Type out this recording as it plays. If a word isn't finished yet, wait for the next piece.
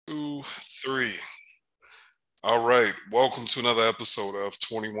Three. All right. Welcome to another episode of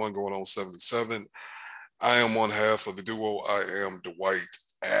 21 going on 77. I am one half of the duo. I am Dwight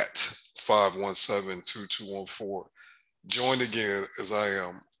at 517-2214. Joined again as I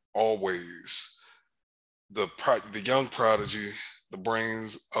am always the young prodigy, the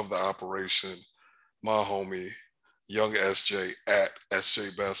brains of the operation, my homie, young SJ at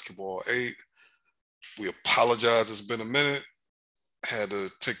SJ Basketball 8. We apologize. It's been a minute. Had to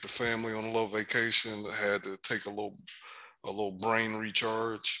take the family on a little vacation. Had to take a little brain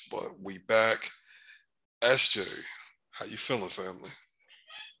recharge, but we back. SJ, how you feeling, family?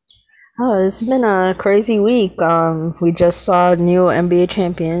 Oh, it's been a crazy week. We just saw new NBA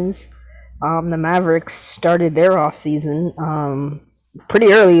champions. The Mavericks started their off season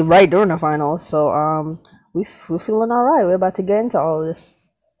pretty early, right during the finals. So we're feeling all right. We're about to get into all of this.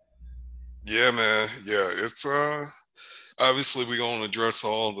 Yeah, man. Yeah, it's obviously we're gonna address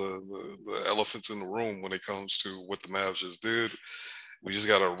all the elephants in the room when it comes to what the Mavs just did. We just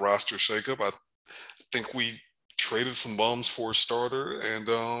got a roster shakeup. I think we traded some bums for a starter, and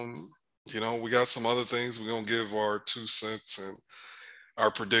we got some other things. We're gonna give our 2 cents and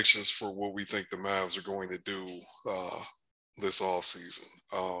our predictions for what we think the Mavs are going to do this offseason.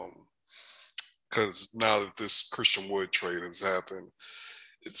 Because now that this Christian Wood trade has happened,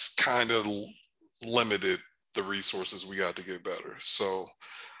 it's kind of limited the resources we got to get better. So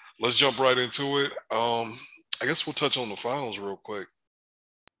let's jump right into it. I guess we'll touch on the finals real quick.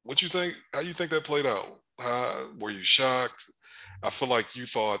 What you think? How you think that played out? Were you shocked? I feel like you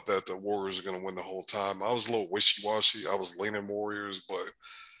thought that the Warriors were going to win the whole time. I was a little wishy washy. I was leaning Warriors, but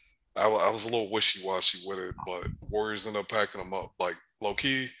I was a little wishy washy with it. But Warriors ended up packing them up. Like low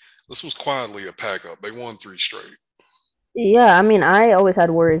key, this was quietly a pack up. They won three straight. Yeah, I mean, I always had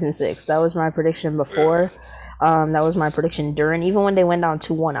Warriors in six. That was my prediction Yeah, before. That was my prediction during. Even when they went down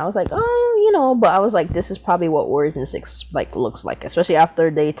 2-1, I was like, oh, but I was like, this is probably what Warriors in six like looks like, especially after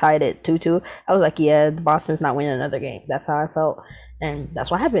they tied it 2-2. I was like, yeah, Boston's not winning another game. That's how I felt, and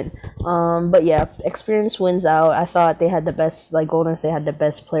that's what happened. But yeah, experience wins out. I thought they had the best, like Golden State had the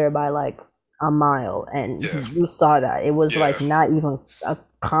best player by like a mile, and yeah, you saw that it was yeah. like not even a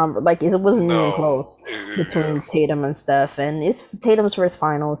like it wasn't even No, close yeah, between Tatum and Steph, and it's Tatum's first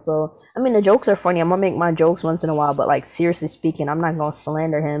final. So I mean, the jokes are funny. I'm gonna make my jokes once in a while, but like seriously speaking, I'm not gonna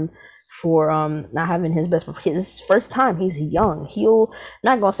slander him for not having his best. His first time, he's young. He'll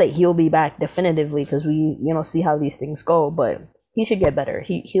not gonna say he'll be back definitively because we see how these things go, but he should get better.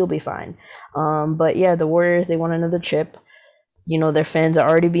 He'll be fine. But yeah, the Warriors, they want another chip. Their fans are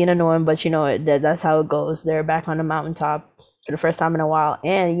already being annoying, but that's how it goes. They're back on the mountaintop for the first time in a while.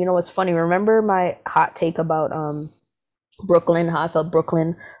 And you know what's funny? Remember my hot take about Brooklyn, how I felt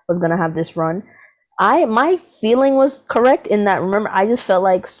Brooklyn was gonna have this run. I My feeling was correct in that. Remember, I just felt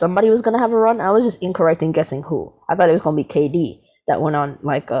like somebody was gonna have a run. I was just incorrect in guessing who. I thought it was gonna be KD that went on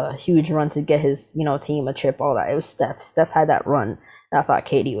like a huge run to get his team a chip. All that it was Steph. Steph had that run that I thought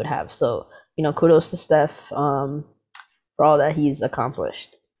KD would have. So kudos to Steph for all that he's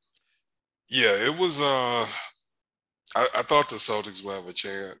accomplished. yeah. It was. I thought the Celtics would have a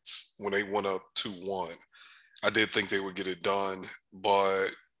chance when they went up 2-1. I did think they would get it done,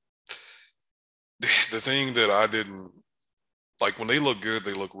 but the thing that I didn't like when they look good,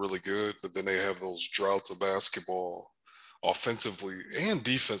 they look really good, but then they have those droughts of basketball, offensively and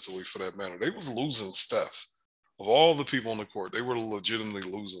defensively for that matter. They was losing Steph. Of all the people on the court, they were legitimately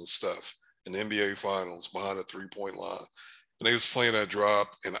losing Steph in the NBA Finals behind a 3-point line. And they was playing that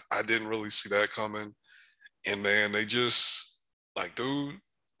drop, and I didn't really see that coming. And man, they just like, dude,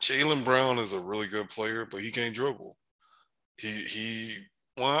 Jalen Brown is a really good player, but he can't dribble. He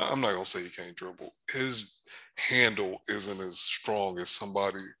well, I'm not gonna say he can't dribble. His handle isn't as strong as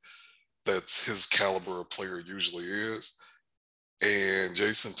somebody that's his caliber of player usually is. And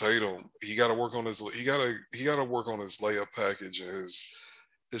Jason Tatum, he gotta work on his layup package and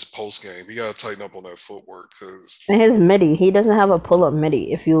his post game. He gotta tighten up on that footwork because And his midi, he doesn't have a pull up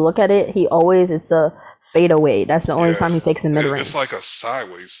midi. If you look at it, it's a fadeaway. That's the only yeah, time he takes the mid it's range. like a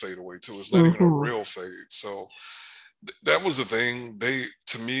sideways fadeaway too. It's not even a Hmm. real fade. So that was the thing.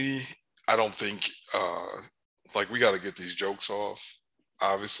 To me, I don't think like we got to get these jokes off,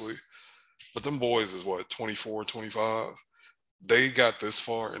 obviously. But them boys is what 24, 25. They got this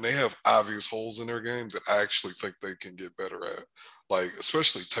far and they have obvious holes in their game that I actually think they can get better at. Like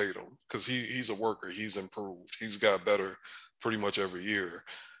especially Tatum, because he's a worker. He's improved. He's got better pretty much every year.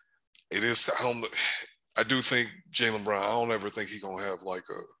 It is I do think Jalen Brown, I don't ever think he's gonna have like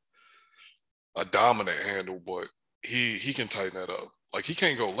a dominant handle, but he can tighten that up. Like he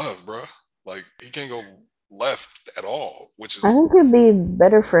can't go left, bro. Like he can't go. left at all, which I is think it'd be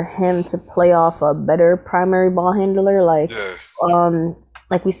better for him to play off a better primary ball handler, yeah, um,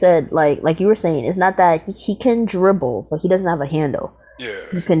 like we said, like you were saying, it's not that he can dribble, but he doesn't have a handle. yeah,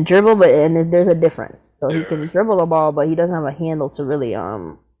 He can dribble, but and there's a difference. So he yeah, can dribble the ball, but he doesn't have a handle to really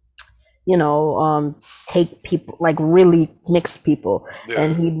you know, take people like really mix people, yeah.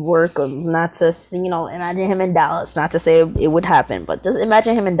 and he'd work not to you know. Imagine him in Dallas. Not to say it would happen, but just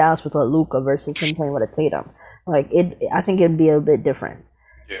imagine him in Dallas with a Luka versus him playing with a Tatum. Like it, I think it'd be a bit different.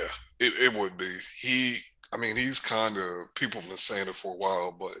 Yeah, it would be. I mean, he's kind of, people have been saying it for a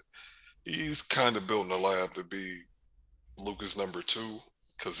while, but he's kind of building a lab to be Luca's number two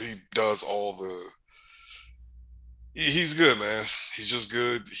because he does all the. He's good, man. He's just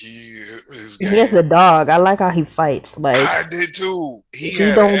good. His He has game. a dog. I like how he fights. Like I did too. He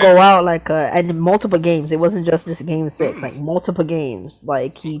he had don't a go out like and multiple games. It wasn't just this game six. Like mm-mm. multiple games.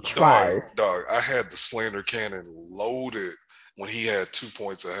 Like he Dog, tries. dog. I had the slander cannon loaded when he had 2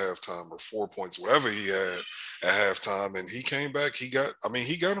 points at halftime or 4 points, whatever he had at halftime, and he came back. He got. I mean,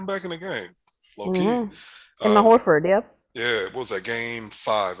 he got him back in the game, low key. And the Um, Horford, yep. yeah, it was that game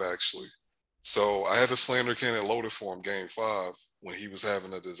five actually. So I had the slander cannon loaded for him game five when he was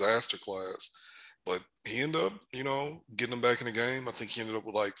having a disaster class. But he ended up, getting him back in the game. I think he ended up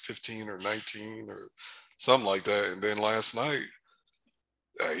with like 15 or 19 or something like that. And then last night,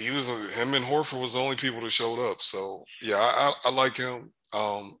 he was him and Horford was the only people that showed up. So yeah, I like him.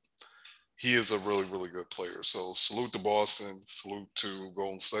 He is a really really good player. So salute to Boston, salute to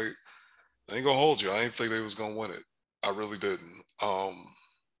Golden State. I ain't gonna hold you. I didn't think they was gonna win it. I really didn't.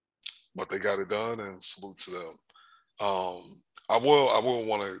 But they got it done, and salute to them. I will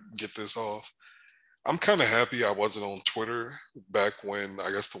want to get this off. I'm kind of happy I wasn't on Twitter back when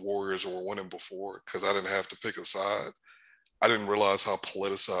I guess the Warriors were winning before because I didn't have to pick a side. I didn't realize how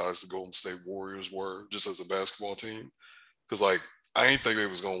politicized the Golden State Warriors were just as a basketball team. Because like I didn't think they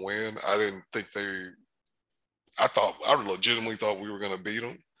was gonna win. I didn't think they. I legitimately thought we were gonna beat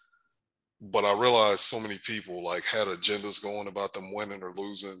them. But I realized so many people like had agendas going about them winning or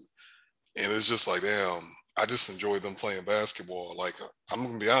losing, and it's just like damn. I just enjoyed them playing basketball. Like I'm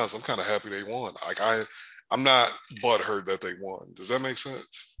gonna be honest, I'm kind of happy they won. I'm not butthurt that they won. Does that make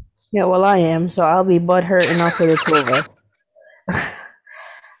sense? Yeah, well I am, so I'll be butthurt and I'll put it over.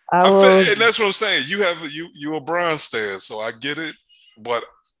 I And will. that's what I'm saying. You a Bron stan, so I get it, but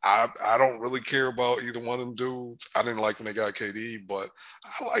I don't really care about either one of them dudes. I didn't like when they got KD, but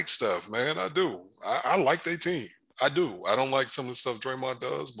I like stuff, man. I do. I like their team. I do. I don't like some of the stuff Draymond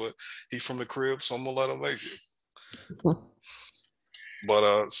does, but he's from the crib, so I'm gonna let him make it.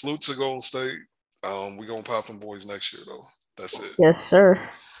 But salute to Golden State. We gonna pop them boys next year though. That's it. Yes, sir.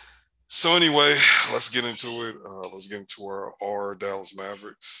 So anyway, let's get into it. Let's get into our Dallas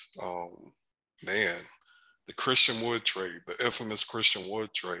Mavericks. Man, the Christian Wood trade, the infamous Christian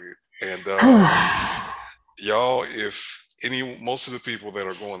Wood trade, and y'all, if most of the people that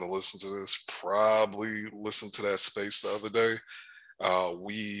are going to listen to this probably listened to that space the other day.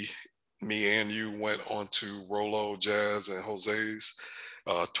 We, me and you, went onto Rolo, Jazz, and Jose's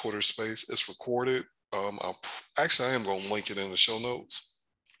Twitter space. It's recorded. I am going to link it in the show notes.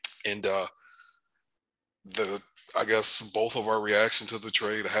 And the I guess both of our reaction to the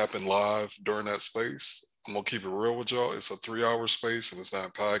trade happened live during that space. I'm gonna keep it real with y'all. It's a 3 hour space and it's not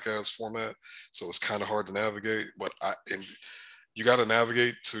in podcast format, so it's kind of hard to navigate. But you got to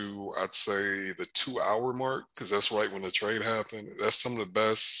navigate to I'd say the 2 hour mark because that's right when the trade happened. That's some of the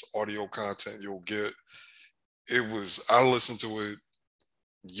best audio content you'll get. I listened to it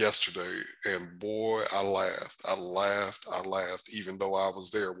yesterday and boy, I laughed even though I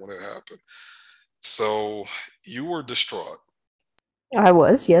was there when it happened. So you were distraught. I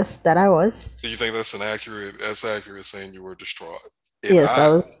was, yes, that I was. Do you think that's accurate saying you were distraught? And Yes, I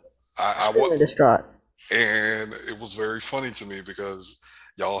was what, extremely distraught. and it was very funny to me because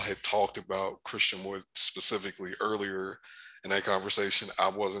y'all had talked about Christian Wood specifically earlier in that conversation. I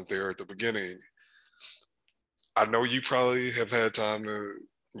wasn't there at the beginning. I know you probably have had time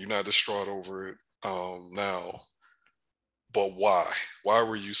you're not distraught over it now, but why? Why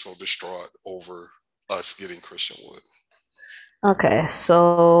were you so distraught over us getting Christian Wood? Okay,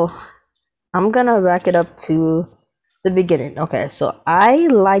 so I'm gonna back it up to the beginning. Okay, so I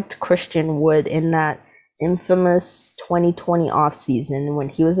liked Christian Wood in that infamous 2020 off season when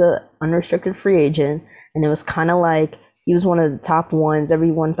he was a unrestricted free agent, and it was kind of like he was one of the top ones.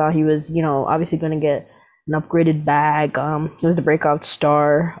 Everyone thought he was, obviously going to get an upgraded bag. He was the breakout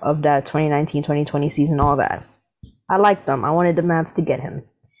star of that 2019-2020 season, all that. I liked them. I wanted the Mavs to get him.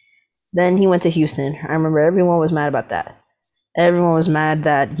 Then he went to Houston. I remember everyone was mad about that. Everyone was mad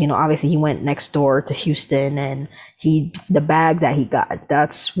that, obviously he went next door to Houston, and the bag that he got,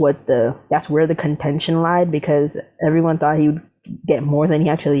 that's where the contention lied, because everyone thought he would get more than he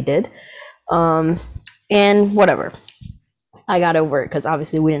actually did. Um, and whatever. I got over it because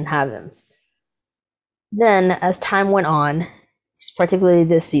obviously we didn't have him. Then, as time went on, particularly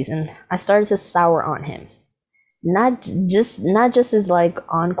this season, I started to sour on him. Not just as like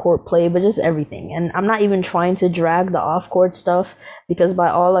on court play, but just everything. And I'm not even trying to drag the off court stuff, because by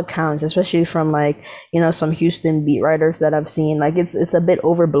all accounts, especially from like some Houston beat writers that I've seen, like it's a bit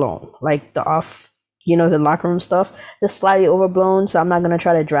overblown. Like the off, the locker room stuff is slightly overblown. So I'm not gonna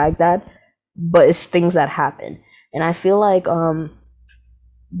try to drag that, but it's things that happen. And I feel like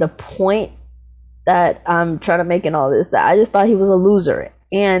the point that I'm trying to make in all this, that I just thought he was a loser.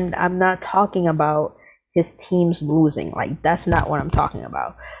 And I'm not talking about his team's losing. Like, that's not what I'm talking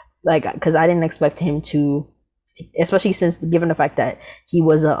about. Like, because I didn't expect him to, especially since given the fact that he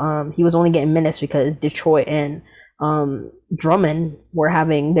was only getting minutes because Detroit and Drummond were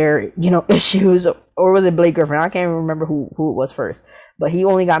having their issues, or was it Blake Griffin? I can't remember who it was first, but he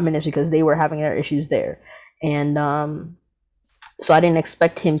only got minutes because they were having their issues there. And so I didn't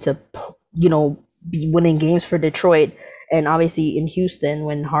expect him to be winning games for Detroit. And obviously in Houston,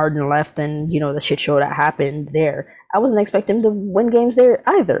 when Harden left and the shit show that happened there, I wasn't expecting him to win games there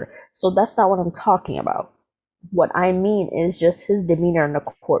either. So that's not what I'm talking about. What I mean is just his demeanor on the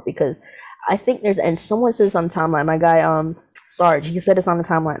court, because I think and someone says on the timeline, my guy Sarge, he said this on the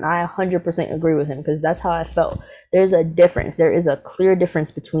timeline, and I 100% agree with him, because that's how I felt. There's a difference. There is a clear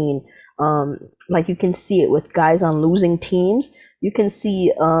difference between like, you can see it with guys on losing teams. You can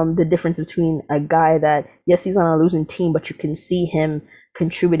see the difference between a guy that, yes, he's on a losing team, but you can see him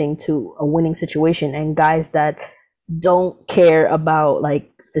contributing to a winning situation, and guys that don't care about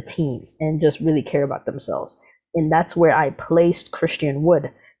like the team and just really care about themselves. And that's where I placed Christian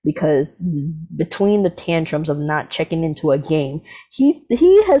Wood, because between the tantrums of not checking into a game, he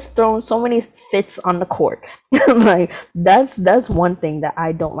has thrown so many fits on the court. Like, that's one thing that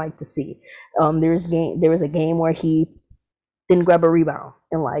I don't like to see. There was a game where he didn't grab a rebound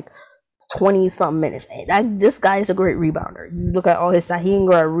in like 20 something minutes. This guy is a great rebounder. You look at all his stats, he didn't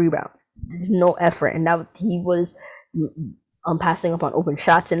grab a rebound. No effort. And that he was passing up on open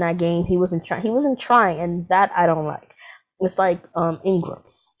shots in that game. He wasn't trying, and that I don't like. It's like Ingram.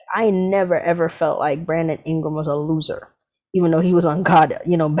 I never ever felt like Brandon Ingram was a loser, even though he was on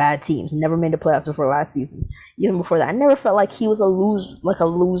bad teams. Never made the playoffs before last season. Even before that, I never felt like he was a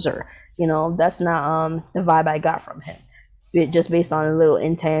loser. That's not the vibe I got from him, just based on little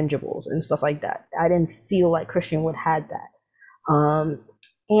intangibles and stuff like that. I didn't feel like Christian Wood had that.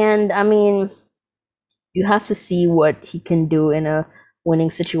 And I mean, you have to see what he can do in a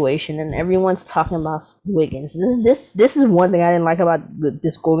winning situation. And everyone's talking about Wiggins. This is one thing I didn't like about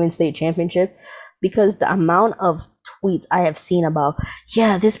this Golden State championship, because the amount of tweets I have seen about,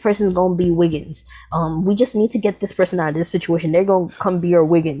 yeah, this person's gonna be Wiggins. We just need to get this person out of this situation. They're gonna come be your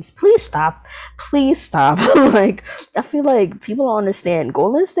Wiggins. Please stop. Like, I feel like people don't understand.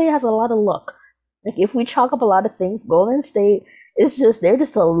 Golden State has a lot of luck. Like, if we chalk up a lot of things, Golden State is they're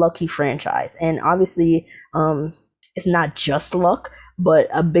just a lucky franchise. And obviously, it's not just luck, but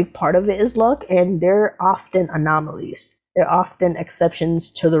a big part of it is luck. And they're often anomalies. They're often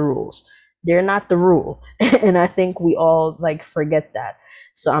exceptions to the rules. They're not the rule. And I think we all like forget that.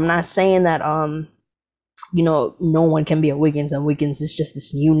 So I'm not saying that no one can be a Wiggins, and Wiggins is just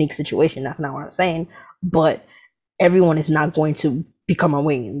this unique situation. That's not what I'm saying. But everyone is not going to become a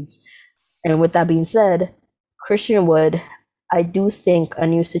Wiggins. And with that being said, Christian Wood, I do think a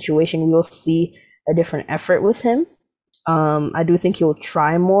new situation, we'll see a different effort with him. I do think he'll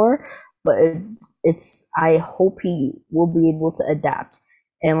try more, but I hope he will be able to adapt.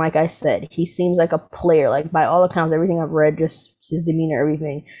 And like I said, he seems like a player. Like, by all accounts, everything I've read, just his demeanor,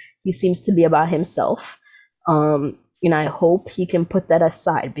 everything, he seems to be about himself. And I hope he can put that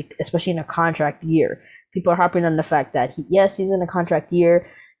aside, especially in a contract year. People are harping on the fact that yes, he's in a contract year.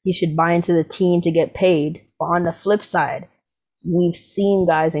 He should buy into the team to get paid. But on the flip side, we've seen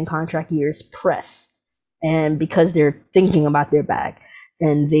guys in contract years press, and because they're thinking about their bag,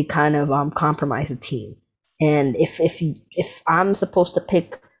 and they kind of compromise the team. And if I'm supposed to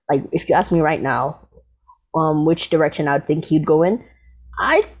pick, like, if you ask me right now, which direction I would think he'd go in,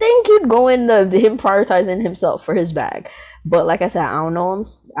 I think he'd go in him prioritizing himself for his bag. But like I said, I don't know him.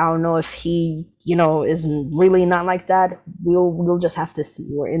 I don't know if he, is really not like that. We'll just have to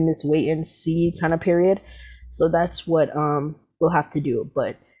see. We're in this wait and see kind of period. So that's what we'll have to do.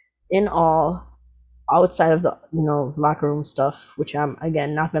 But in all, outside of the locker room stuff, which I'm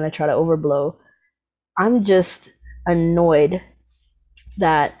again not gonna try to overblow, I'm just annoyed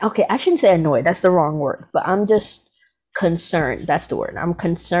that, okay, I shouldn't say annoyed, that's the wrong word, but I'm just concerned. That's the word. I'm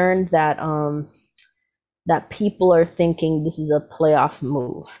concerned that that people are thinking this is a playoff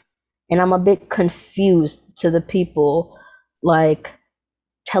move. And I'm a bit confused to the people like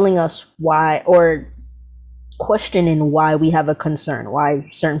telling us why, or questioning why we have a concern, why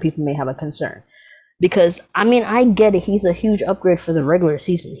certain people may have a concern. Because I mean, I get it. He's a huge upgrade for the regular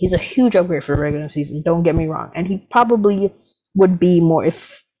season. He's a huge upgrade for the regular season. Don't get me wrong. And he probably would be more,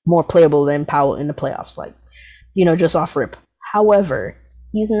 if more playable than Powell in the playoffs, like, just off rip. However,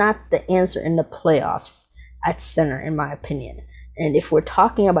 he's not the answer in the playoffs at center, in my opinion. And if we're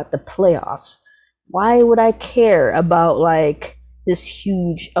talking about the playoffs, why would I care about like this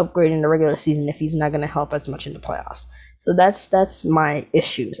huge upgrade in the regular season if he's not going to help as much in the playoffs? So that's my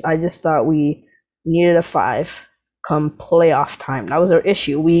issues. I just thought we needed a five come playoff time. That was our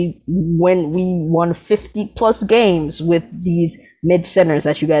issue. We won 50 plus games with these mid centers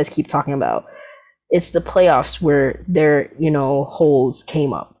that you guys keep talking about. It's the playoffs where their holes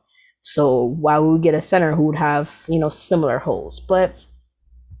came up. So why would we get a center who would have similar holes? But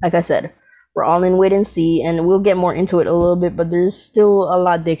like I said, we're all in wait and see, and we'll get more into it a little bit. But there's still a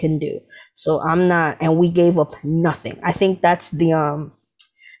lot they can do. So I'm not, and we gave up nothing. I think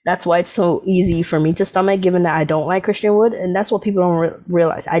that's why it's so easy for me to stomach, given that I don't like Christian Wood, and that's what people don't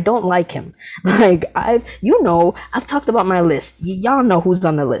realize. I don't like him. Like I've talked about my list. Y'all know who's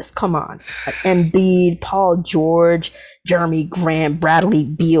on the list. Come on, like Embiid, Paul George, Jeremy Grant, Bradley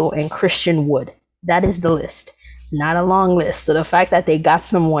Beal, and Christian Wood. That is the list. Not a long list. So the fact that they got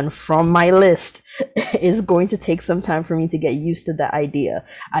someone from my list is going to take some time for me to get used to that idea.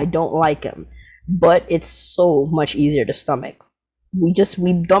 I don't like him, but it's so much easier to stomach. We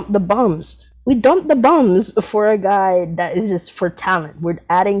dump the bums. We dump the bums for a guy that is just for talent. We're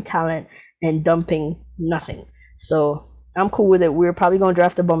adding talent and dumping nothing. So I'm cool with it. We're probably gonna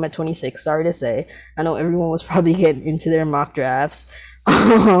draft a bum at 26. Sorry to say. I know everyone was probably getting into their mock drafts.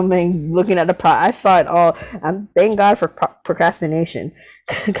 And looking at I saw it all. Thank God for procrastination,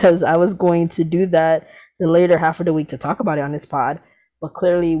 because I was going to do that the later half of the week to talk about it on this pod. But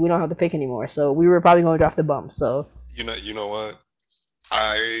clearly, we don't have the pick anymore, so we were probably going to draft the bum. So You know what?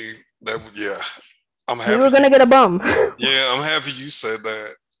 I that yeah, I'm we were happy. gonna get a bum. Yeah, I'm happy you said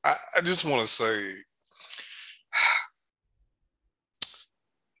that. I just want to say,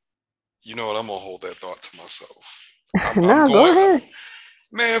 you know what? I'm gonna hold that thought to myself. I'm No, go going, ahead.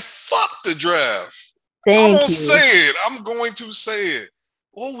 man. Fuck the draft. I'm Thank gonna you. say it. I'm going to say it.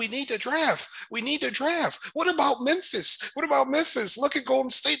 Oh, we need to draft. We need to draft. What about Memphis? What about Memphis? Look at Golden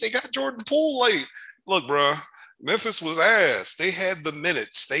State. They got Jordan Poole late. Look, bro, Memphis was ass. They had the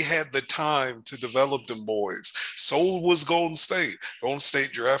minutes. They had the time to develop them boys. So was Golden State. Golden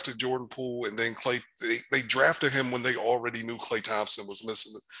State drafted Jordan Poole, and then Clay. They drafted him when they already knew Clay Thompson was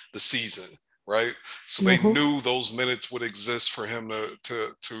missing the season, right? So they Mm-hmm. knew those minutes would exist for him to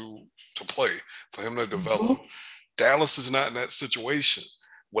play, for him to develop. Mm-hmm. Dallas is not in that situation.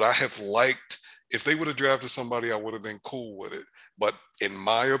 Would I have liked, if they would have drafted somebody, I would have been cool with it. But in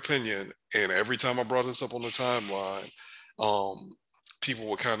my opinion, and every time I brought this up on the timeline, people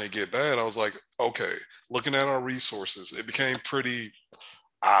would kind of get bad. I was like, okay, looking at our resources, it became pretty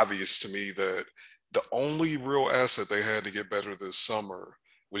obvious to me that the only real asset they had to get better this summer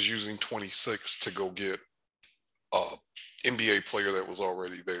was using 26 to go get a NBA player that was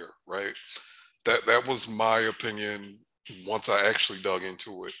already there, right? That was my opinion once I actually dug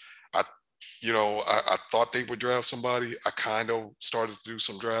into it. I I thought they would draft somebody. I kind of started to do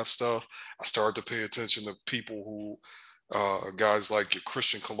some draft stuff. I started to pay attention to people who guys like your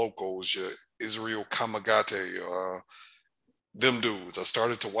Christian Kolokos, your Israel Kamagate, them dudes. I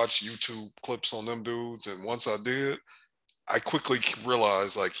started to watch YouTube clips on them dudes, and once I did, I quickly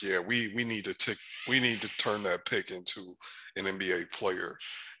realized like, yeah, we need to turn that pick into an NBA player.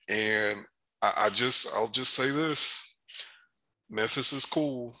 And I'll just say this: Memphis is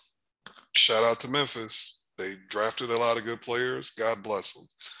cool. Shout out to Memphis. They drafted a lot of good players. God bless them.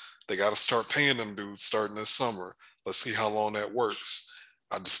 They got to start paying them dudes starting this summer. Let's see how long that works.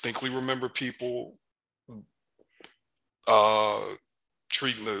 I distinctly remember people uh,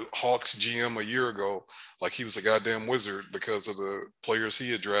 treating the Hawks GM a year ago like he was a goddamn wizard because of the players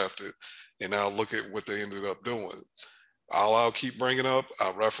he had drafted. And now look at what they ended up doing. I'll keep bringing up.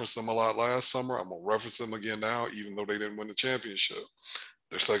 I referenced them a lot last summer. I'm gonna reference them again now, even though they didn't win the championship.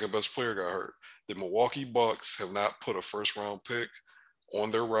 Their second best player got hurt. The Milwaukee Bucks have not put a first round pick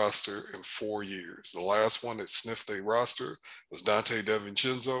on their roster in 4 years. The last one that sniffed their roster was Dante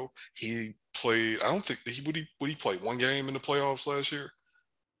DiVincenzo. He played. I don't think would he play one game in the playoffs last year,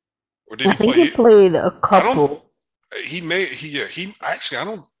 or did I he think play? he played a I don't. couple. He actually I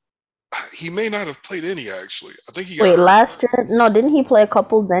don't he may not have played any actually. I think he got Wait, hurt. last year? No, didn't he play a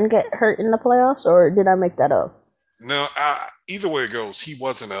couple then get hurt in the playoffs, or did I make that up? Now, either way it goes, he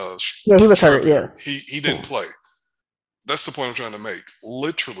wasn't a Yeah, he was hurt. contributor. Yeah. He didn't play. That's the point I'm trying to make.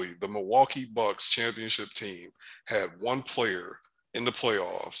 Literally, the Milwaukee Bucks championship team had one player in the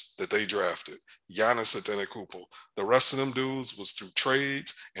playoffs that they drafted, Giannis Antetokounmpo. The rest of them dudes was through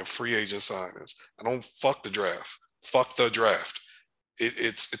trades and free agent signings. I don't fuck the draft. Fuck the draft.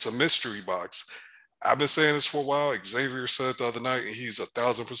 It's a mystery box. I've been saying this for a while. Xavier said the other night, and he's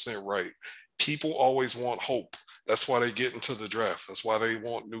 1,000% right. People always want hope. That's why they get into the draft. That's why they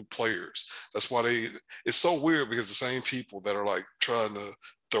want new players. That's why they. It's so weird because the same people that are like trying to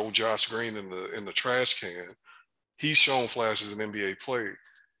throw Josh Green in the trash can, he's shown flashes in NBA play,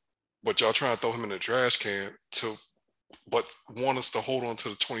 but y'all trying to throw him in the trash can to, but want us to hold on to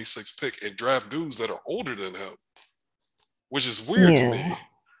the 26th pick and draft dudes that are older than him, which is weird to me. Yeah.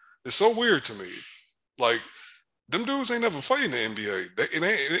 It's so weird to me. Like them dudes ain't never played in the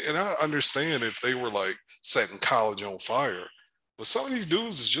NBA. And I understand if they were like setting college on fire, but some of these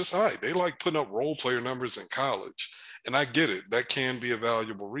dudes is just high. They like putting up role player numbers in college. And I get it. That can be a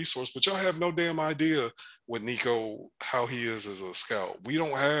valuable resource, but y'all have no damn idea with Nico, how he is as a scout. We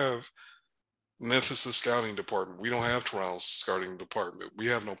don't have Memphis' scouting department. We don't have Toronto's scouting department. We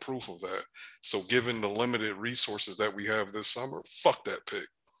have no proof of that. So, given the limited resources that we have this summer, fuck that pick.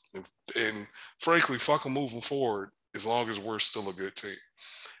 And frankly, fuck them moving forward as long as we're still a good team.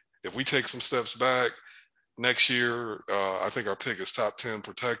 If we take some steps back next year, I think our pick is top 10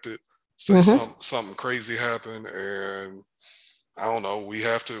 protected. Say Mm-hmm. something crazy happen, and I don't know, we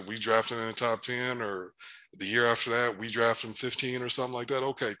draft him in the top 10, or the year after that we draft him 15 or something like that.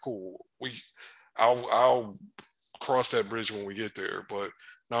 Okay, cool. I'll cross that bridge when we get there. But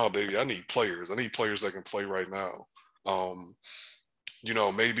no, baby, I need players. I need players that can play right now. Um,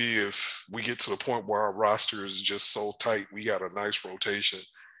 maybe if we get to the point where our roster is just so tight, we got a nice rotation,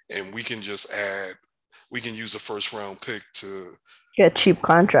 and we can use a first round pick to, Get cheap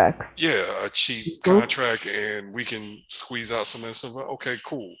contracts. yeah, a cheap Mhm. contract, and we can squeeze out some stuff. Okay,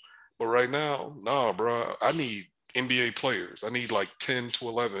 cool. But right now, nah, bro, I need NBA players. I need like 10 to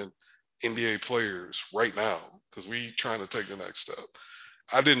 11 NBA players right now because we trying to take the next step.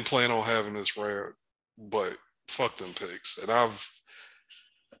 I didn't plan on having this rant, but fuck them picks. And I've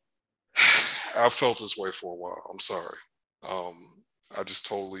felt this way for a while. I'm sorry. Um, I just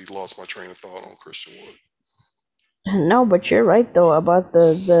totally lost my train of thought on Christian Wood. No, but you're right though about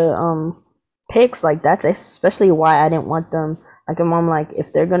the picks. Like that's especially why I didn't want them. Like I'm like,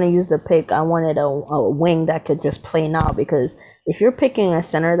 if they're gonna use the pick, I wanted a wing that could just play now. Because if you're picking a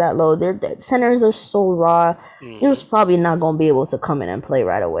center that low, their centers are so raw. It was Mm-hmm. probably not gonna be able to come in and play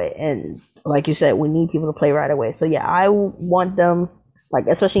right away. And like you said, we need people to play right away. So yeah, I want them, like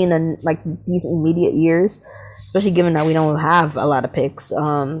especially in the like these immediate years, especially given that we don't have a lot of picks.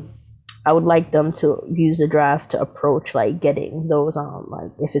 I would like them to use the draft to approach like getting those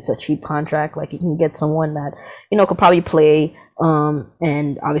like if it's a cheap contract, like you can get someone that could probably play,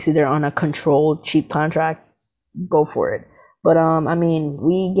 and obviously they're on a controlled cheap contract, go for it. But I mean,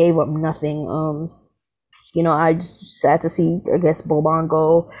 we gave up nothing. I just sad to see, I guess, Boban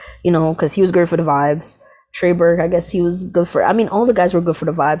go, because he was good for the vibes. Treyberg, I guess he was good for. I mean, all the guys were good for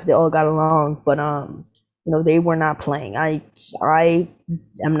the vibes. They all got along, but they were not playing. I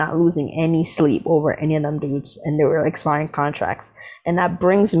am not losing any sleep over any of them dudes, and they were expiring contracts. And that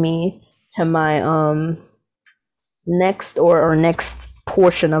brings me to my next or next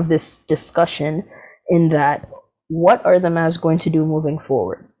portion of this discussion, in that what are the Mavs going to do moving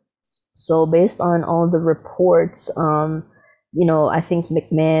forward? So based on all the reports, I think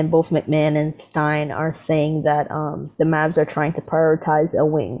both McMahon and Stein are saying that the Mavs are trying to prioritize a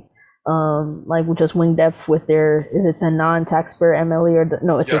wing, like just wing depth with their, is it the non-taxpayer MLE or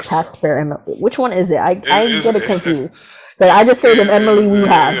no, it's a Yes. taxpayer MLE. Which one is it? I get it It, confused. So I just say the MLE we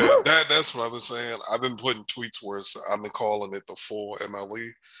have. yeah, that's what I've been saying. I've been putting tweets where I've been calling it the full MLE.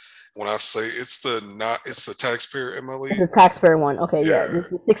 When I say it's the taxpayer It's MLE. a taxpayer one. Okay, yeah, Yeah,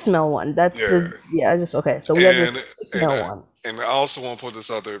 the 6 mil one. That's yeah, the yeah. Just okay. So we have and this six and mil I, one. and I also want to put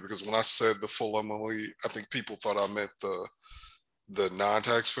this out there because when I said the full MLE, I think people thought I meant the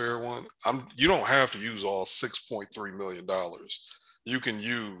non-taxpayer one. You don't have to use all $6.3 million. You can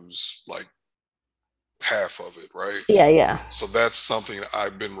use like half of it, right? Yeah, yeah. So that's something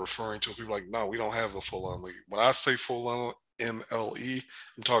I've been referring to. People are like, no, we don't have the full MLE. When I say full MLE,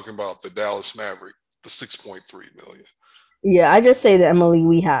 I'm talking about the Dallas Maverick, the 6.3 million. Yeah, I just say the Emily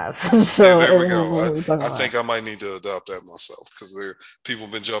we have. So There we everyone go. knows what we're talking I about. think I might need to adopt that myself because people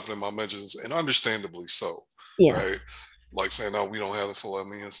have been jumping in my mentions, and understandably so. Yeah. right? Like saying, "No, we don't have the full I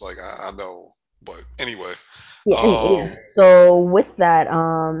mean, it's like I know, but anyway. Yeah, yeah. Um, So with that,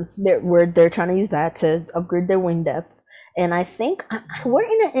 they're trying to use that to upgrade their wing depth, and I think we're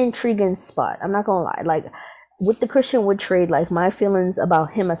in an intriguing spot. I'm not gonna lie. Like with the Christian Wood trade, like my feelings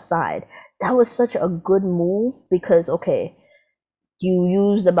about him aside, that was such a good move because okay, you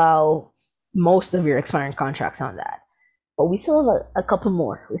used about most of your expiring contracts on that. But we still have a couple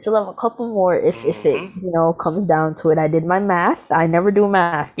more. We still have a couple more if it mhm. comes down to it. I did my math. I never do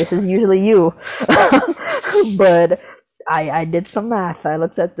math. This is usually you. But I did some math. I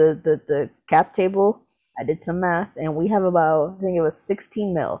looked at the cap table. I did some math and we have about I think it was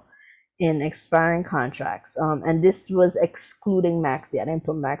 16 mil in expiring contracts. And this was excluding Maxi. I didn't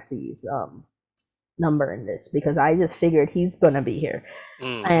put Maxi's number in this because I just figured he's gonna be here.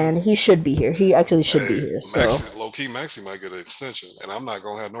 Mhm. And he should be here. He actually should Hey, be here. So Maxi, low key, Maxi might get an extension, and I'm not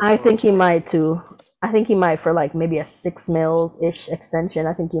gonna have no I problem think he with that. might too. I think he might for like maybe a 6 mil ish extension.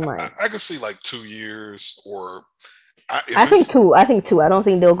 I think he I, might. I could see like 2 years, or if I think it's two. I think two. I don't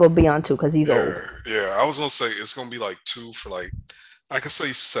think they'll go beyond two because he's old. yeah, yeah. I was gonna say it's gonna be like two for like I could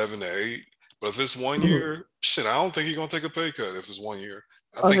say 7 to 8, but if it's one Mm-hmm. year, shit, I don't think he's gonna take a pay cut if it's 1 year.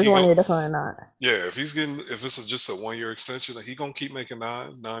 I Oh, if think it's he one gonna year, definitely not. yeah, if it's just a 1 year extension, he gonna keep making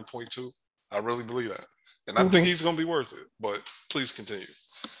 9.2. I really believe that, and I think Hmm. he's gonna be worth it. But please continue.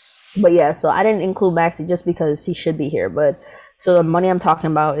 But yeah, so I didn't include Maxi just because he should be here. But so the money I'm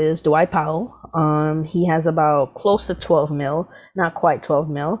talking about is Dwight Powell. He has about close to 12 mil, not quite 12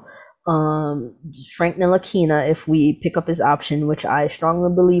 mil. Frank Ntilikina, if we pick up his option, which I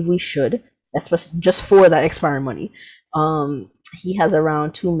strongly believe we should, especially just for that expiring money. He has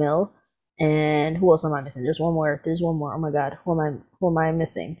around 2 mil. And who else am I missing? There's one more. There's one more. Oh my God, who am I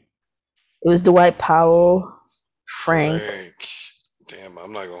missing? It was Dwight Powell, Frank. Frank, damn,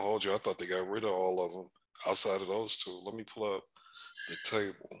 I'm not gonna hold you. I thought they got rid of all of them outside of those two. Let me pull up the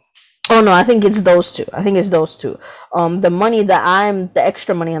table. Oh no, I think it's those two. I think it's those two. The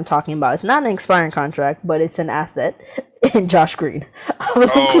extra money I'm talking about, it's not an expiring contract, but it's an asset in Josh Green. I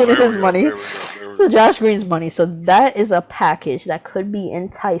was Oh, including there his we go. money. There we go. There we So go. Josh Green's money. So that is a package that could be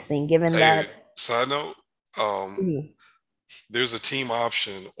enticing given Hey, that. side note, um, Mhm. there's a team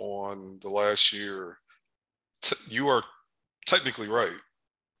option on the last year. You are technically right.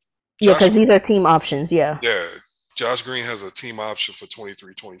 Yeah, Josh, because these are team options. Yeah. yeah, Josh Green has a team option for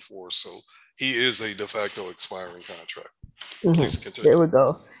 23-24, so he is a de facto expiring contract. Please There continue. we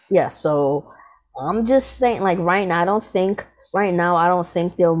go. Yeah, so I'm just saying, like right now I don't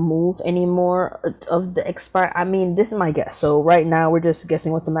think they'll move any more of the expire. I mean, this is my guess. So right now we're just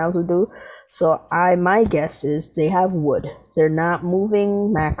guessing what the Mavs will do. So my guess is they have Wood. They're not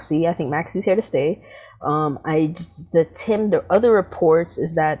moving Maxi. I think Maxi's here to stay. The other reports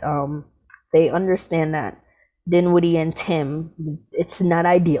is that they understand that Dinwiddie and Tim, it's not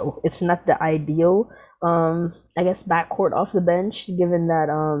ideal. It's not the ideal I guess backcourt off the bench, given that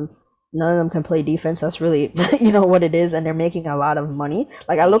none of them can play defense. That's really what it is, and they're making a lot of money.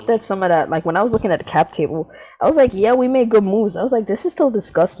 Like I looked Mhm. at some of that, like when I was looking at the cap table, I was like, yeah, we made good moves. I was like, this is still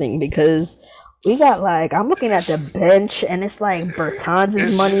disgusting because we got like I'm looking at the It's bench and it's like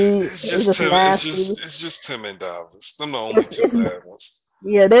Bertans' money it's is just just Tim. nasty. It's just Tim and Davis. Them the only two It's bad ones.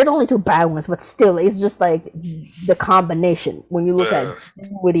 yeah, they're the only two bad ones, but still, it's just like the combination. When you look at Yeah,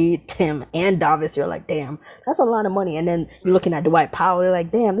 Woody, Tim, and Davis, you're like, damn, that's a lot of money. And then you're yeah, looking at Dwight Powell, you're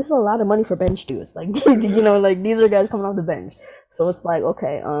like, damn, this is a lot of money for bench dudes. Like, yeah. like these are guys coming off the bench. So it's like,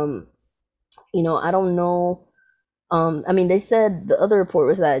 okay, I don't know. I mean, they said the other report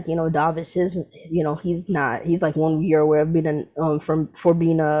was that Davis is, he's not. He's like 1 year away of being from for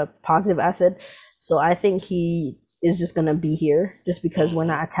being a positive asset. So I think he is just gonna be here just because we're Mhm.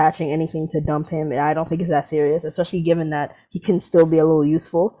 not attaching anything to dump him. I don't think it's that serious, especially given that he can still be a little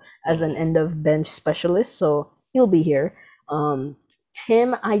useful as an Mhm. end of bench specialist. So he'll be here. Um,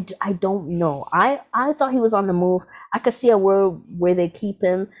 Tim, I don't know. I thought he was on the move. I could see a world where they keep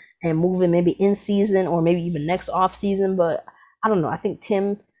him and move him maybe in season or maybe even next off season. But I don't know. I think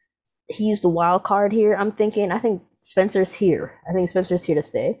Tim, he's the wild card here. I'm thinking. I think Spencer's here. I think Spencer's here to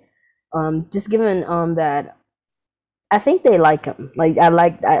stay. Just given that I think they like him. Like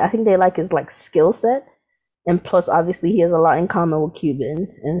I think they like his like skill set, and plus obviously he has a lot in common with Cuban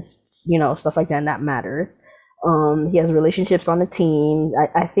and stuff like that. And that matters. He has relationships on the team.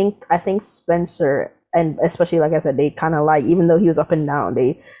 I think Spencer and especially like I said, they kind of like even though he was up and down,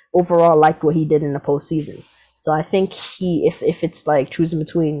 they overall liked what he did in the postseason. So I think if it's like choosing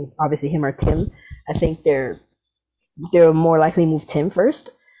between obviously him or Tim, I think they're more likely move Tim first.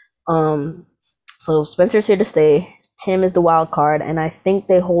 Um, so Spencer's here to stay. Tim is the wild card, and I think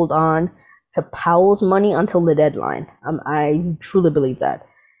they hold on to Powell's money until the deadline. I truly believe that.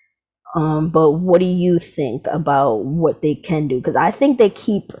 But what do you think about what they can do? Because I think they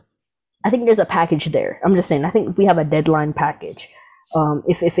keep. I think there's a package there. I'm just saying. I think we have a deadline package.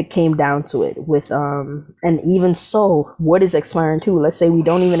 If it came down to it, with and even so, what is expiring too? Let's say we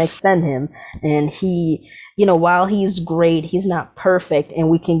don't even extend him, and he, while he's great, he's not perfect, and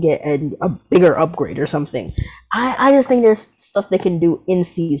we can get a bigger upgrade or something. I just think there's stuff they can do in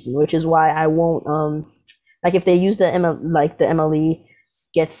season, which is why I won't like if they use the MLE,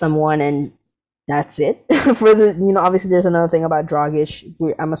 get someone and that's it for the obviously there's another thing about Dragic.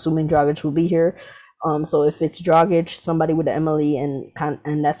 I'm assuming Dragic will be here. So if it's Dragic, somebody with the MLE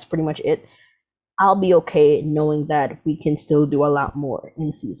and that's pretty much it, I'll be okay knowing that we can still do a lot more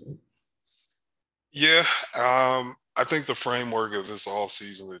in season. Yeah, I think the framework of this off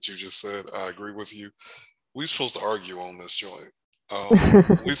season that you just said, I agree with you. We supposed to argue on this joint.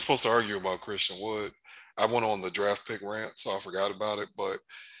 We supposed to argue about Christian Wood. I went on the draft pick rant, so I forgot about it. But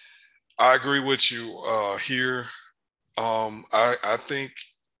I agree with you here. I think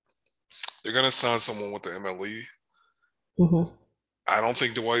they're gonna sign someone with the MLE. Mm-hmm. I don't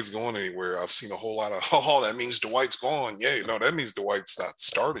think Dwight's going anywhere. I've seen a whole lot of, oh, that means Dwight's gone. Yeah, no, that means Dwight's not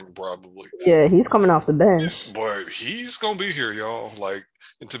starting probably. Yeah, he's coming off the bench. But he's gonna be here, y'all. Like,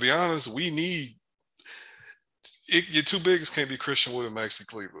 and to be honest, we need your two biggest can't be Christian Wood and Maxi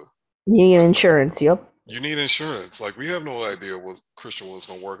Kleber. You need insurance. Yep. You need insurance. Like, we have no idea what Christian Wood's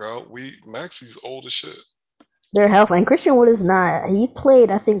gonna work out. Maxi's old as shit. Their health and Christian Wood is not. He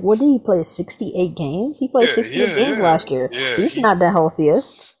played. I think what did he play? 68 games. He played 68 games last year. He's not the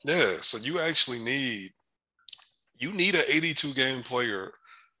healthiest. Yeah. So you actually need an 82 game player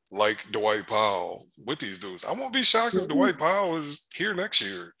like Dwight Powell with these dudes. I won't be shocked if Dwight Powell is here next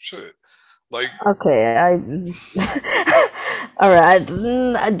year. Shit. Like, okay, all right.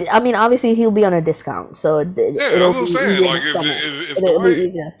 I mean, obviously he'll be on a discount, so yeah, that's what I'm saying. Like, if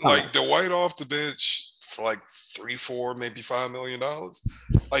Dwight, like Dwight off the bench for like $3, $4, maybe $5 million,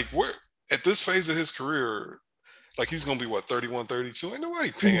 like we're at this phase of his career, like he's gonna be what 31, 32. Ain't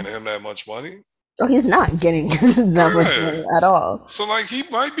nobody paying him that much money. Oh, he's not getting that much money at all. So like he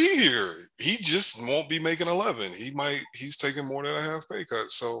might be here. He just won't be making 11. He's taking more than a half pay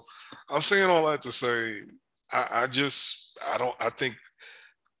cut. So I'm saying all that to say I think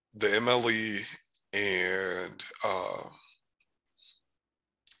the MLE and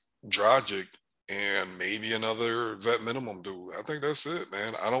Dragic and maybe another vet minimum dude. I think that's it,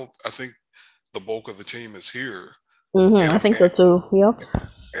 man. I think the bulk of the team is here. I think so too. Yep.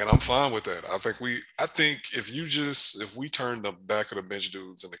 And I'm fine with that. I think if we turn the back of the bench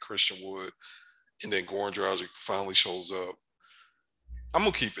dudes into Christian Wood and then Goran Dragic finally shows up, I'm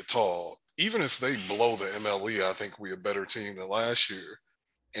gonna keep it tall. Even if they blow the MLE, I think we're a better team than last year.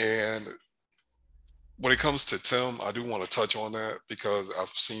 And when it comes to Tim, I do want to touch on that because I've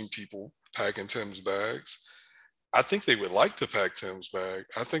seen people packing Tim's bags. I think they would like to pack Tim's bag.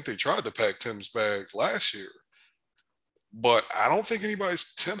 I think they tried to pack Tim's bag last year. But I don't think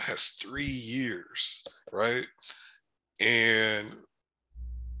Tim has 3 years, right? And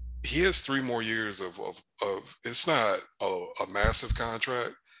he has 3 more years of it's not a massive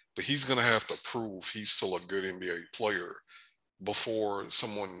contract, but he's going to have to prove he's still a good NBA player before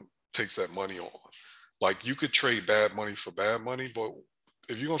someone takes that money on. Like, you could trade bad money for bad money, but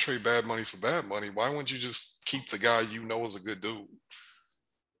if you're going to trade bad money for bad money, why wouldn't you just keep the guy you know is a good dude?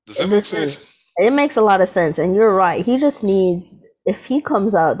 Does that make sense? It makes a lot of sense, and you're right. He just needs, if he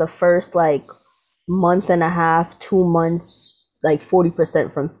comes out the first like month and a half, 2 months, like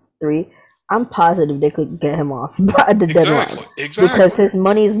 40% from 3, I'm positive they could get him off by the deadline. Exactly. Because his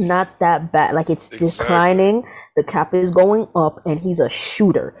money is not that bad. Like, it's declining, the cap is going up, and he's a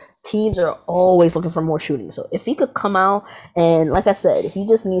shooter. Teams are always looking for more shooting. So if he could come out and, like I said, he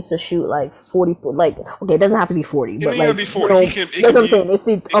just needs to shoot like 40, like, okay, it doesn't have to be 40, but like, be 40. That's what I'm saying. If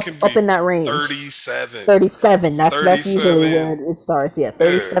it's up in that range, 37. That's usually where it starts. Yeah,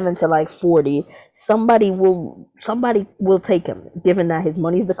 37 to like 40. Somebody will take him, given that his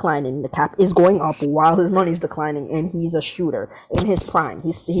money's declining, the cap is going up while his money's declining, and he's a shooter in his prime.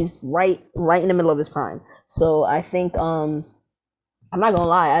 He's right in the middle of his prime. So I think I'm not gonna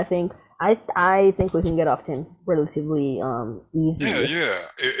lie. I think we can get off Tim relatively easy. Yeah.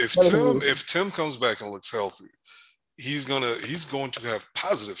 If Tim comes back and looks healthy, he's going to have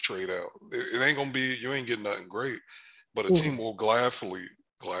positive trade out. It ain't gonna be, you ain't getting nothing great, but a team will gladly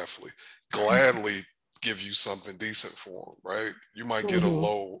give you something decent for him, right? You might get a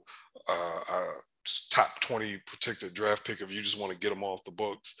low top 20 protected draft pick. If you just want to get them off the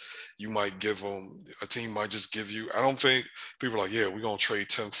books, you might give them, a team might just give you, I don't think people are like, yeah, we're going to trade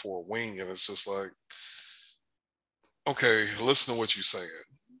Tim for a wing. And it's just like, okay, listen to what you're saying.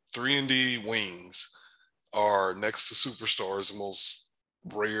 3 and D wings are next to superstars the most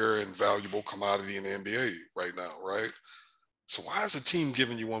rare and valuable commodity in the NBA right now, right? So why is a team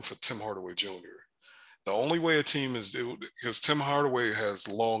giving you one for Tim Hardaway Jr.? The only way a team is, because Tim Hardaway has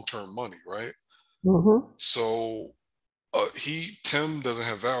long-term money, right? Mm-hmm. So Tim doesn't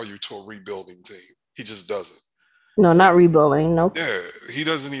have value to a rebuilding team. He just doesn't. No, not rebuilding. Nope. Yeah, he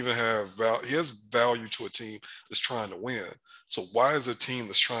doesn't even have value. He has value to a team that's trying to win. So why is a team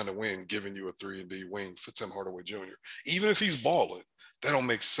that's trying to win giving you a 3 and D wing for Tim Hardaway Jr.? Even if he's balling, that don't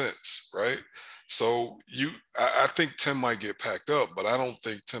make sense, right? So I think Tim might get packed up, but I don't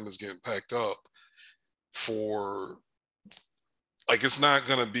think Tim is getting packed up for, like, it's not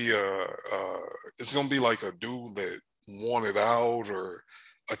gonna be it's gonna be like a dude that wanted out, or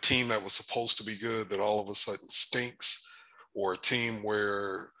a team that was supposed to be good that all of a sudden stinks, or a team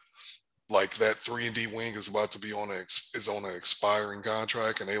where like that 3 and D wing is about to be on an expiring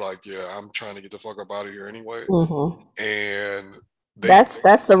contract, and they like, yeah, I'm trying to get the fuck up out of here anyway, Mm-hmm. and they,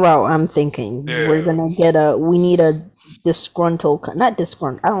 That's the route I'm thinking. We're yeah, gonna get we need a disgruntled, not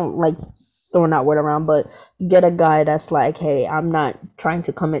disgruntled. I don't like throwing that word around, but get a guy that's like, hey, I'm not trying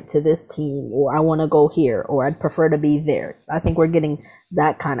to commit to this team, or I want to go here, or I'd prefer to be there. I think we're getting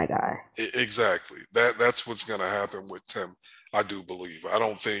that kind of guy. exactly. That's what's gonna happen with Tim. I do believe. I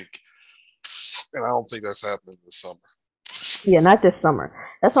don't think that's happening this summer. Yeah, not this summer.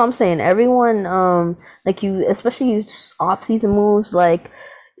 That's what I'm saying. Everyone, like you, especially you off-season moves, like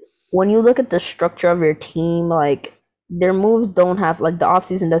when you look at the structure of your team, like their moves don't have, like, the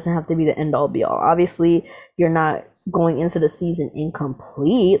offseason doesn't have to be the end all be all. Obviously, you're not going into the season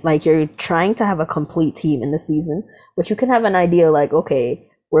incomplete. Like, you're trying to have a complete team in the season, but you can have an idea like, okay,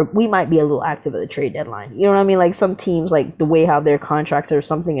 we might be a little active at the trade deadline. You know what I mean? Like some teams, like the way how their contracts or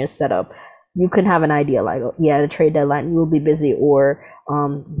something is set up, you can have an idea like, oh, yeah, the trade deadline we'll be busy, or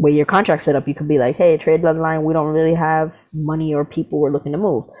where your contract set up, you could be like, hey, trade deadline, we don't really have money or people we're looking to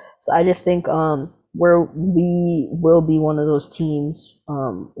move. So I just think where we will be one of those teams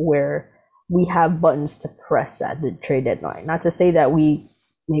where we have buttons to press at the trade deadline. Not to say that we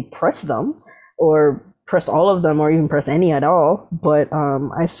may press them or press all of them or even press any at all, but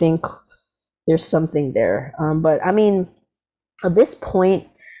I think there's something there. But I mean, at this point,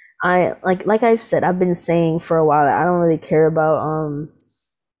 I like I've said, I've been saying for a while that I don't really care about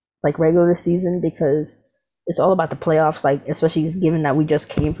like regular season, because it's all about the playoffs. Like, especially given that we just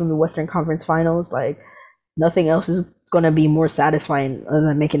came from the Western Conference Finals, like nothing else is gonna be more satisfying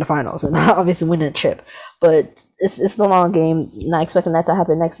than making the finals and obviously winning a chip. But it's the long game. Not expecting that to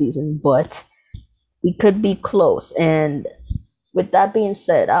happen next season, but we could be close. And with that being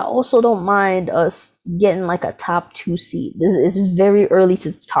said, I also don't mind us getting like a top 2 seed. This is very early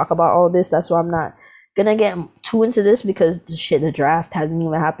to talk about all this. That's why I'm not gonna get too into this, because the draft hasn't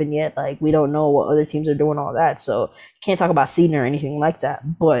even happened yet. Like, we don't know what other teams are doing, all that. So can't talk about seeding or anything like that.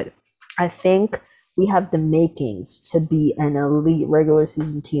 But I think we have the makings to be an elite regular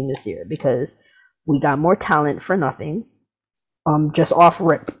season team this year, because we got more talent for nothing. Just off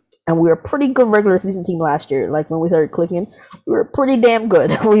rip. And we were a pretty good regular season team last year. Like when we started clicking, we were pretty damn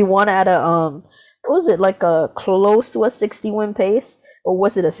good. We won at a what was it, like a close to a 60 win pace, or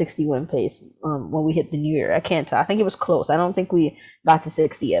was it a 60 win pace? When we hit the new year, I can't tell. I think it was close. I don't think we got to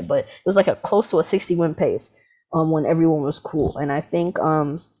 60 yet, but it was like a close to a 60 win pace. When everyone was cool, and I think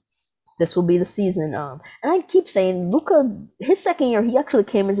this will be the season. And I keep saying Luka, his second year, he actually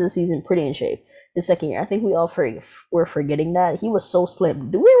came into the season pretty in shape. His second year, I think we all were forgetting that he was so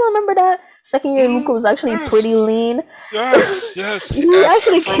slim. Do we remember that second year? Luka was actually pretty Yes, lean. yes. He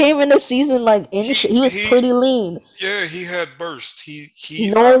actually came in the season like he was He pretty lean. yeah, he had burst.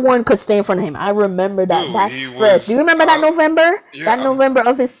 No one could stay in front of him. I remember that Dude, that he stretch. Do you was. remember that November? Yeah, That November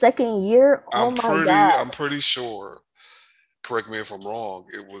of his second year. Oh my I'm god. pretty sure. Correct me if I'm wrong.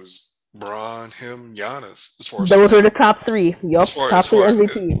 It was Bron, him, Giannis, as far as Those were the top three. Yup, as top three far.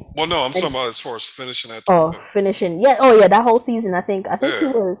 MVP. Well, no, I'm And talking about as far as finishing at the oh, rim. finishing. Yeah. Oh, yeah. That whole season, I think he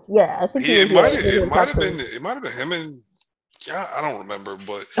Yeah, was. Yeah, I think he it was. might Yeah, one of the top three. it might have been him and, yeah, I don't remember,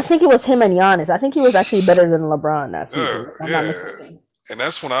 but I think it was him and Giannis. I think he was actually better than LeBron that season, if I'm not yeah, mistaken. and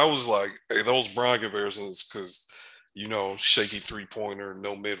that's when I was like, hey, those Bron comparisons, because shaky 3-pointer,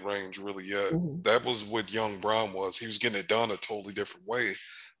 no mid range really yet. Hmm. That was what young Bron was. He was getting it done a totally different way,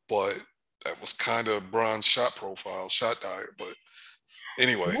 but that was kind of Bron's shot profile, shot diet. But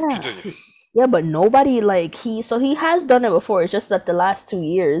anyway, Yeah. continue. Yeah, but nobody like he. So he has done it before. It's just that the last 2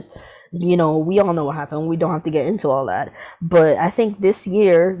 years, We all know what happened. We don't have to get into all that. But I think this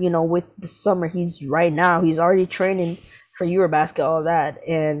year, with the summer, he's already training for Eurobasket, all that,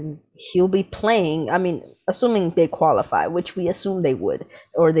 and he'll be playing. I mean, assuming they qualify, which we assume they would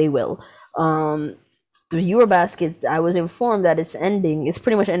or they will. Um, the Eurobasket, I was informed that it's ending. It's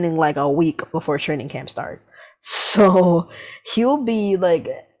pretty much ending like a week before training camp starts. So he'll be like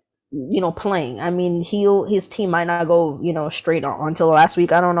playing. I mean, his team might not go, straight on until last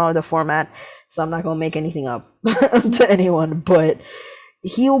week. I don't know the format, so I'm not gonna make anything up to anyone. But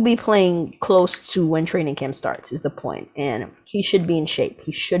he'll be playing close to when training camp starts. Is the point, and he should be in shape.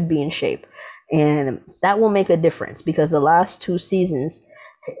 He should be in shape, and that will make a difference because the last 2 seasons,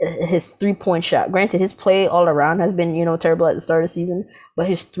 his 3 point shot. Granted, his play all around has been terrible at the start of the season, but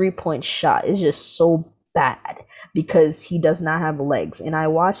his 3 point shot is just so bad because he does not have legs. And I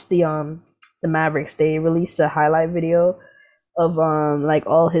watched the Mavericks. They released a highlight video of like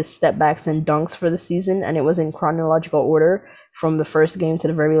all his step backs and dunks for the season, and it was in chronological order from the first game to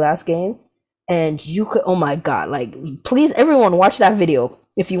the very last game. And you could, oh my god, like please everyone watch that video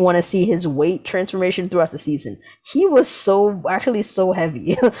if you want to see his weight transformation throughout the season. He was so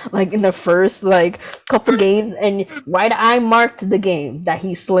heavy like in the first like couple games, and right, I marked the game that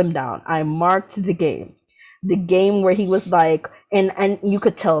he slimmed down. I marked the game where he was like, and you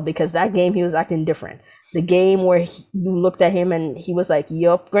could tell because that game he was acting different. The game where you looked at him and he was like,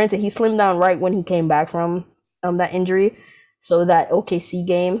 "Yup." Granted, he slimmed down right when he came back from that injury. So that OKC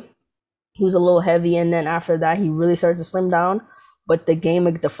game, he was a little heavy, and then after that, he really started to slim down. But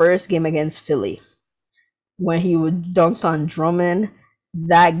the first game against Philly, when he would dunked on Drummond,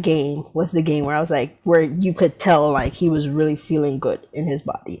 that game was the game where I was like, where you could tell like he was really feeling good in his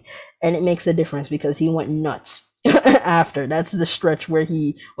body, and it makes a difference because he went nuts after. That's the stretch where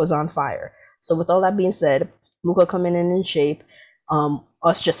he was on fire. So with all that being said, Luka coming in shape,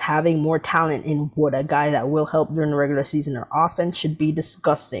 us just having more talent in what a guy that will help during the regular season or offense should be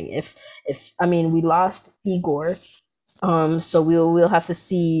disgusting. If I mean we lost Igor, so we'll have to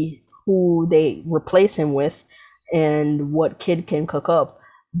see who they replace him with and what kid can cook up.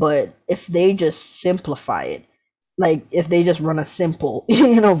 But if they just simplify it, like if they just run a simple,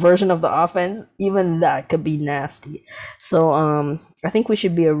 version of the offense, even that could be nasty. So I think we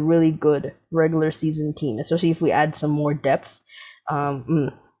should be a really good regular season team, especially if we add some more depth.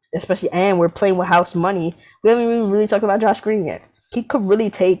 Especially, and we're playing with house money. We haven't even really talked about Josh Green yet. He could really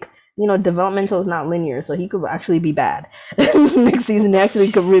take, developmental is not linear, so he could actually be bad next season. He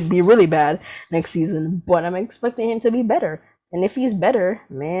actually could be really bad next season, but I'm expecting him to be better. And if he's better,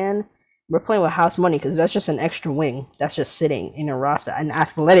 man, we're playing with house money because that's just an extra wing that's just sitting in a roster, an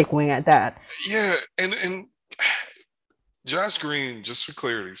athletic wing at that. Yeah, and Josh Green, just for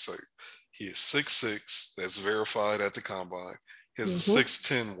clarity's sake, he is 6'6", that's verified at the combine. He has a Mm-hmm.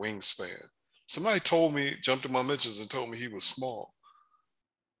 6'10" wingspan. Somebody jumped in my mentions and told me he was small.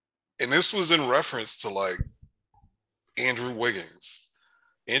 And this was in reference to like Andrew Wiggins.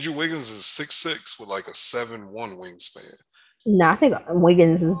 Andrew Wiggins is 6'6" with like a 7'1" wingspan. No, I think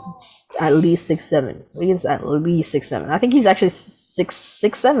Wiggins is at least 6'7". Wiggins at least 6'7". I think he's actually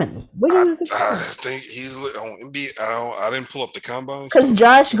 6'7". I, Wiggins is 6'7". I think he's on NBA. I didn't pull up the combine Because stuff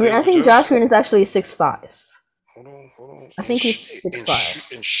Josh to be Green, I able to think Josh judge. Green is actually 6'5". Hold on. I think he's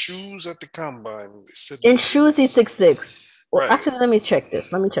 6'5". In shoes at the combine, they said In that shoes, he's he's 6'6". Well, right. actually, let me check this.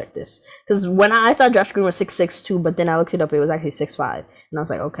 Because when I thought Josh Green was 6'6" too, but then I looked it up, it was actually 6'5", and I was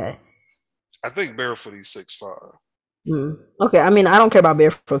like, okay. I think barefoot he's 6'5". Okay, I mean, I don't care about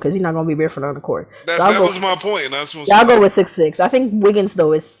barefoot because he's not gonna be barefoot on the court. So That was my point, and that's what I'm yeah, I'll saying. go with 6'6". I think Wiggins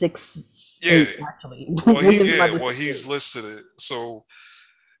though is six Yeah, eight actually. Wiggins might be he's 6'8". listed it. So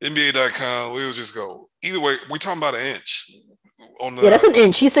NBA.com, we will just go. Either way, we're talking about an inch on Yeah, that's the. an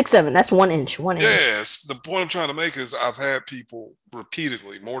inch. He's 6'7". That's 1 inch. 1 inch. Yes, the point I'm trying to make is I've had people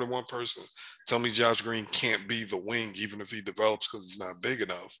repeatedly, more than one person, tell me Josh Green can't be the wing even if he develops because he's not big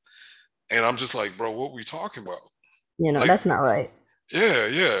enough. And I'm just like, bro, what are we talking about? Like, That's not right.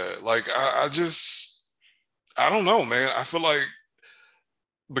 yeah. Like, I don't know, man. I feel like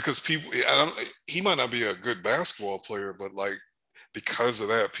because he might not be a good basketball player, but like because of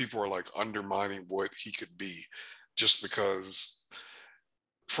that, people are like undermining what he could be just because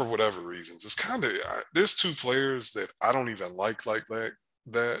for whatever reasons. It's kind of there's two players that I don't even like that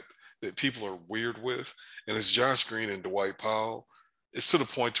that people are weird with, and it's Josh Green and Dwight Powell. It's to the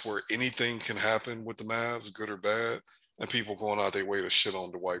point to where anything can happen with the Mavs, good or bad, and people going out their way to shit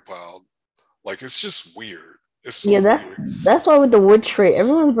on Dwight Powell. Like it's just weird. It's so Yeah, weird. that's why with the Wood trade,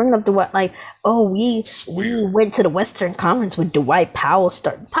 everyone's bringing up Dwight. Like, oh, It's we weird. went to the Western Conference with Dwight Powell.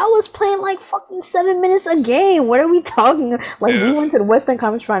 Powell's playing like fucking 7 minutes a game. What are we talking? Like, we Yeah. went to the Western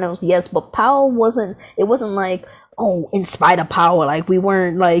Conference Finals, yes, but Powell wasn't. It wasn't like, oh, in spite of Powell, like we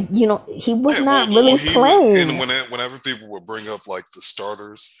weren't like, he was Yeah, not well, really he would, and playing. whenever people would bring up like the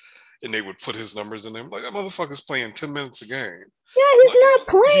starters, and they would put his numbers in there, like that motherfucker's playing 10 minutes a game. Yeah, he's Like not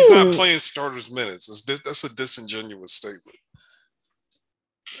he's not playing. playing starters minutes. That's a disingenuous statement.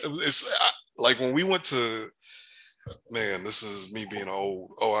 It's like when we went to, man. This is me being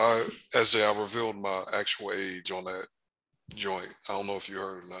old. Oh, SJ, I revealed my actual age on that joint. I don't know if you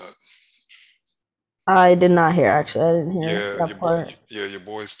heard or not. I did not hear. Actually, I didn't hear Yeah, that part. your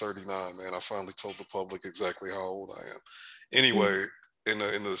boy's 39, man. I finally told the public exactly how old I am. Anyway, in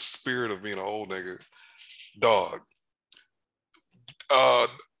the spirit of being an old nigga, dog. Uh,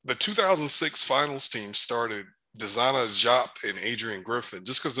 the 2006 finals team started Designer Jop and Adrian Griffin.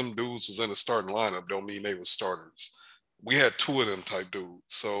 Just because them dudes was in the starting lineup don't mean they was starters. We had two of them type dudes.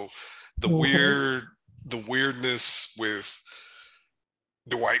 So the Mhm. weird the weirdness with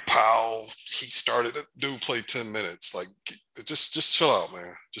Dwight Powell, he started. Dude played 10 minutes. Like, just chill out,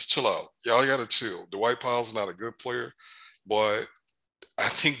 man. Just chill out. Y'all gotta chill. Dwight Powell's not a good player, but I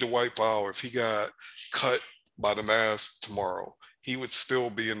think Dwight Powell, if he got cut by the Mavs tomorrow, he would still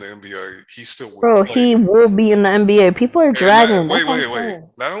be in the NBA. He still would Bro, play. he will be in the NBA. People are And dragging. wait, That's what I'm wait, wait. saying.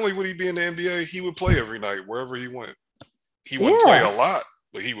 Not only would he be in the NBA, he would play every night wherever he went. He wouldn't play a Yeah. lot,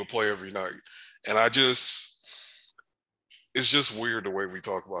 but he would play every night. And it's just weird the way we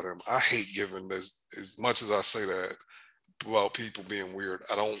talk about him. I hate giving this as much as I say that about people being weird.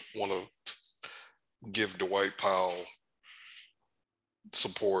 I don't want to give Dwight Powell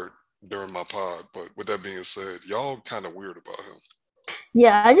support during my pod, but with that being said, y'all kind of weird about him.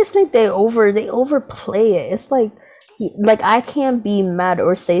 Yeah, I just think they overplay it. It's like like I can't be mad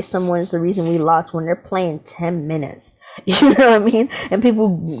or say someone's the reason we lost when they're playing 10 minutes. You know what I mean? And people,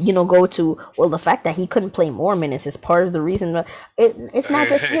 go to, well, the fact that he couldn't play more minutes is part of the reason. But it's not Hey,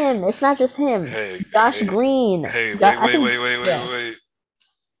 just hey, him. It's not just him. hey, Josh hey, Green. hey, I think, yeah. wait.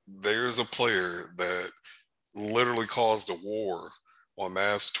 There's a player that literally caused a war on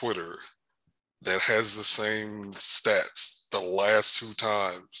Mavs Twitter that has the same stats the last two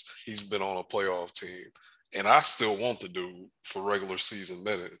times he's been on a playoff team. And I still want the dude for regular season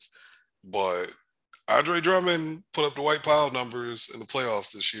minutes. But Andre Drummond put up the White Powell numbers in the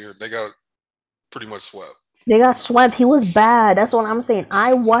playoffs this year. They got pretty much swept. They got swept. He was bad. That's what I'm saying.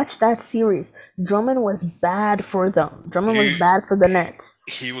 I watched that series. Drummond was bad for them. Drummond was He bad for the Nets.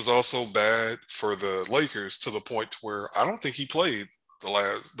 he was also bad for the Lakers to the point where I don't think he played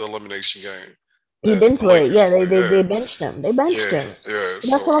the elimination game He that didn't the play. Lakers Yeah, played. they benched him. They benched Yeah, him. yeah.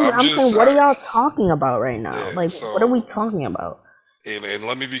 That's So what I'm I'm saying. just What are y'all talking about right now? yeah. Like, what are we So talking about? and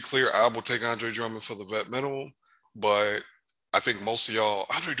let me be clear, I will take Andre Drummond for the vet minimum, but I think most of y'all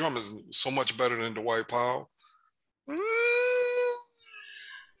Andre Drummond is so much better than Dwight Powell. Mm,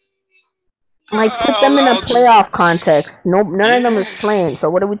 Like, put them in a I'll just playoff context. No, none of them yeah. is playing. So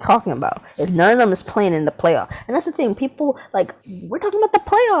what are we talking about? If none of them is playing in the playoff, and that's the thing, people like we're talking about the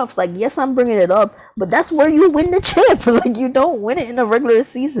playoffs. Like, yes, I'm bringing it up, but that's where you win the chip. Like, you don't win it in the regular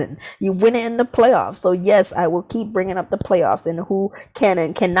season. You win it in the playoffs. So yes, I will keep bringing up the playoffs and who can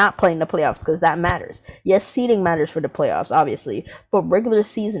and cannot play in the playoffs because that matters. Yes, seeding matters for the playoffs, obviously, but regular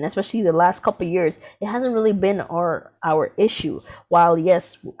season, especially the last couple years, it hasn't really been our issue. While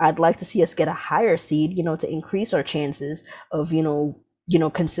yes, I'd like to see us get a higher seed, to increase our chances of,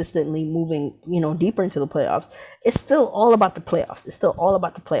 consistently moving, deeper into the playoffs. It's still all about the playoffs. It's still all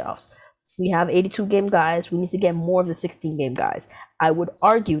about the playoffs. We have 82 game guys. We need to get more of the 16 game guys. I would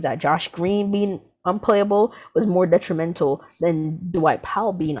argue that Josh Green being unplayable was more detrimental than Dwight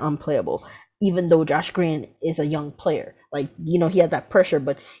Powell being unplayable, even though Josh Green is a young player. Like, he had that pressure,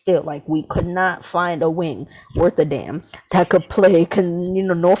 but still, like, we could not find a wing worth a damn that could play. Can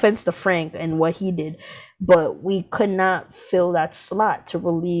no offense to Frank and what he did, but we could not fill that slot to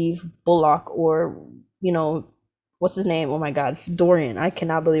relieve Bullock or what's his name? Oh my God, Dorian. I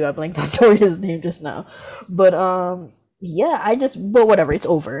cannot believe I blanked on Dorian's name just now. But yeah, but whatever. It's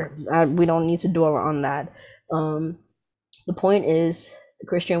over. We don't need to dwell on that. Um, the point is the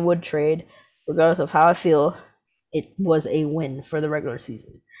Christian Wood trade, regardless of how I feel, it was a win for the regular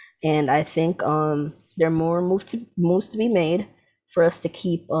season. And I think there are more moves to be made for us to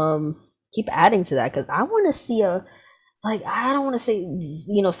keep adding to that because I want to see a like I don't want to say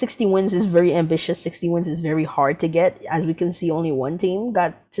 60 wins is very ambitious. 60 wins is very hard to get. As we can see, only one team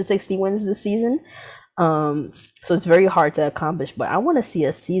got to 60 wins this season. So it's very hard to accomplish. But I want to see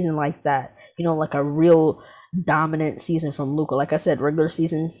a season like that. Like a real dominant season from Luca. Like I said, regular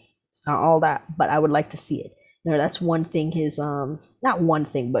season, it's not all that, but I would like to see it. That's one thing. His not one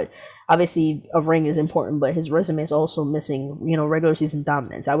thing, but obviously a ring is important, but his resume is also missing. Regular season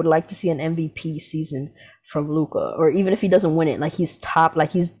dominance. I would like to see an MVP season from Luca, or even if he doesn't win it, like he's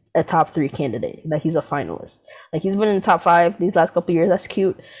a top three candidate, like he's a finalist. Like he's been in the top five these last couple years. That's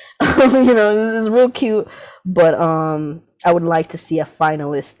cute. This is real cute. But I would like to see a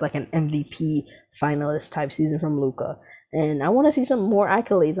finalist, like an MVP finalist type season from Luca. And I want to see some more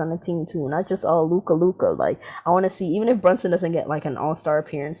accolades on the team too, not just all Luca Luca. Like I want to see, even if Brunson doesn't get like an All Star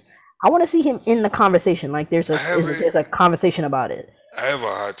appearance, I want to see him in the conversation. Like I have there's a conversation about it. I have a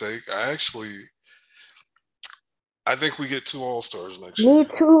hot take. I think we get two All Stars next year. Me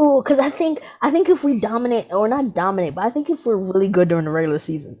too, because I think if we dominate or not dominate, but I think if we're really good during the regular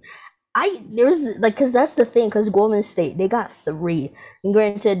season, there's like because that's the thing because Golden State they got three. And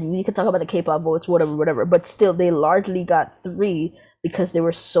granted, we could talk about the K-pop votes, whatever, but still they largely got three because they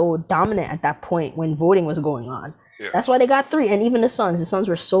were so dominant at that point when voting was going on. Yeah, That's why they got three, and even the Suns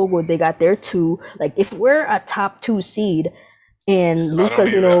were so good they got their two. Like if we're a top two seed, and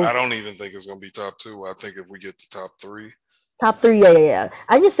Luca's I don't even think it's gonna be top two. I think if we get to top three, top three, yeah.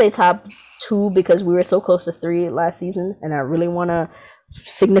 I just say top two because we were so close to three last season, and I really want a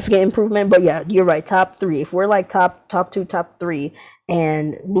significant improvement. But yeah, you're right. Top three. If we're like top two, top three,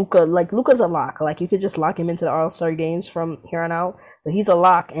 and Luca's a lock. Like you could just lock him into the All Star games from here on out. So he's a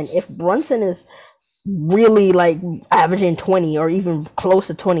lock. And if Brunson is really like averaging 20 or even close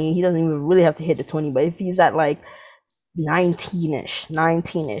to 20, he doesn't even really have to hit the 20. But if he's at like 19ish,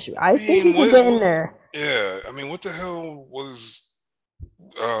 I think he can get in there. Yeah, I mean, what the hell was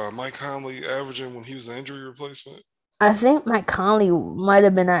Mike Conley averaging when he was an injury replacement? I think Mike Conley might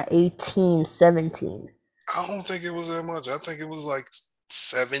have been at 18, 17. I don't think it was that much. I think it was like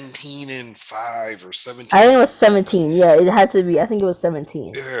 17 and 5 or I 17. think it was 17. Yeah, it had to be. I think it was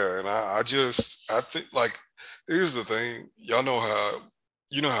 17. Yeah, and I think like here's the thing. You know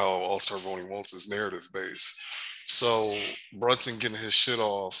how All Star voting wants is narrative based. So Brunson getting his shit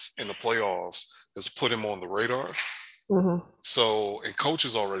off in the playoffs has put him on the radar. Hmm. So and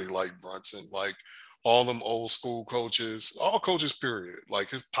coaches already like Brunson, like all them old school coaches, all coaches period. Like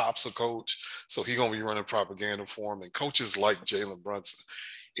his pop's a coach, so he gonna be running propaganda for him. And coaches like Jalen Brunson.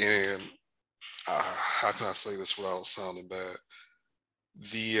 And how can I say this without sounding bad?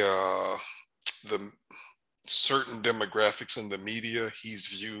 The certain demographics in the media, he's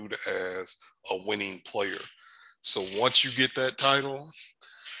viewed as a winning player. So once you get that title,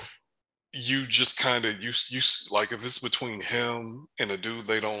 you just kind of you like if it's between him and a dude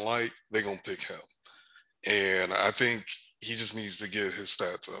they don't like, they gonna pick him. And I think he just needs to get his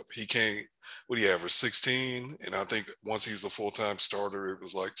stats up. He can't. What do you average 16? And I think once he's a full time starter, it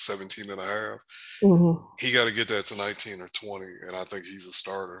was like 17 and a half. Hmm. He got to get that to 19 or 20, and I think he's a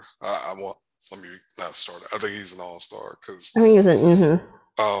starter. I want. Let me not start. I think he's an all star because I think it's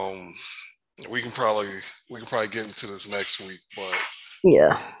um we can probably get into this next week, but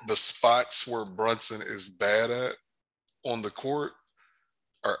yeah. the spots where Brunson is bad at on the court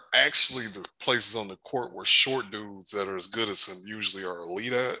are actually the places on the court where short dudes that are as good as him usually are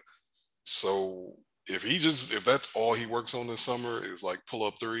elite at. So if that's all he works on this summer is like pull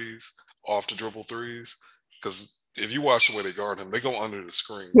up threes, off the dribble threes, because if you watch the way they guard him, they go under the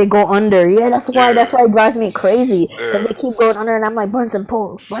screen. They go under. Yeah, that's why Yeah, it drives me crazy. Because yeah, they keep going under and I'm like, Brunson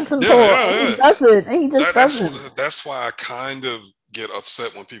pull, Brunson yeah, pull. yeah, And he yeah. doesn't. And he just doesn't. That's why I kind of get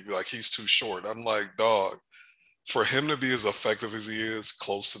upset when people are like he's too short. I'm like, dog, for him to be as effective as he is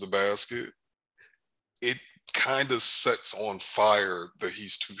close to the basket, it kind of sets on fire the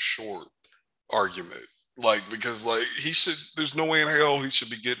he's too short argument. Like, because like there's no way in hell he should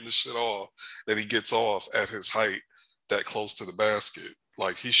be getting the shit off that he gets off at his height that close to the basket.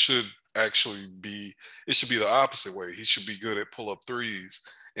 Like, he should actually it should be the opposite way. He should be good at pull up threes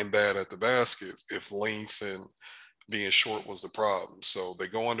and bad at the basket if length and being short was the problem. So they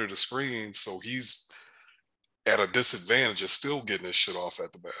go under the screen. So he's at a disadvantage of still getting his shit off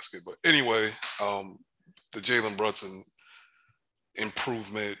at the basket. But anyway, the Jalen Brunson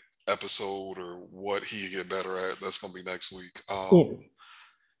improvement episode or what he get better at, that's going to be next week. Yeah.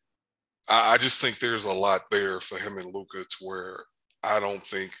 I just think there's a lot there for him and Luca to where I don't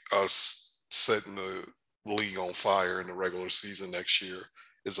think us setting the league on fire in the regular season next year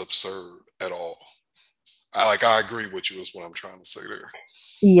is absurd at all. I agree with you is what I'm trying to say there.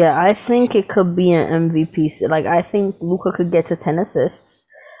 Yeah, I think it could be an MVP. Like, I think Luca could get to 10 assists.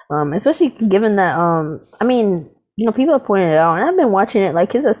 Especially given that, I mean, people have pointed it out, and I've been watching it,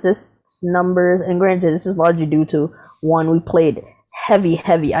 like, his assists numbers, and granted, this is largely due to, one, we played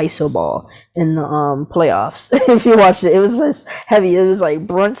heavy ISO ball in the playoffs. If you watched it, it was just heavy. It was like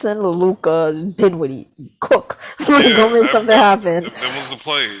Brunson, Luka, Dinwiddie, Cook. Like, Yeah, go make something happen. them was the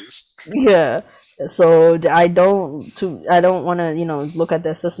plays. Yeah. So I don't want to look at the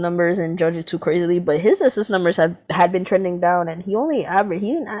assist numbers and judge it too crazily, but his assist numbers had been trending down, and he only averaged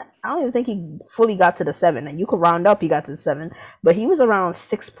he didn't I don't even think he fully got to the 7. And you could round up, he got to the 7, but he was around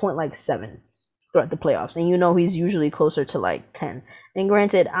 6.7 throughout the playoffs, and he's usually closer to like 10. And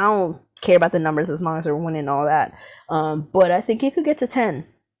granted, I don't care about the numbers as long as they're winning all that, but I think he could get to 10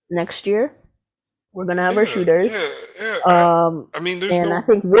 next year. We're gonna have our shooters. Yeah. I mean, there's And no. I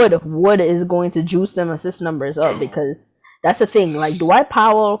think Wood is going to juice them assist numbers up, because that's the thing. Like, Dwight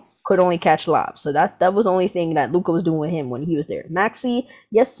Powell could only catch lobs, so that was the only thing that Luka was doing with him when he was there. Maxey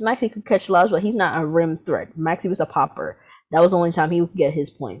could catch lobs, but he's not a rim threat. Maxey was a popper. That was the only time he would get his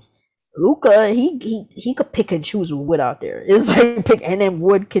points. Luka, he could pick and choose with Wood out there. It's like pick, and then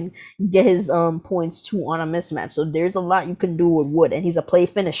Wood can get his points too on a mismatch. So there's a lot you can do with Wood, and he's a play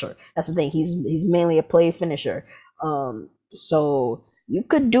finisher. That's the thing. He's mainly a play finisher. So you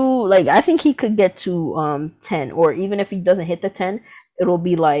could do, like, I think he could get to 10, or even if he doesn't hit the 10, it'll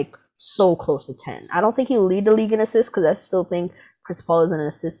be like so close to 10. I don't think he'll lead the league in assists, because I still think Chris Paul is an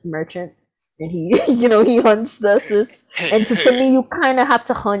assist merchant, and he he hunts the assists. And to me, you kind of have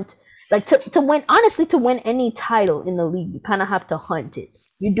to hunt. Like, to win, honestly, to win any title in the league, you kind of have to hunt it.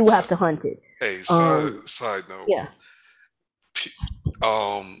 You do have to hunt it. Hey, side note. Yeah.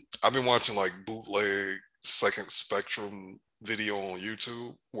 I've been watching like bootleg Second Spectrum video on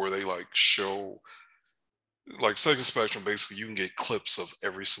YouTube where they like show, like, Second Spectrum, basically you can get clips of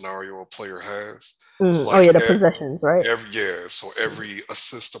every scenario a player has. So, like, the possessions, right? So every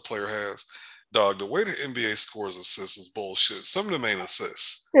assist a player has. Dog, the way the NBA scores assists is bullshit. Some of them ain't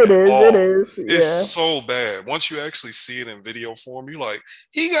assists. It is. Yeah. It's so bad. Once you actually see it in video form, you like,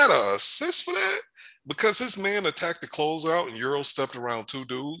 he got an assist for that? Because his man attacked the closeout and Euro stepped around 2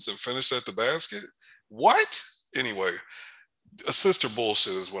 dudes and finished at the basket? What? Anyway, assist or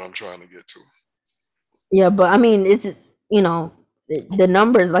bullshit is what I'm trying to get to. Yeah, but I mean, it's the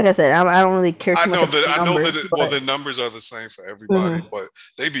numbers. Like I said, I don't really care. I know that. Well, the numbers are the same for everybody, but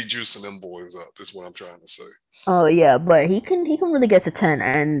they be juicing them boys up. Is what I'm trying to say. Oh yeah, but he can really get to 10,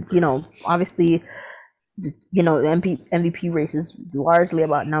 and obviously, the MVP race is largely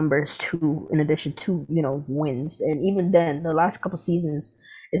about numbers too, in addition to wins. And even then, the last couple seasons,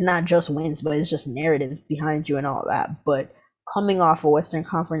 it's not just wins, but it's just narrative behind you and all that. But coming off a Western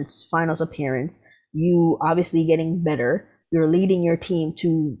Conference Finals appearance, you obviously getting better. You're leading your team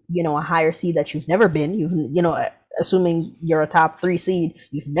to a higher seed that you've never been. Assuming you're a top 3 seed,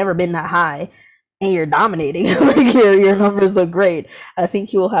 you've never been that high, and you're dominating. Like, your numbers look great. I think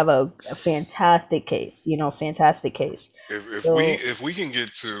he will have a fantastic case. Fantastic case. If we can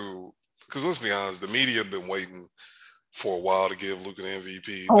get to, because let's be honest, the media have been waiting for a while to give Luka the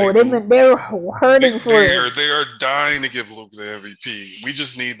MVP. Oh, they're hurting for it. They are dying to give Luka the MVP. We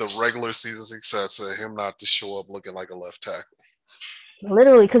just need the regular season success for him not to show up looking like a left tackle.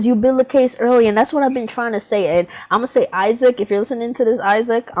 Literally, because you build the case early, and that's what I've been trying to say. And I'm gonna say, Isaac, if you're listening to this,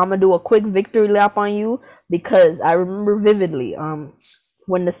 Isaac, I'm gonna do a quick victory lap on you, because I remember vividly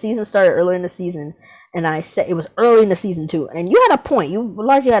when the season started earlier in the season, and I said it was early in the season too, and you had a point. You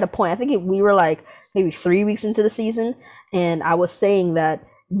largely had a point. I think we were like maybe 3 weeks into the season, and I was saying that,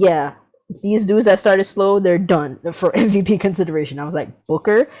 yeah, these dudes that started slow, they're done for MVP consideration. I was like,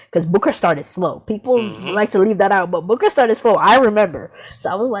 Booker, because Booker started slow. People like to leave that out, but Booker started slow. I remember. So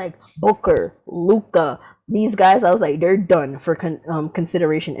I was like, Booker, Luka, these guys, I was like, they're done for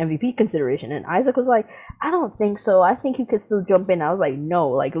consideration, MVP consideration. And Isaac was like, I don't think so. I think you could still jump in. I was like, no,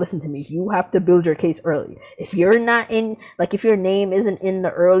 like, listen to me. You have to build your case early. If you're not in, like, if your name isn't in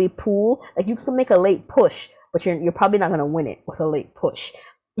the early pool, like, you can make a late push, but you're probably not going to win it with a late push.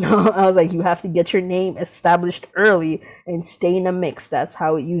 I was like, you have to get your name established early and stay in the mix. That's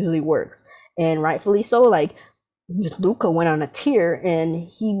how it usually works. And rightfully so. Like, Luka went on a tear, and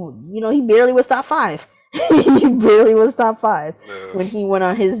he barely was top 5. He barely was top 5 when he went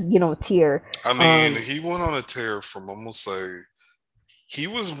on his tear. I mean, he went on a tear from, I'm gonna say, he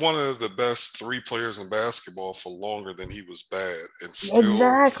was one of the best 3 players in basketball for longer than he was bad, and still,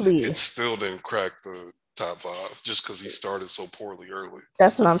 it still didn't crack the top 5 just because he started so poorly early.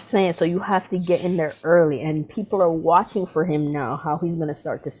 That's what I'm saying. So you have to get in there early, and people are watching for him now, how he's going to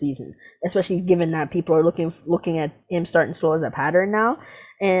start the season, especially given that people are looking at him starting slow as a pattern now.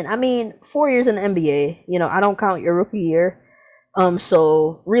 And I mean, 4 years in the NBA, I don't count your rookie year.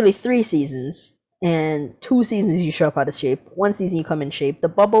 So really 3 seasons, and 2 seasons you show up out of shape. 1 season you come in shape. The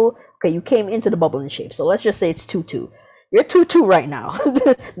bubble, okay, you came into the bubble in shape. So let's just say it's 2-2. you're 2-2 right now.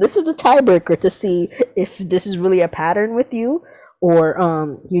 This is the tiebreaker to see if this is really a pattern with you, or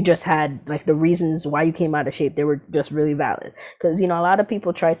you just had like the reasons why you came out of shape. They were just really valid. Because a lot of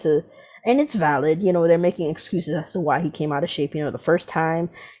people try to, and it's valid. They're making excuses as to why he came out of shape. The first time,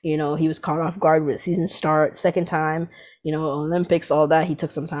 he was caught off guard with season start. Second time, Olympics, all that. He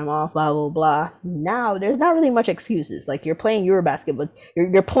took some time off, blah blah blah. Now there's not really much excuses. Like, you're playing Eurobasket, but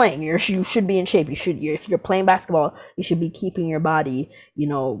you're playing. You should be in shape. If you're playing basketball, you should be keeping your body,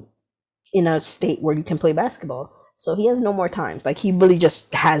 in a state where you can play basketball. So he has no more times. Like, he really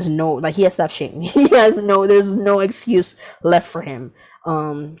just has no, like, he has to have shame. There's no excuse left for him.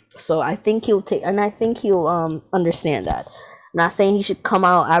 So I think he'll take, and I think he'll understand that. Not saying he should come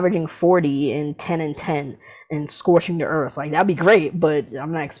out averaging 40 and 10 and 10 and scorching the earth. Like, that'd be great, but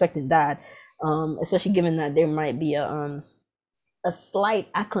I'm not expecting that. Especially given that there might be a slight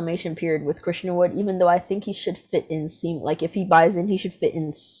acclimation period with Christian Wood, even though I think he should fit in like, if he buys in, he should fit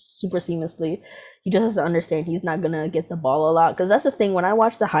in super seamlessly. He just has to understand he's not gonna get the ball a lot, because that's the thing. When I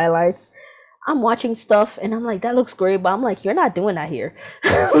watch the highlights, I'm watching stuff and I'm like, that looks great, but I'm like, you're not doing that here.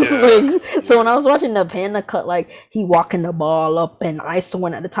 So when I was watching the Panda cut, like, he walking the ball up and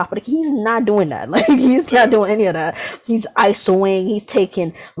isoing at the top of the key, he's not doing that. Like, he's not doing any of that. He's isoing, he's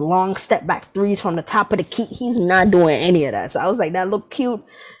taking long step back threes from the top of the key. He's not doing any of that. So I was like, that looked cute,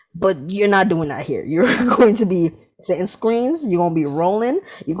 but you're not doing that here. You're going to be setting screens, you're going to be rolling,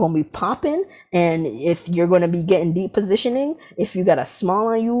 you're going to be popping, and if you're going to be getting deep positioning, if you got a small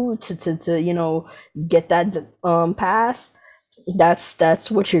on you to get that pass,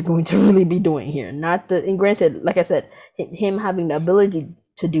 that's what you're going to really be doing here. Not the, and granted, like I said, him having the ability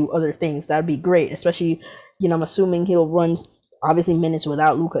to do other things, that'd be great, especially, I'm assuming he'll run obviously minutes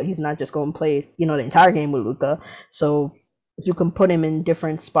without Luka. He's not just going to play, the entire game with Luka. So you can put him in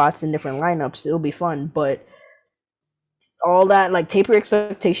different spots in different lineups. It'll be fun, but all that, like, taper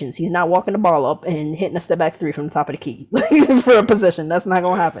expectations. He's not walking the ball up and hitting a step back three from the top of the key for a position. That's not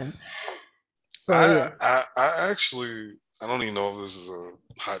gonna happen. So I actually, I don't even know if this is a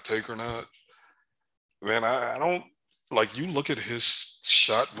hot take or not. Man, I don't, like, you look at his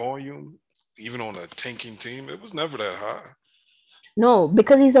shot volume, even on a tanking team, it was never that high. No,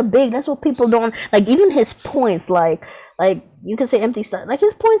 because he's a big. That's what people don't like. Even his points, like you can say empty stuff. Like,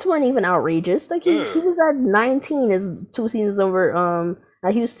 his points weren't even outrageous. Like, he was at 19 as 2 seasons over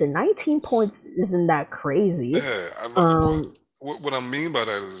at Houston. 19 points isn't that crazy. Yeah, what I mean by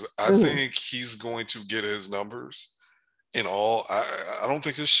that is I think he's going to get his numbers in all. I don't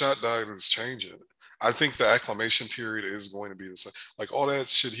think his shot diet is changing. I think the acclimation period is going to be the same. Like, all that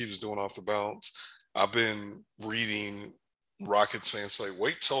shit he was doing off the bounce. I've been reading Rockets fans say,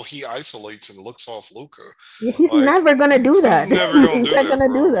 wait till he isolates and looks off Luka. He's never gonna do that. He's never gonna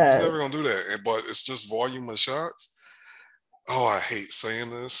do that. He's never gonna do that. But it's just volume of shots. Oh, I hate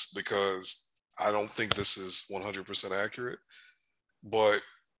saying this because I don't think this is 100% accurate. But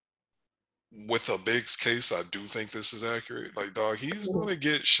with a Biggs case, I do think this is accurate. Like, dog, he's gonna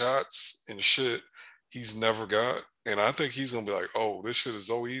get shots and shit he's never got, and I think he's gonna be like, oh, this shit is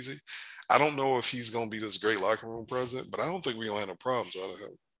so easy. I don't know if he's going to be this great locker room president, but I don't think we're going to have no problems out of him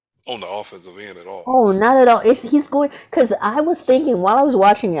on the offensive end at all. Oh, not at all. If he's going, because I was thinking while I was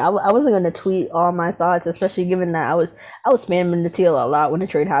watching it, I wasn't going to tweet all my thoughts, especially given that I was spamming the TL a lot when the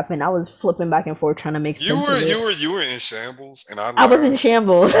trade happened. I was flipping back and forth trying to make sense of it. You were in shambles, and I was in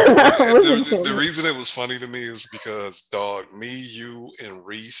shambles. The reason it was funny to me is because, dog, me, you, and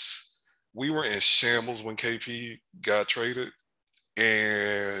Reese, we were in shambles when KP got traded,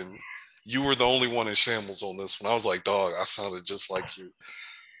 and you were the only one in shambles on this one. I was like, dog, I sounded just like you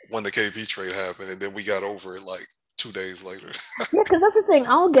when the KP trade happened, and then we got over it like 2 days later. Yeah, because that's the thing.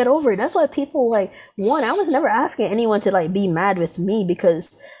 I'll get over it. That's why people, like, one, I was never asking anyone to, like, be mad with me, because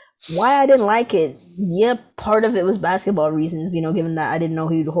why I didn't like it, yeah, part of it was basketball reasons, given that I didn't know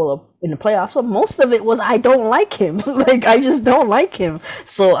he'd hold up in the playoffs, but most of it was I don't like him. Like, I just don't like him.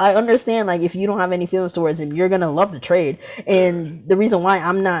 So I understand, like, if you don't have any feelings towards him, you're going to love the trade. And the reason why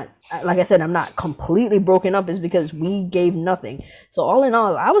I'm not, like I said, I'm not completely broken up is because we gave nothing. So all in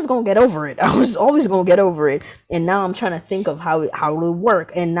all, I was going to get over it. I was always going to get over it. And now I'm trying to think of how it will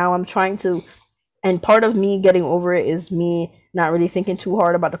work. And now I'm trying to, and part of me getting over it is me not really thinking too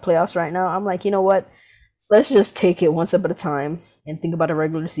hard about the playoffs right now. I'm like, you know what? Let's just take it one step at a time and think about a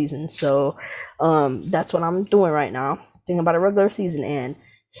regular season. So that's what I'm doing right now. Thinking about a regular season, and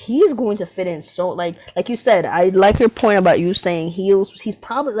he's going to fit in so, like you said, I like your point about you saying he's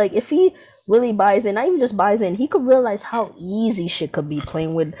probably, like, if he really buys in, not even just buys in, he could realize how easy shit could be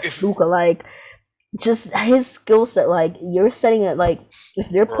playing with Luka. Like, just his skill set, like, you're setting it, like, if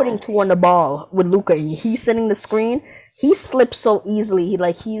they're putting two on the ball with Luka and he's setting the screen, he slips so easily.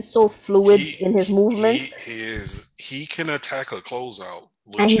 He's so fluid He in his movements, he can attack a closeout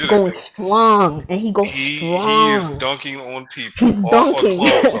and he's going legitimately. strong, and he goes He is strong. dunking on people He's off a dunking.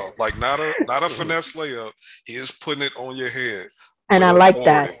 closeout, like not a finesse layup. He is putting it on your head And with I like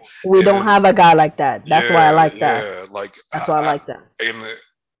that. authority. We And don't have a guy like that. That's why I like that. yeah, like That's why I like that. and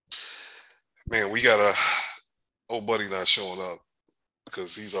man, we got a old buddy not showing up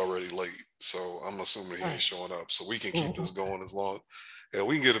because he's already late. So I'm assuming he ain't showing up. So we can keep this going as long. Yeah,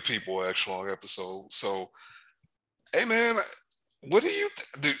 we can get a people extra long episode. So, hey man, what do you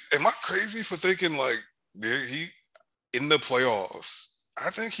am I crazy for thinking like he in the playoffs? I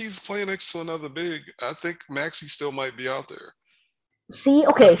think he's playing next to another big. I think Maxey still might be out there. See,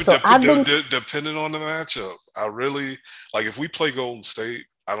 okay, so I've been. Depending on the matchup, I really like if we play Golden State.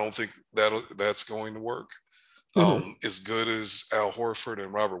 I don't think that's going to work. Mhm. As good as Al Horford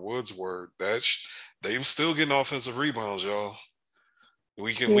and Robert Woods were, they were still getting offensive rebounds, y'all.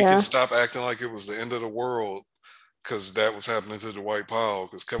 We can Yeah. stop acting like it was the end of the world because that was happening to Dwight Powell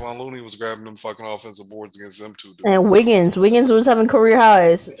because Kevin Looney was grabbing them fucking offensive boards against them two dudes. And Wiggins was having career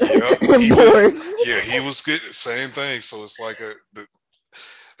highs Yep, in boards. he was good. Same thing. So it's like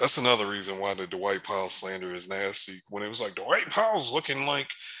that's another reason why the Dwight Powell slander is nasty. When it was like Dwight Powell's looking like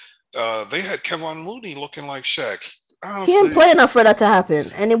they had Kevin Looney looking like Shaq. He didn't Honestly, play enough for that to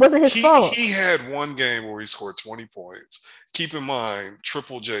happen, and it wasn't his fault. he had one game where he scored 20 points. Keep in mind,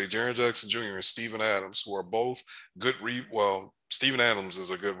 Triple J, Jaren Jackson Jr., and Steven Adams, who are both good well, Steven Adams is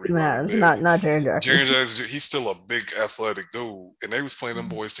a good rebounding Nah, it's big. not Jaren Jackson. Jaren Jackson, he's still a big athletic dude, and they was playing them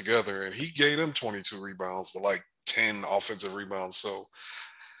boys together, and he gave them 22 rebounds, but like 10 offensive rebounds. So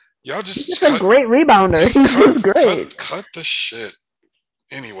y'all He's just a great rebounder. just He's just great. cut the shit.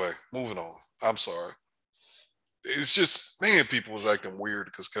 Anyway, moving on. I'm sorry. It's just man, people was acting weird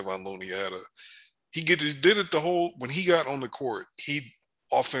because Kevin Looney he did it the whole when he got on the court. He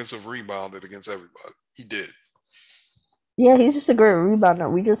offensive rebounded against everybody. He did. Yeah, he's just a great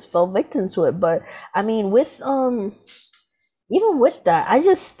rebounder. We just fell victim to it. But I mean, with even with that, I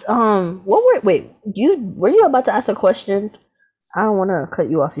just what were wait you were you about to ask a question? I don't want to cut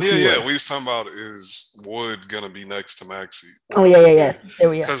you off if you were. We was talking about is Wood gonna be next to Maxey? Oh yeah. There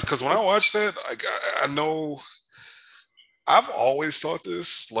we go. Because when I watched that, like I know I've always thought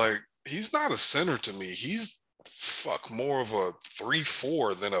this. Like he's not a center to me. He's more of a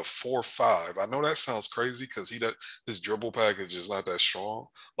 3-4 than a 4-5. I know that sounds crazy because his dribble package is not that strong.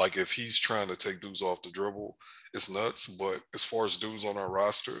 Like if he's trying to take dudes off the dribble, it's nuts. But as far as dudes on our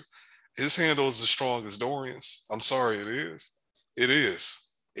roster, his handle is as strong as Dorian's. I'm sorry, it is. It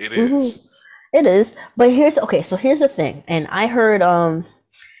is. It Hmm. is. It is, but here's the thing, and I heard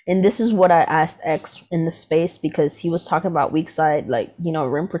and this is what I asked X in the space because he was talking about weak side, like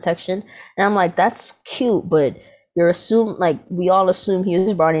rim protection, and I'm like, that's cute, but we all assume he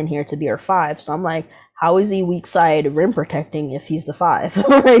was brought in here to be our five, so I'm like, how is he weak side rim protecting if he's the five?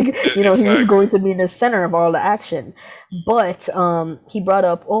 Like, he's Exactly. going to be in the center of all the action. But he brought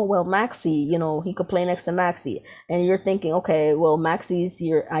up, oh well, Maxey, he could play next to Maxey, and you're thinking, okay, well, Maxey's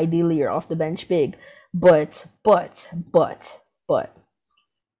ideally your off the bench big, but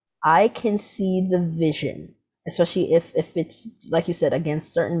I can see the vision, especially if it's like you said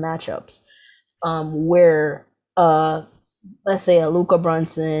against certain matchups, where let's say a Luka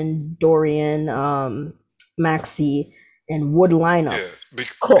Brunson, Dorian, Maxey, and Wood lineup Yeah.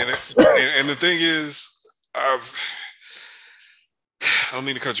 cooks. And the thing is, I don't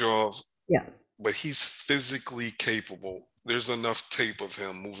mean to cut you off, Yeah. but he's physically capable. There's enough tape of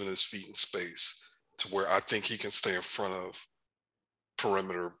him moving his feet in space to where I think he can stay in front of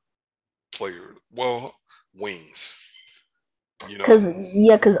perimeter player. Well, wings.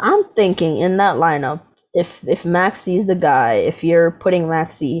 Because I'm thinking in that lineup, if Maxey's the guy, if you're putting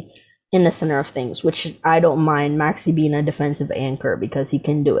Maxey in the center of things, which I don't mind Maxey being a defensive anchor because he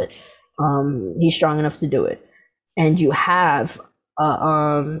can do it. He's strong enough to do it, and you have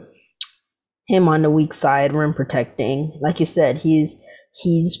him on the weak side, rim protecting. Like you said, he's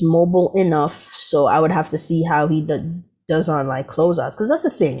mobile enough, so I would have to see how he does on like closeouts, because that's the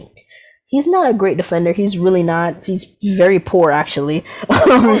thing. He's not a great defender. He's really not. He's very poor, actually.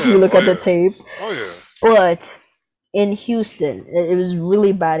 If you look at the tape. Oh yeah. But in Houston, it was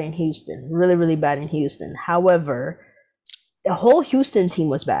really bad in Houston. Really, really bad in Houston. However, the whole Houston team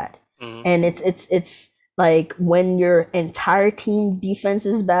was bad, and it's like when your entire team defense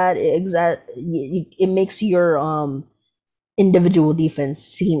is bad, it makes your individual defense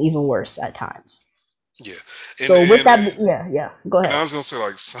seem even worse at times. Yeah. So with that, yeah, go And I ahead. was gonna say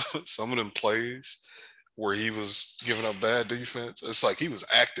like some of them plays where he was giving up bad defense. It's like he was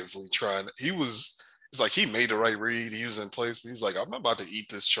actively trying. He was It's like he made the right read. He was in place, but he's like, I'm not about to eat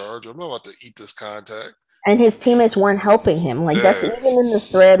this charge. I'm not about to eat this contact. And his teammates weren't helping him. Like that's Yeah, even in the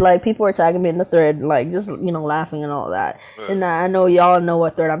thread. Like people were tagging me in the thread, like just laughing and all that. And yeah, I know y'all know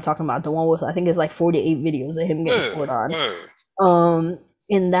what thread I'm talking about. The one with I think it's like 48 videos of him getting yeah, scored on. yeah.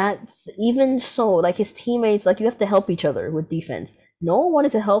 In that even so, like his teammates, like you have to help each other with defense. No one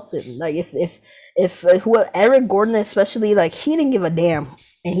wanted to help him. Like if whoever Eric Gordon especially, like he didn't give a damn.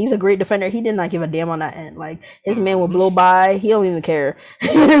 And he's a great defender. He did not give a damn on that end. Like his man would Mm-hmm. blow by. He don't even care.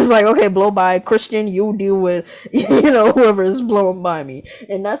 He's like, okay, blow by. Christian, you deal with whoever is blowing by me.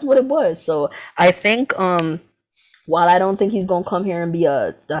 And that's what it was. So I think while I don't think he's gonna come here and be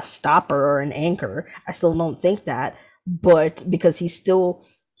a stopper or an anchor, I still don't think that. But because he still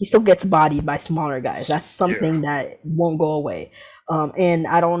gets bodied by smaller guys. That's Yeah. something that won't go away. And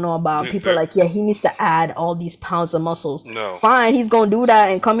I don't know about people like, yeah, he needs to add all these pounds of muscles. No. Fine, he's gonna do that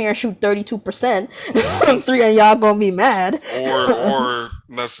and come here and shoot 32% Mm-hmm. from three, and y'all gonna be mad. Or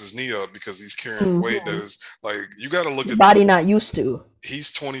mess his knee up because he's carrying weight that Mhm. is like you got to look His at. body not used to.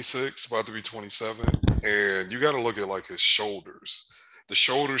 He's 26, about to be 27, and you got to look at like his shoulders. The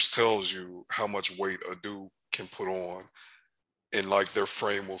shoulders tells you how much weight a dude can put on, and like their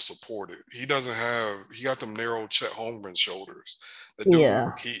frame will support it. He doesn't have. He got them narrow Chet Holmgren shoulders. The dude,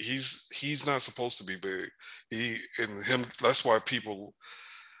 Yeah. he's not supposed to be big. He and him. That's why people.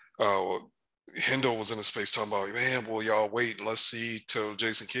 Uh, Hendo was in the space talking about, man, well, y'all wait and let's see till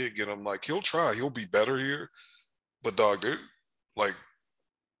Jason Kidd get him. Like he'll try. He'll be better here, but dog, they're like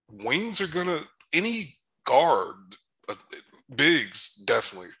wings are gonna any guard, uh, bigs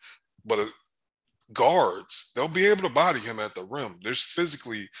definitely, but guards they'll be able to body him at the rim. There's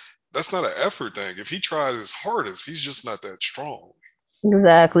physically that's not an effort thing. If he tried his hardest, he's just not that strong.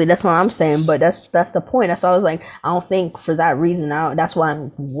 Exactly. That's what I'm saying. But that's the point. That's why I was like, I don't think for that reason. That's why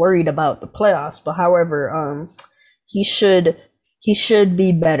I'm worried about the playoffs. But however, he should he should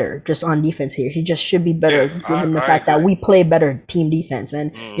be better just on defense here. He just should be better Yeah, given the I fact that agree. we play better team defense.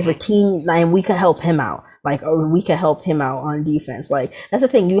 And if a Mm-hmm. team and we could help him out, like or we could help him out on defense. Like that's the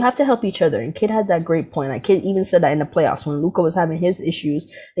thing. You have to help each other. And Kid had that great point. Like Kid even said that in the playoffs when Luca was having his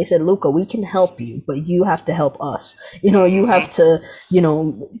issues. They said, Luca, we can help you, but you have to help us. You Mm-hmm. have to,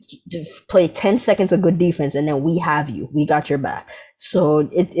 play 10 seconds of good defense and then we have you. We got your back. So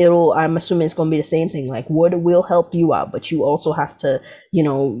it'll I'm assuming it's gonna be the same thing. Like Wood will help you out, but you also have to,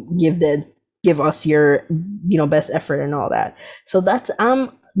 give us your, best effort and all that. So that's I'm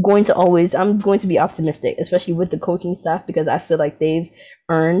going to be optimistic, especially with the coaching staff, because I feel like they've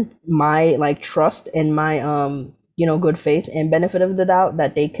earned my like trust and my good faith and benefit of the doubt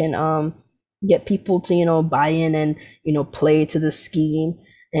that they can get people to buy in and play to the scheme.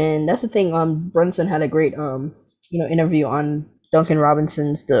 And that's the thing. Brunson had a great interview on Duncan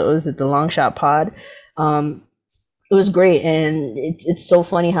Robinson's the Long Shot Pod. Um, it was great, and it's so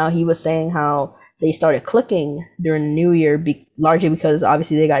funny how he was saying how they started clicking during the new year, largely because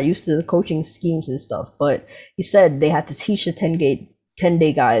obviously they got used to the coaching schemes and stuff. But he said they had to teach the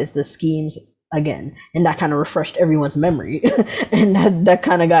 10-day guys the schemes again, and that kind of refreshed everyone's memory, and that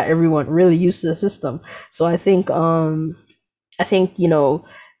kind of got everyone really used to the system. So I think Wood,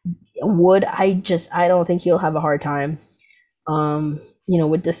 I don't think he'll have a hard time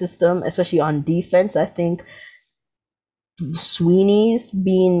with the system, especially on defense. I think Sweeney's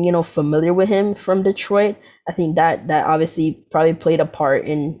being, familiar with him from Detroit, I think that obviously probably played a part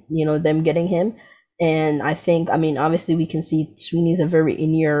in, them getting him. And I think, I mean, obviously we can see Sweeney's a very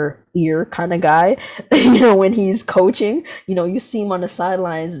in your ear kind of guy, when he's coaching, you see him on the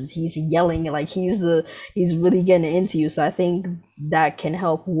sidelines, he's yelling like he's really getting into you. So I think that can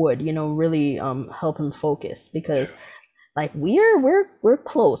help Wood, really help him focus because Yeah. like we're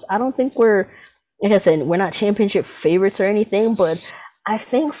close. I don't think we're like I said, we're not championship favorites or anything, but I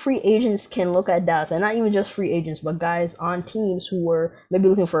think free agents can look at Dallas, and not even just free agents, but guys on teams who were maybe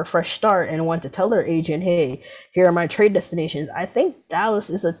looking for a fresh start and want to tell their agent, "Hey, here are my trade destinations." I think Dallas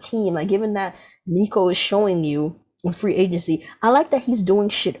is a team like given that Nico is showing you in free agency. I like that he's doing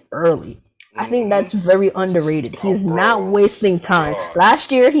shit early. I think Mm-hmm. that's very underrated. Oh, He's not bro, wasting time. dog.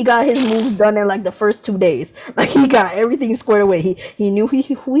 Last year, he got his moves done in like the first 2 days. Like he got everything squared away. He knew who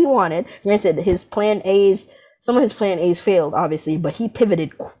he wanted. Granted, some of his plan A's failed, obviously, but he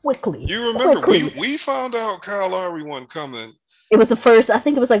pivoted quickly. You remember we Quickly. we found out Kyle Lowry wasn't coming. It was the first. I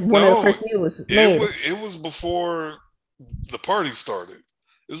think it was like one of the No, first news it made. was before the party started.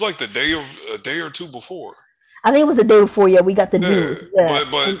 It was like the day of a day or two before. I think it was the day before. Yeah, we got the Yeah, news. Yeah,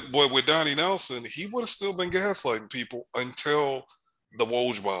 but with Donnie Nelson, he would have still been gaslighting people until the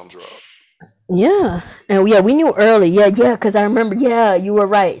Woj bomb dropped. Yeah, and yeah, we knew early. Yeah, because I remember. Yeah, you were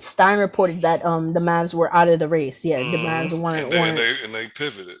right. Stein reported that the Mavs were out of the race. Yeah, the Mavs And weren't. they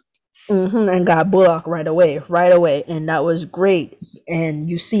pivoted. And got Bullock right away, and that was great. And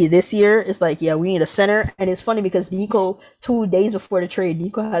you see, this year it's like, yeah, we need a center, and it's funny because Nico 2 days before the trade,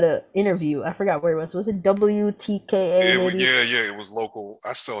 Nico had an interview. I forgot where it was. Was it WTKA maybe? It was local.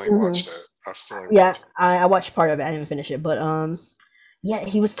 I still ain't Hmm. watched that. I still ain't Yeah, watched it. I watched part of it. I didn't finish it, but yeah,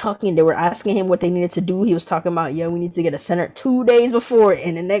 he was talking. They were asking him what they needed to do. He was talking about, yeah, we need to get a center 2 days before,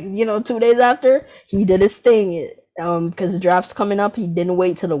 and the next, 2 days after, he did his thing. Because the draft's coming up, he didn't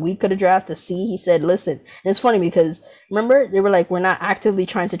wait till the week of the draft to see. He said, "Listen," and it's funny because remember they were like, "We're not actively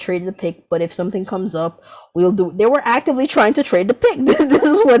trying to trade the pick, but if something comes up, we'll do." They were actively trying to trade the pick. This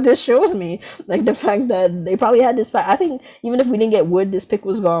is what this shows me, like the fact that they probably had this. I think even if we didn't get Wood, this pick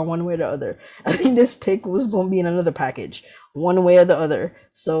was gone one way or the other. I think this pick was going to be in another package one way or the other.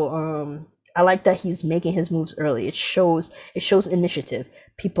 So I like that he's making his moves early. It shows initiative.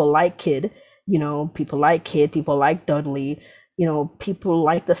 People like Kid, people like Kid, people like Dudley, people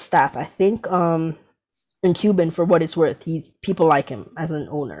like the staff. I think in Cuban, for what it's worth, he's people like him as an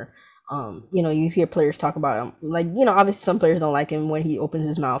owner. You hear players talk about him, like, obviously some players don't like him when he opens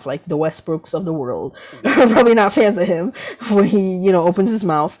his mouth, like the Westbrooks of the world Yeah. are probably not fans of him when he, opens his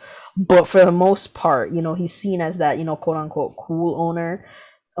mouth. But for the most part, he's seen as that, quote unquote cool owner.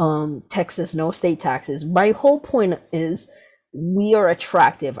 Texas, no state taxes. My whole point is we are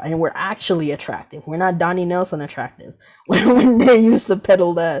attractive and we're actually attractive. We're not Donnie Nelson attractive. When they used to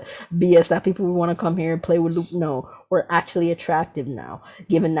peddle that BS that people want to come here and play with Luke. No, we're actually attractive now.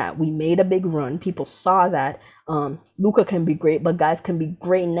 Given that we made a big run, people saw that Luca can be great, but guys can be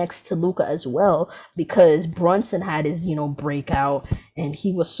great next to Luca as well because Brunson had his, breakout and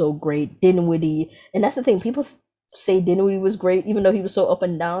he was so great. Dinwiddie, and that's the thing. People say Dinwiddie was great, even though he was so up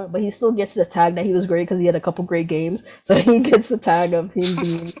and down, but he still gets the tag that he was great because he had a couple great games. So he gets the tag of him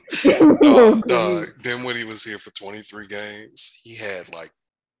being Dog. great. Then when he was here for 23 games, he had like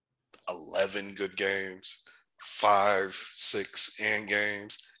 11 good games, 5, 6 and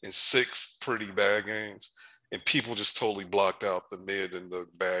games, and 6 pretty bad games. And people just totally blocked out the mid and the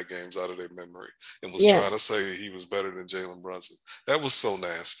bad games out of their memory and was Yeah. trying to say he was better than Jalen Brunson. That was so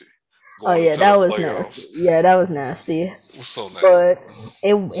nasty Oh going yeah, into the that was nasty. playoffs. Yeah, that was nasty. It was so nasty. But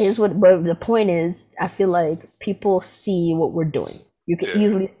it is what. But the point is, I feel like people see what we're doing. You can Yeah.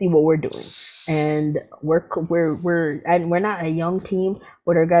 easily see what we're doing, and we're not a young team,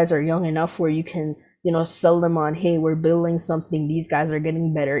 but our guys are young enough where you can sell them on, hey, we're building something. These guys are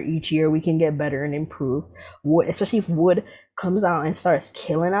getting better each year. We can get better and improve. Wood, especially if Wood comes out and starts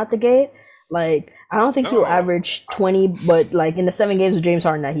killing out the gate. Like, I don't think he'll No, average 20, but like in the 7 games with James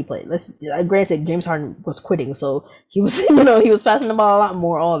Harden that he played, let's granted James Harden was quitting, so he was he was passing the ball a lot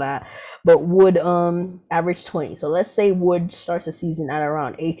more, all that. But Wood average 20. So let's say Wood starts the season at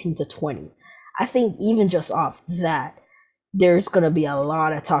around 18 to 20. I think even just off that, there's gonna be a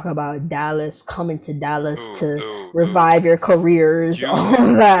lot of talk about Dallas coming to Dallas to dude. revive your careers, You, all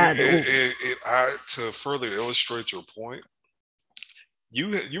that. to further illustrate your point, you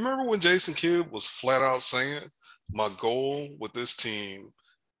remember when Jason Kidd was flat out saying, "My goal with this team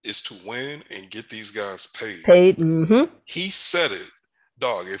is to win and get these guys paid." Paid. Mm-hmm. He said it,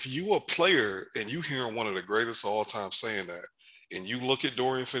 dog. If you a player and you hearing one of the greatest of all time saying that, and you look at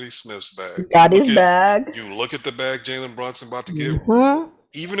Dorian Finney-Smith's bag, Got his bag. you look at the bag Jalen Brunson about to get, Mm-hmm.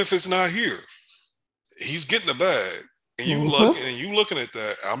 even if it's not here, he's getting the bag. And Mm-hmm. you looking at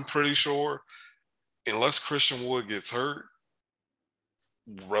that, I'm pretty sure, unless Christian Wood gets hurt,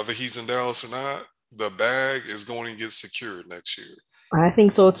 whether he's in Dallas or not, the bag is going to get secured next year. I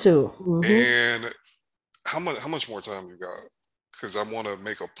think so too. Mm-hmm. And how much more time you got? Because I want to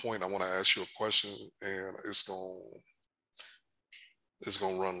make a point. I want to ask you a question, and it's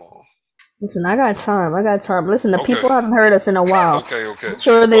gonna run long. Listen, I got time. I got time. Listen, the Okay, people haven't heard us in a while. okay. I'm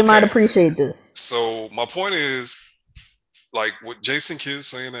sure they might Okay. appreciate this. So my point is, like what Jason Kidd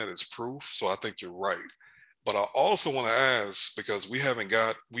saying that is proof. So I think you're right. But I also want to ask because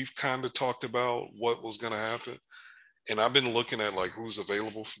we've kind of talked about what was going to happen, and I've been looking at like who's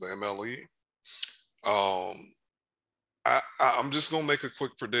available for the MLE. Um, I'm just gonna make a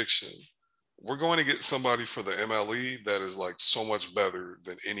quick prediction. We're going to get somebody for the MLE that is like so much better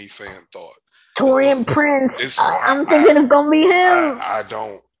than any fan thought. It's going. Torian Prince. It's. I'm thinking it's gonna be him. I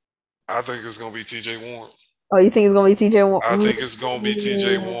don't. I think it's gonna be T.J. Warren. Oh, you think it's gonna be TJ? I think it's going to be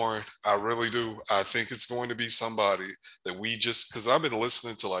T.J. Warren. I really do. I think it's going to be somebody that we just because I've been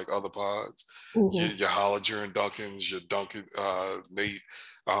listening to like other pods, your Mm-hmm. Hollinger and Duncans, your Duncan, Nate,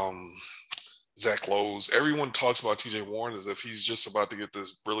 um, Zach Lowe's. Everyone talks about TJ Warren as if he's just about to get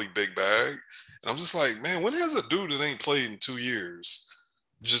this really big bag. And I'm just like, man, when has a dude that ain't played in 2 years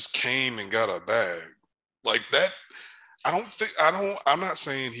just came and got a bag? Like that, I'm not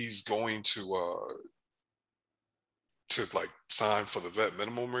saying he's going to like sign for the vet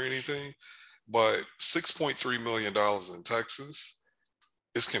minimum or anything, but $6.3 million in Texas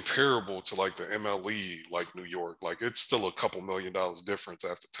is comparable to like the MLE, like New York. Like it's still a couple $1,000,000 difference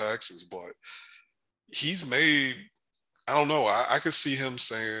after taxes, but he's made. I don't know. I could see him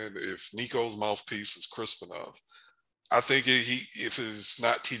saying if Nico's mouthpiece is crisp enough, I think if it's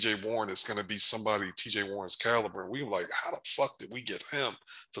not TJ Warren, it's going to be somebody TJ Warren's caliber. And we were like, how the fuck did we get him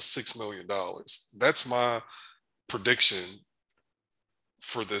for $6 million? That's my prediction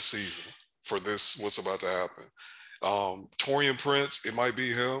for this season, for this what's about to happen. Torian Prince, it might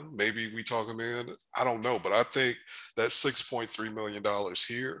be him. Maybe we talk him in. I don't know, but I think that $6.3 million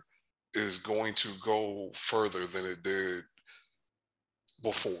here is going to go further than it did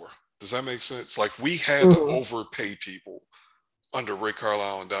before. Does that make sense? Like we had to Mhm. overpay people under Rick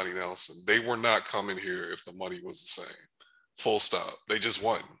Carlisle and Donnie Nelson. They were not coming here if the money was the same. Full stop. They just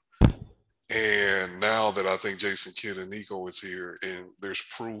wasn't. And now that I think Jason Kidd and Nico is here, and there's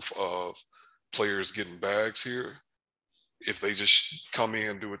proof of players getting bags here, if they just come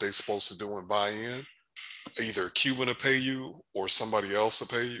in, do what they're supposed to do, and buy in, either Cuban to pay you or somebody else to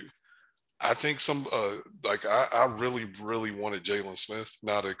pay you. I think I really, really wanted Jalen Smith.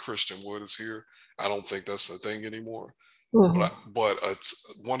 Now that Christian Wood is here, I don't think that's a thing anymore. Mhm. But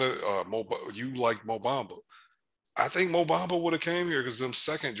it's one of you like Mobamba. I think Mobamba would have came here because them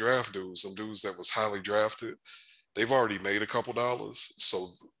second draft dudes, some dudes that was highly drafted, they've already made a couple dollars. So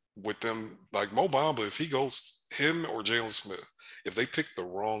with them, like Mobamba, if he goes him or Jalen Smith, if they pick the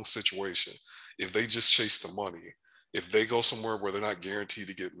wrong situation, if they just chase the money, if they go somewhere where they're not guaranteed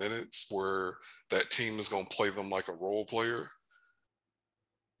to get minutes, where that team is going to play them like a role player,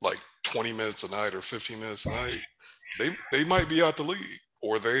 like 20 minutes a night or 15 minutes a night, they might be out the league,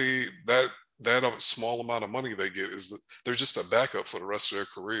 or that small amount of money they get they're just a backup for the rest of their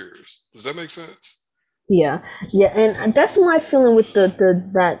careers. Does that make sense? Yeah, yeah, and that's my feeling with the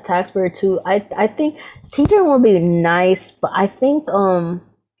that taxpayer too. I think TJ will be nice, but I think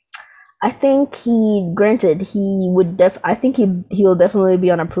he granted he would I think he'll definitely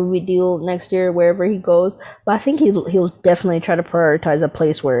be on a prove it deal next year wherever he goes. But I think he'll definitely try to prioritize a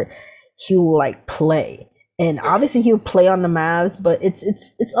place where he'll like play. And Yeah, obviously he'll play on the Mavs, but it's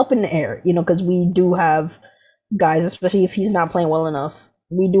up in the air, because we do have guys, especially if he's not playing well enough.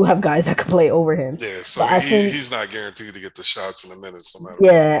 We do have guys that can play over him. yeah. So But I think he's not guaranteed to get the shots in the minutes no matter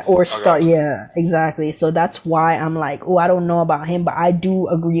what. yeah, or I start. got you. Yeah, exactly. So that's why I'm like, oh, I don't know about him, but I do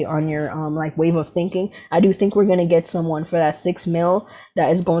agree on your like wave of thinking. I do think we're gonna get someone for that 6 mil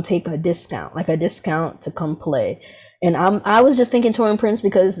that is gonna take a discount, like a discount to come play. And I was just thinking Torin Prince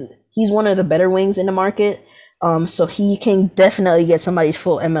because he's one of the better wings in the market. So he can definitely get somebody's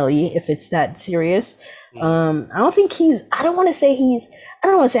full MLE if it's that serious. Mm, I don't think he's. I don't want to say he's. I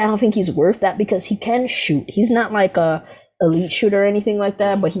don't want to say I don't think he's worth that because he can shoot. He's not like a elite shooter or anything like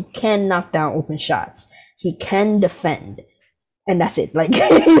that, but he mm, can knock down open shots. He can defend, and that's it. Like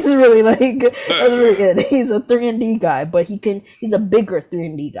he's really like that's really yeah, good. He's a 3 and D guy, but he can. He's a bigger 3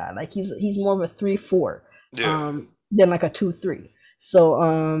 and D guy. Like he's more of a 3-4, yeah, than like a 2-3. So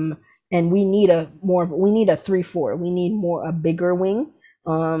and we need a 3-4. We need more a bigger wing.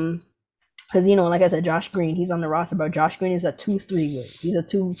 Because like I said, Josh Green, he's on the roster, but Josh Green is a 2-3 wing. He's a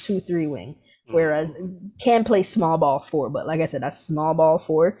 2-2-3 wing. Whereas mm, can play small ball four, but like I said, that's small ball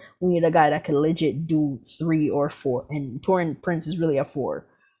four. We need a guy that can legit do 3 or 4. And Torin Prince is really a four,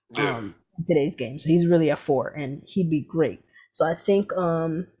 yeah. in today's game. So he's really a four, and he'd be great. So I think,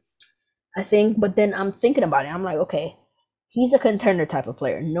 but then I'm thinking about it. I'm like, okay, he's a contender type of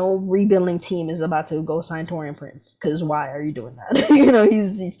player. No rebuilding team is about to go sign Torian Prince because why are you doing that?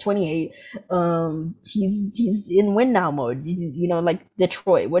 He's 28. He's in win now mode. Like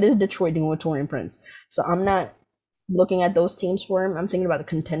Detroit. What is Detroit doing with Torian Prince? So I'm not looking at those teams for him. I'm thinking about the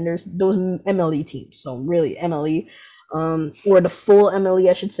contenders, those MLE teams. So really MLE, or the full MLE,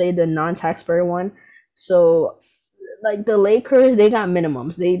 I should say, the non-taxpayer one. So like the Lakers, they got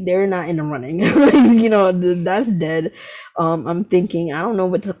minimums. They're not in the running. That's dead. I'm thinking I don't know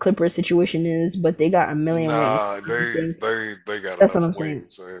what the Clippers situation is, but they got a million wings. Nah, I think they got that's what enough I'm saying.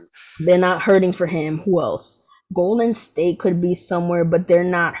 wings, and They're not hurting for him. Who else? Golden State could be somewhere, but they're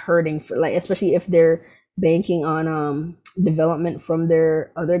not hurting for like, especially if they're banking on development from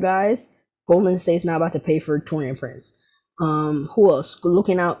their other guys. Golden State's not about to pay for Torian Prince. Who else?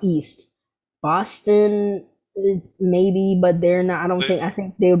 Looking out east, Boston. Maybe, but they're not. I don't They, think. I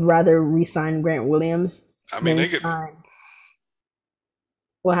think they would rather re-sign Grant Williams I mean, than they could. sign.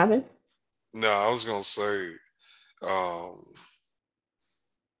 What happened? No, I was gonna say, um,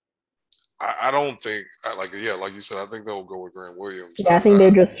 I don't think, like, yeah, like you said, I think they'll go with Grant Williams. Yeah, I think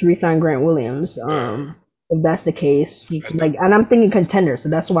they just re-sign Grant Williams. Yeah, If that's the case, and like, and I'm thinking contenders, so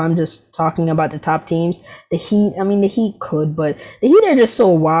that's why I'm just talking about the top teams. The Heat, I mean, the Heat could, but the Heat are just so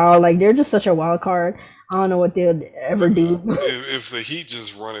wild. Like, they're just such a wild card. I don't know what they'll ever do. if the Heat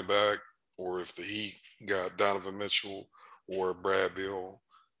just run it back, or if the Heat got Donovan Mitchell or Brad Beal,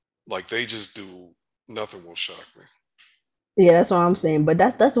 like they just do, nothing will shock me. Yeah, that's what I'm saying. But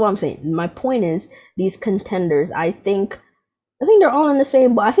that's what I'm saying. My point is these contenders. I think they're all in the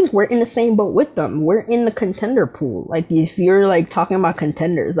same boat. I think we're in the same boat with them. We're in the contender pool. Like if you're like talking about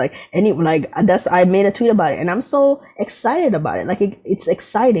contenders, like any like that's I made a tweet about it, and I'm so excited about it. Like it's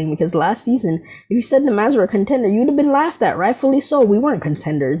exciting because last season, if you said the Mavs were a contender, you'd have been laughed at, rightfully so. We weren't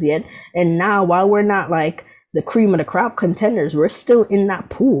contenders yet, and now while we're not like the cream of the crop contenders, we're still in that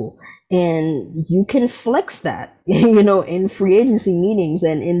pool, and you can flex that, in free agency meetings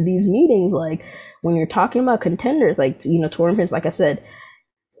and in these meetings, like when you're talking about contenders, like Torian Prince, like I said,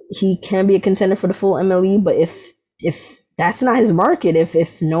 he can be a contender for the full MLE, but if that's not his market,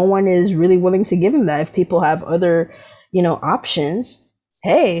 if no one is really willing to give him that, if people have other options,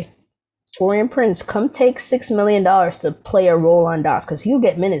 hey, Torian Prince, come take $6 million to play a role on Dots because he'll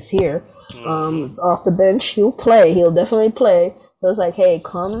get minutes here. Hmm. Off the bench, he'll play. He'll definitely play. So it's like, hey,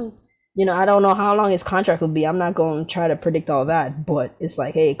 come. I don't know how long his contract will be. I'm not going to try to predict all that, but it's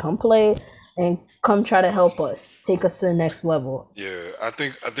like, hey, come play and come try to help us take us to the next level. Yeah, I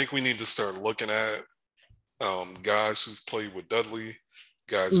think we need to start looking at guys who've played with Dudley,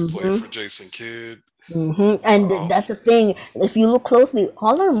 guys who played for Mm-hmm. Jason Kidd. And Um, that's the thing. If you look closely,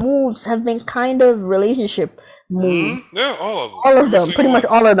 all our moves have been kind of relationship moves. yeah, all of them, All of every them, single pretty one much of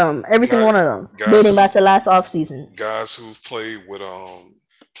them. all of them, every single Guy, one of them, guys dating who back to last off season. guys who've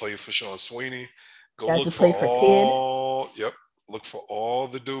played for Sean Sweeney. Go Guys look who for played for Kid. all. Yep, look for all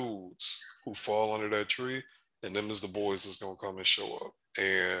the dudes who fall under that tree, and them is the boys that's gonna come and show up.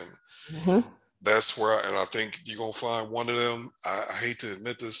 And Hmm. that's where, and I think you're gonna find one of them. I hate to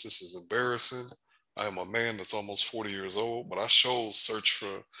admit this. This is embarrassing. I am a man that's almost 40 years old, but I show search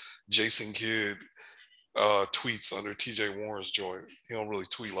for Jason Kidd tweets under TJ Warren's joint. He don't really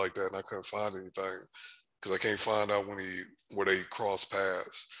tweet like that, and I couldn't find anything because I can't find out where they cross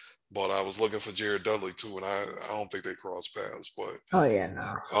paths. But I was looking for Jared Dudley too, and I don't think they cross paths. But Oh yeah,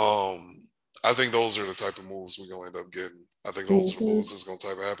 no. um, I think those are the type of moves we're gonna end up getting. I think those are the Hmm. moves that's gonna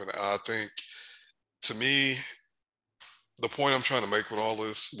type of happen. I think, to me, the point I'm trying to make with all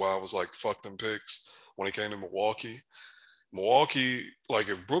this, why I was like fuck them picks when it came to Milwaukee. Milwaukee, like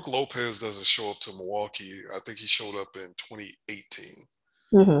if Brooke Lopez doesn't show up to Milwaukee, I think he showed up in 2018.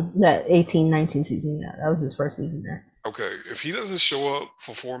 That 18-19 season, yeah, that was his first season there. Okay, if he doesn't show up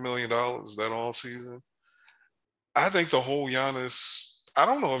for $4 million that all season, I think the whole Giannis. I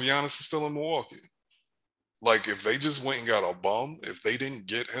don't know if Giannis is still in Milwaukee. Like if they just went and got a bum, if they didn't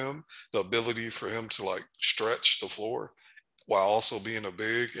get him the ability for him to like stretch the floor while also being a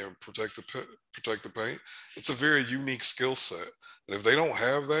big and protect the paint, it's a very unique skill set. And if they don't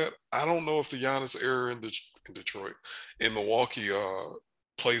have that, I don't know if the Giannis era in Detroit, in Milwaukee,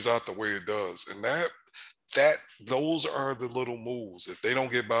 plays out the way it does. And that those are the little moves. If they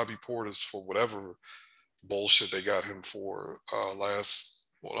don't get Bobby Portis for whatever bullshit they got him for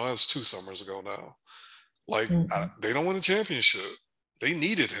that was 2 summers ago now. Like Hmm. they don't win a championship. They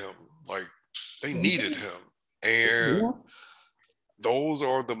needed him. Like they needed Hmm. him, and Yeah. those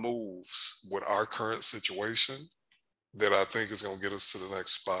are the moves with our current situation that I think is going to get us to the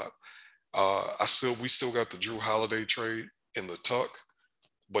next spot. We still got the Drew Holiday trade in the tuck,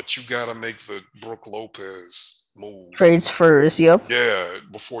 but you got to make the Brooke Lopez move. Trades first. Yep. Yeah,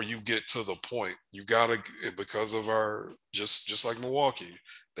 before you get to the point, you gotta, because of our just like Milwaukee,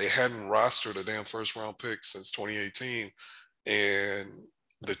 they hadn't rostered a damn first round pick since 2018, and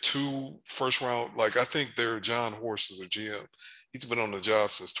the two first round, like I think they're John Horst is a GM. He's been on the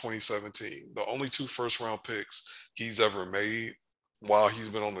job since 2017. The only two first round picks he's ever made while he's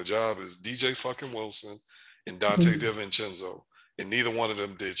been on the job is DJ fucking Wilson and Dante Mhm. DiVincenzo, and neither one of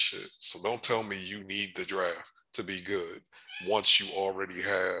them did shit. So don't tell me you need the draft to be good once you already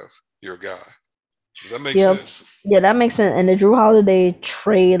have your guy. Does that make Yep. sense? Yeah, that makes sense. And the Drew Holiday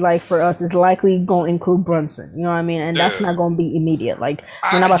trade, like for us, is likely going to include Brunson. You know what I mean? And that's Yeah. not going to be immediate. Like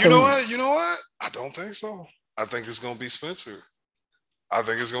we're not about You know to. what? You know what? I don't think so. I think it's gonna be Spencer. I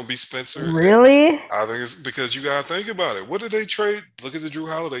think it's gonna be Spencer. Really? I think it's because you gotta think about it. What did they trade? Look at the Drew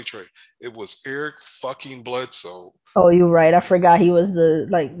Holiday trade. It was Eric fucking Bledsoe. Oh, you're right. I forgot he was the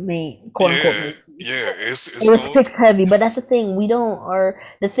like main quote unquote Yeah, main piece. yeah. It It's was gonna. picks heavy, but that's the thing. We don't, or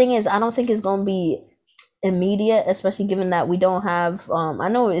the thing is, I don't think it's gonna be immediate, especially given that we don't have. I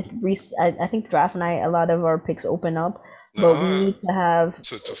know it. I think draft night, a lot of our picks open up, but we Nah, need to have.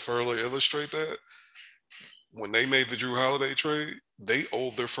 to further illustrate that, when they made the Drew Holiday trade, they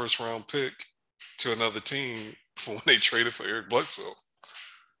owed their first round pick to another team for when they traded for Eric Bledsoe.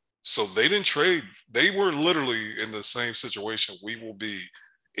 So they didn't trade. They were literally in the same situation we will be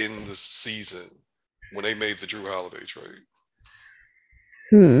in the season when they made the Drew Holiday trade.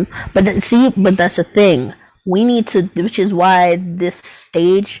 Hmm. But that's the thing. We need to, which is why this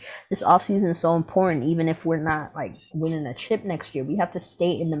stage, this offseason is so important. Even if we're not like winning a chip next year, we have to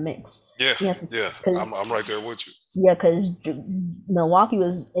stay in the mix. Yeah, We have to, yeah. because I'm right there with you. yeah, because Milwaukee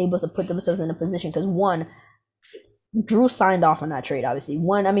was able to put themselves in a position. Because one, Drew signed off on that trade. Obviously,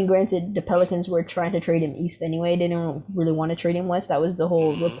 one. I mean, granted, the Pelicans were trying to trade him east anyway. They didn't really want to trade him west. That was the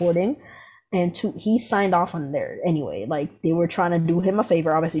whole Mm-hmm. reporting. And two, he signed off on there anyway. Like they were trying to do him a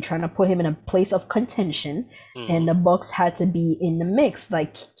favor, obviously trying to put him in a place of contention. And Mm-hmm. the Bucks had to be in the mix,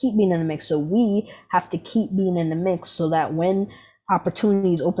 like keep being in the mix. So we have to keep being in the mix so that when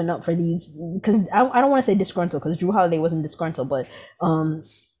opportunities open up for these, because I don't want to say disgruntled, because Drew Holiday wasn't disgruntled, but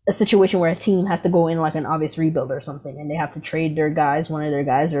a situation where a team has to go in like an obvious rebuild or something and they have to trade their guys, one of their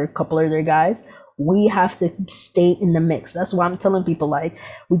guys or a couple of their guys, we have to stay in the mix. That's why I'm telling people, like,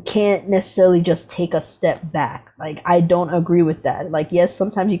 we can't necessarily just take a step back. Like, I don't agree with that. Like, yes,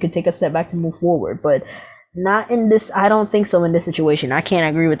 sometimes you could take a step back to move forward, but not in this. I don't think so in this situation. I can't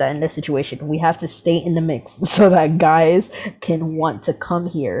agree with that in this situation. We have to stay in the mix so that guys can want to come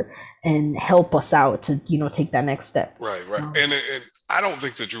here and help us out to, take that next step. Right, right. And I don't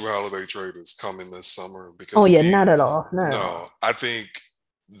think the Drew Holiday trade is coming this summer Oh because yeah, we not at all. Not at no. all. I think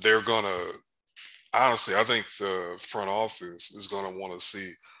they're gonna honestly. I think the front office is gonna want to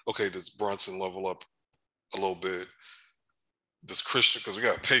see. Okay, does Brunson level up a little bit? Does Christian, because we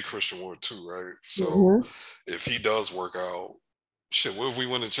got to pay Christian Wood too, right? So Hmm. if he does work out, shit, what if we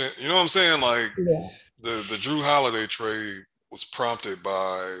win a chance? You know what I'm saying? Like Yeah. the Drew Holiday trade was prompted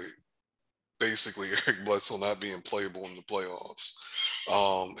by basically Eric Bledsoe not being playable in the playoffs.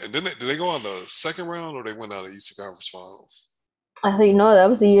 And then did they go on the second round or they went out of Eastern Conference Finals? I think no, that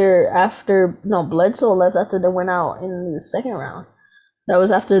was the year after. No, Bledsoe left after they went out in the second round. That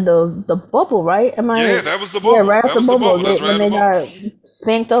was after the bubble, right? Am Yeah, I? that was the Yeah, bubble. right That after was the bubble, bubble. That's right when at the they bubble. got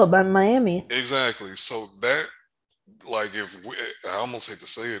spanked up by Miami. Exactly. So that, like, if we, I almost hate to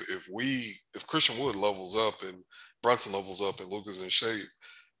say it, if Christian Wood levels up and Brunson levels up and Luka's in shape,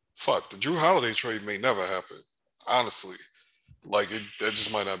 fuck, the Drew Holiday trade may never happen. Honestly, like that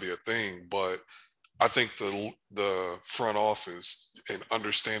just might not be a thing. But I think the front office, and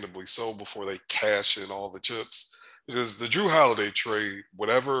understandably so, before they cash in all the chips, because the Drew Holiday trade,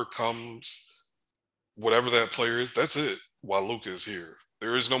 whatever comes, whatever that player is, that's it. While Luka is here,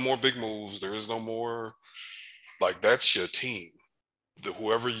 there is no more big moves. There is no more like that's your team.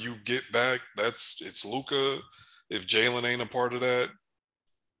 Whoever you get back, it's Luka. If Jalen ain't a part of that,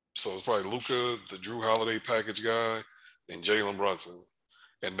 so it's probably Luka, the Drew Holiday package guy, and Jalen Brunson.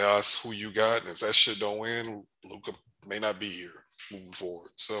 And that's who you got. And if that shit don't win, Luka may not be here moving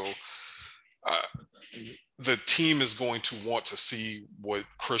forward. So uh, the team is going to want to see what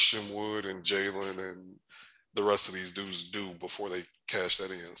Christian Wood and Jalen and the rest of these dudes do before they cash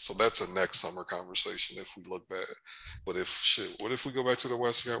that in. So that's a next summer conversation if we look back. But if shit, what if we go back to the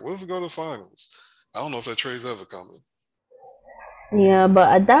Western? What if we go to the finals? I don't know if that trade's ever coming. Yeah, but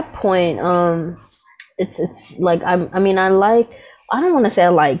at that point, it's like I mean, I like. I don't want to say I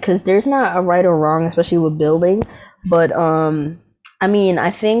like because there's not a right or wrong, especially with building. But I mean,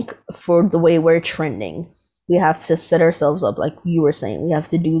 I think for the way we're trending, we have to set ourselves up like you were saying. We have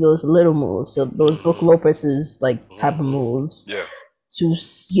to do those little moves, so those Brook Mm-hmm. Lopez's like type of Mm-hmm. moves Yeah. to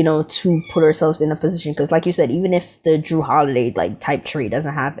to put ourselves in a position. Because like you said, even if the Drew Holiday like type trade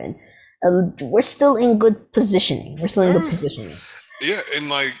doesn't happen, we're still in good positioning. We're still in good positioning. Yeah, and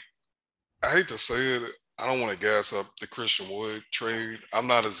like I hate to say it, I don't want to gas up the Christian Wood trade. I'm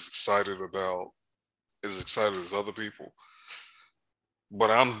not as excited as other people. But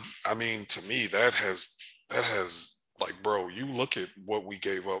I mean, to me, that has like, bro, you look at what we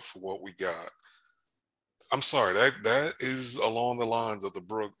gave up for what we got. I'm sorry, that is along the lines of the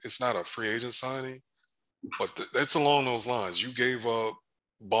Brook. It's not a free agent signing, but that's along those lines. You gave up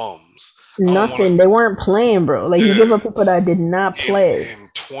bums. I don't want to. Nothing. They weren't playing, bro. Like you Yeah, give up people that did not in play. in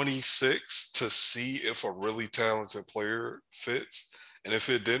 26 to see if a really talented player fits And if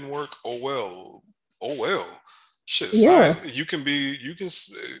it didn't work, oh well, oh well. Shit, sign. Yeah. You can be. You can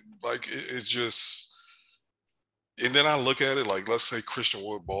like it's just. And then I look at it like, let's say Christian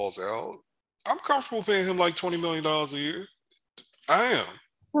Wood balls out. I'm comfortable paying him like $20 million a year. I am.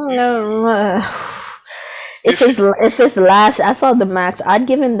 You, No, if he, if his last, I saw the max. I'd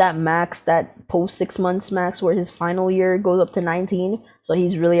give him that max, that post 6 months max, where his final year goes up to 19. So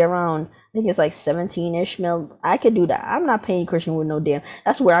he's really around. I think it's like 17-ish mil. I could do that. I'm not paying Christian with no damn.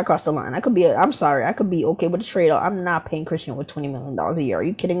 That's where I cross the line. I could be. I'm sorry. I could be okay with the trade. I'm not paying Christian with $20 million a year. Are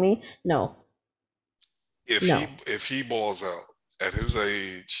you kidding me? No, no. if he balls out at his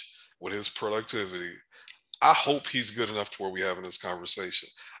age with his productivity, I hope he's good enough to where we having this conversation.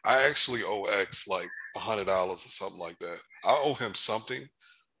 I actually owe X like $100 or something like that. I owe him something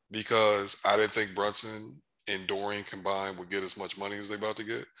because I didn't think Brunson and Dorian combined would get as much money as they about to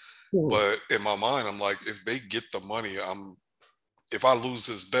get. Hmm. But in my mind, I'm like, if they get the money, I'm if I lose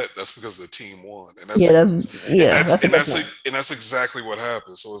this bet, that's because the team won, and Yeah, that's the best one. that's exactly what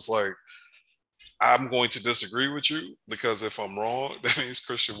happened. So it's like I'm going to disagree with you because if I'm wrong, that means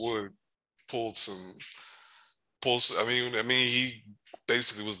Christian Wood pulled some pulls. I mean, he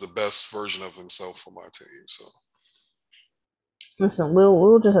basically was the best version of himself for my team. So Listen,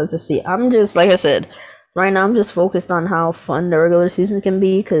 we'll just have to see. I'm just like I said, right now I'm just focused on how fun the regular season can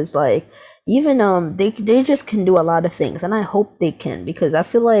be because like even they just can do a lot of things and I hope they can because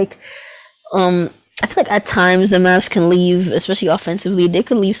um I feel like at times the Mavs can leave, especially offensively, they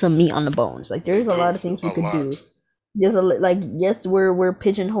could leave some meat on the bones. Like they there's a lot do of things we a could lot. do. There's like yes we're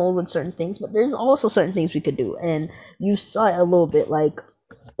pigeonholed with certain things, but there's also certain things we could do, and you saw it a little bit like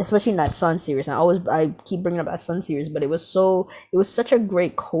especially in that Sun series. I keep bringing up that Sun series, but it was such a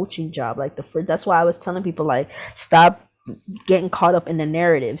great coaching job. Like the first, that's why I was telling people like stop getting caught up in the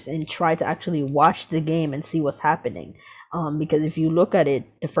narratives and try to actually watch the game and see what's happening. Because if you look at it,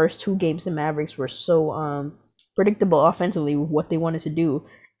 the first two games the Mavericks were so predictable offensively with what they wanted to do,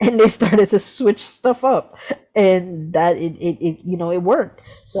 and they started to switch stuff up, and that it it worked.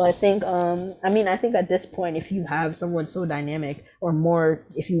 So I think at this point, if you have someone so dynamic or more,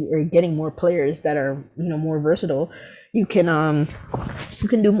 if you are getting more players that are more versatile, you can you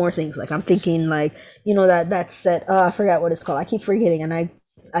can do more things. Like I'm thinking like that set. I forgot what it's called. I keep forgetting, and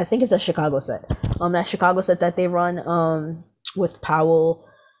I think it's a Chicago set. That Chicago set that they run with Powell.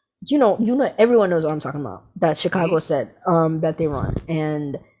 Everyone knows what I'm talking about. That Chicago Mm-hmm. set that they run,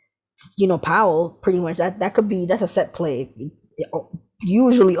 and Powell pretty much that's a set play. It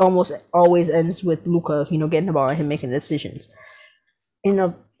usually almost always ends with Luka, getting the ball and him making decisions.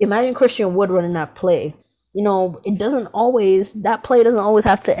 Imagine Christian Wood running that play. It doesn't always that play doesn't always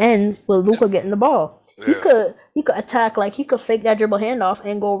have to end with Luka getting the ball. He Yeah. could he could attack like he could fake that dribble handoff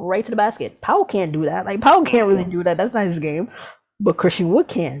and go right to the basket. Powell can't do that. Like Powell can't really Mm-hmm. do that. That's not his game. But Christian Wood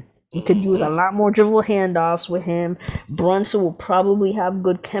can. He could use a Mm-hmm. lot more dribble handoffs with him. Brunson will probably have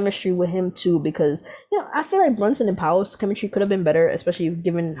good chemistry with him too because I feel like Brunson and Powell's chemistry could have been better, especially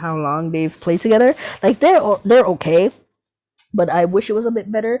given how long they've played together. Like they're okay, but I wish it was a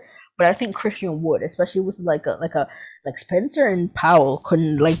bit better. But I think Christian Wood, especially with like Spencer and Powell,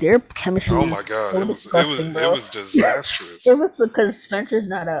 couldn't like their chemistry Oh is my God, so disgusting, it bro. was It disastrous. was because Spencer's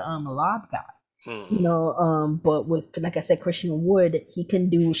not a lob guy, Mm-hmm. but with like I said, Christian Wood, he can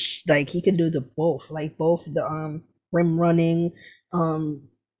do the both the rim running, um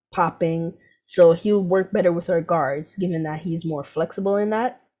popping. So he'll work better with our guards, given that he's more flexible in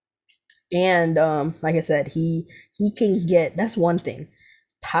that. And like I said, he can get that's one thing.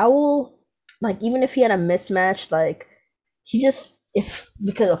 Powell, like even if he had a mismatch, like he just if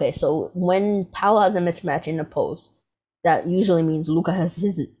because okay, so when Powell has a mismatch in the post, that usually means Luca has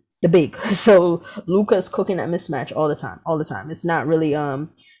the big. So Luca's cooking that mismatch all the time, all the time. It's not really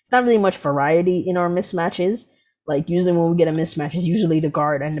much variety in our mismatches. Like usually when we get a mismatch, it's usually the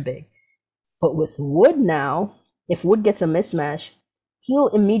guard and the big. But with Wood now, if Wood gets a mismatch, he'll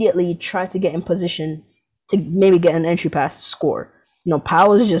immediately try to get in position to maybe get an entry pass to score.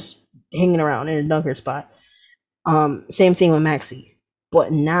 Powell is just hanging around in a dunker spot. Same thing with Maxi.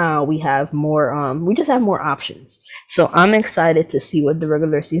 But now we just have more options. So I'm excited to see what the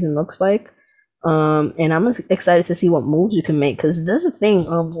regular season looks like. And I'm excited to see what moves we can make because that's the thing.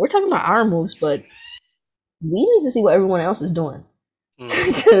 We're talking about our moves, but we need to see what everyone else is doing.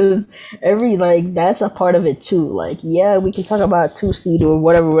 Mm-hmm. Because every like that's a part of it too. Like, yeah, we can talk about 2 seed or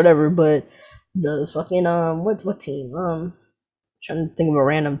whatever, but the fucking what team? Trying to think of a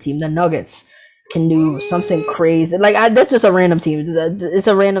random team. The Nuggets. can do something crazy. Like that's just a random team. It's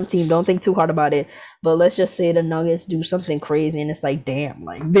a random team. Don't think too hard about it. But let's just say the Nuggets do something crazy, and it's like, damn,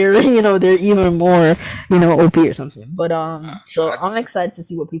 like they're they're even more OP or something. But so I, I'm excited to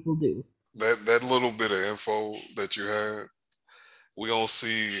see what people do. that little bit of info that you had, we gonna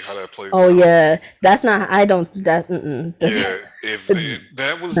see how that plays Oh out. yeah, that's not. I don't. That. Mm-mm, Yeah, if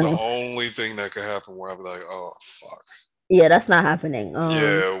that was the no. only thing that could happen, where I'd be like, oh fuck. Yeah, that's not happening.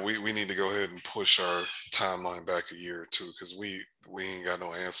 Yeah, we need to go ahead and push our timeline back a year or two because we ain't got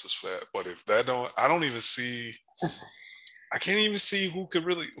no answers for that. But if that don't, I don't even see. I can't even see who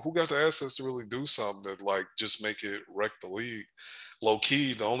got the assets to really do something that like just make it wreck the league. Low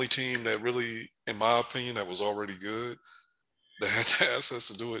key, the only team that really, in my opinion, that was already good that had the assets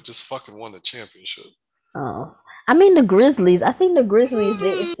to do it just fucking won the championship. Oh, I mean the Grizzlies. I think the Grizzlies,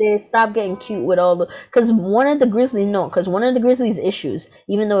 if they stop getting cute with all the, because one of the Grizzlies, no, because one of the Grizzlies' issues,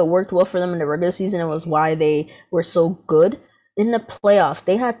 even though it worked well for them in the regular season, it was why they were so good in the playoffs.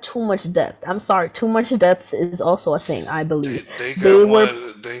 They had too much depth. I'm sorry, too much depth is also a thing. I believe They they got were,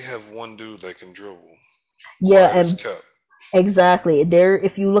 one. They have one dude that can dribble. yeah, Quiet as and kept. exactly. There,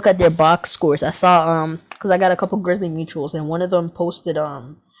 if you look at their box scores, I saw because I got a couple Grizzly mutuals, and one of them posted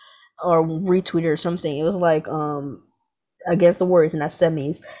or retweeted or something. It was like against the Warriors in that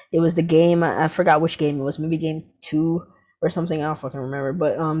semis. It was the game. I forgot which game it was. Maybe game two or something. I don't fucking remember.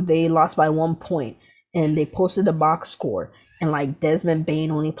 But they lost by 1 point, and they posted the box score. And like Desmond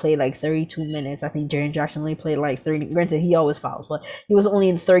Bain only played like 32 minutes. I think Jaren Jackson only played like 30. Granted, he always fouls, but he was only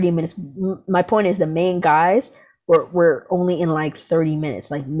in 30 minutes. My point is the main guys were only in like 30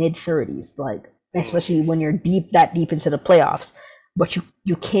 minutes, like mid 30s, like Mm. especially when you're deep into the playoffs. But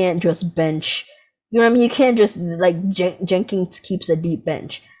you can't just bench, you know what I mean? You can't just like Jenkins keeps a deep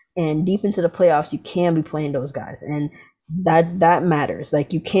bench, and deep into the playoffs, you can be playing those guys, and that matters.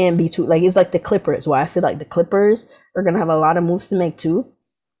 Like you can't be too like it's like the Clippers. Why I feel like the Clippers are gonna have a lot of moves to make too.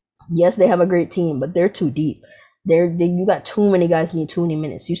 Yes, they have a great team, but they're too deep. You got too many guys who need too many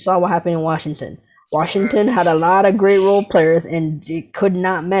minutes. You saw what happened in Washington. Oh, Washington had a lot of great role players, and it could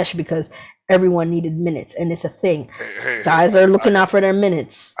not mesh because everyone needed minutes, and it's a thing. hey, Guys are looking out for their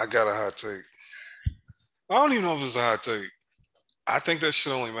minutes. I got a hot take. I don't even know if it's a hot take. I think that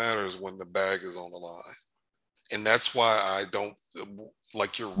shit only matters when the bag is on the line, and that's why I don't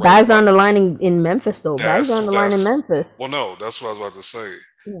like. You're right Bags are about on the line in Memphis, though. Bags are on the line in that's. Memphis. Well, no, that's what I was about to say.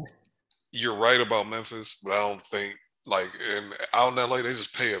 Yeah. You're right about Memphis, but I don't think like out in LA they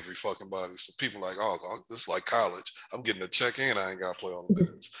just pay every fucking body. So people are like, oh, this is like college. I'm getting a check and I ain't got to play all the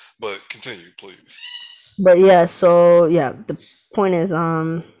minutes. But continue, please. But yeah, so yeah, the point is,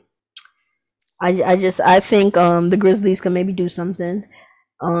 I think the Grizzlies can maybe do something.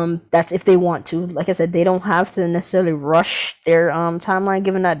 That's if they want to. Like I said, they don't have to necessarily rush their timeline,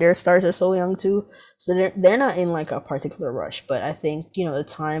 given that their stars are so young too. So they're not in like a particular rush. But I think the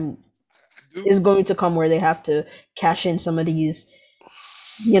time I do. is going to come where they have to cash in some of these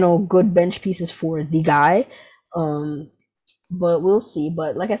good bench pieces for the guy. Um, but we'll see.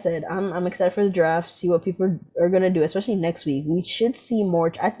 But like I said, I'm excited for the draft. See what people are gonna do, especially next week. We should see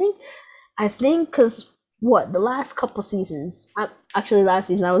more. I think because what the last couple seasons, actually last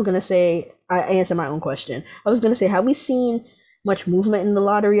season, I was gonna say I answered my own question. I was gonna say, have we seen much movement in the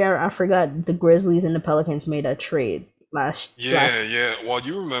lottery? I forgot the Grizzlies and the Pelicans made a trade last. Yeah, yeah. Well,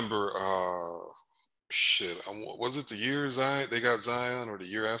 you remember, shit. Was it the year Zion they got Zion, or the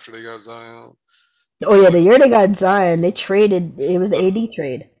year after they got Zion? Oh yeah, But the year they got Zion, they traded. It was the but AD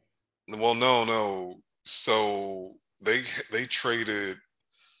trade. well, no. So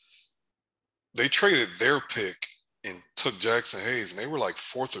they traded their pick and took Jackson Hayes, and they were like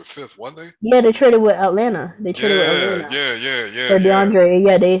fourth or fifth, weren't they? Yeah, they traded with Atlanta. They traded with Yeah, Atlanta yeah, for yeah. DeAndre.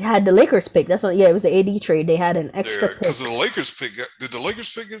 Yeah, they had the Lakers pick. That's what. Yeah, it was the AD trade. They had an extra Yeah, because pick. the Lakers pick. Did the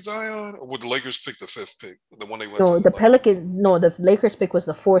Lakers pick get Zion, or would the Lakers pick the fifth pick, the one they went to? No, the Like, Pelicans. No, the Lakers pick was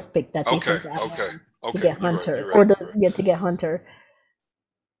the fourth pick that they okay, sent to okay, Atlanta to okay. get You're right. Hunter, You're right. or You're right. to get Hunter.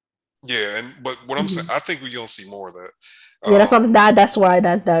 Yeah, and but what I'm saying, Hmm. I think we're gonna see more of that. Yeah, that's why that's why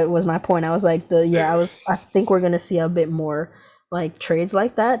that was my point. I was like Yeah, I think we're gonna see a bit more like trades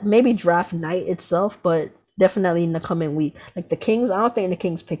like that. Maybe draft night itself, but definitely in the coming week. Like the Kings, I don't think the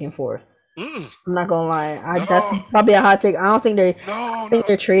Kings picking fourth. mm, I'm not gonna lie. That's no, probably a hot take. I don't think no.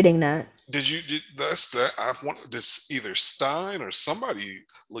 they're trading that. Did that's that? I want this either Stein or somebody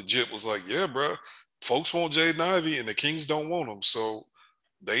legit was like, yeah, bro, folks want Jaden Ivey and the Kings don't want him, so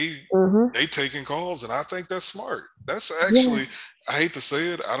they Hmm. they taking calls, and I think that's smart. That's Yeah, actually, I hate to say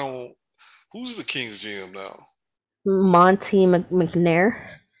it, I don't. Who's the Kings GM now? Monty McNair.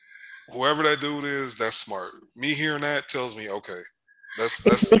 Whoever that dude is, that's smart. Me hearing that tells me, okay, It's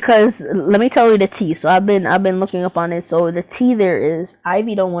That's because let me tell you the T. So I've been looking up on it. So the T there is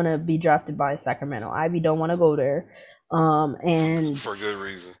Ivy don't want to be drafted by Sacramento. Ivy don't want to go there. And for good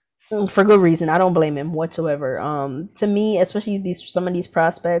reason. for good reason. I don't blame him whatsoever. To me, especially these some of these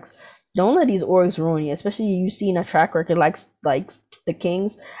prospects, don't let these orgs ruin you. Especially you seen a track record like the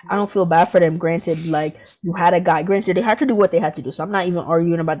Kings. I But don't feel bad for them. Granted, like you had a guy. Granted, they had to do what they had to do. So I'm not even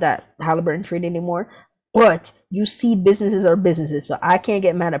arguing about that Halliburton trade anymore. But you see, businesses are businesses, so I can't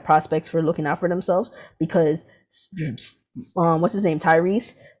get mad at prospects for looking out for themselves because what's his name,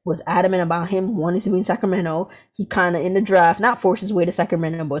 Tyrese was adamant about him wanting to be in Sacramento. He kind of in the draft, not forced his way to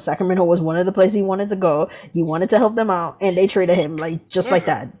Sacramento, but Sacramento was one of the places he wanted to go. He wanted to help them out, and they traded him like just like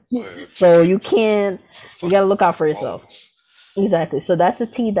yeah, that. man, to So get you can't. for You gotta fucking look out for yourself. bonus. Exactly. So that's the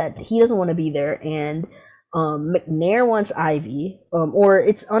T that he doesn't want to be there, and McNair wants Ivy. Or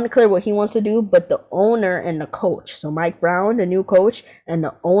it's unclear what he wants to do, but the owner and the coach, so Mike Brown, the new coach, and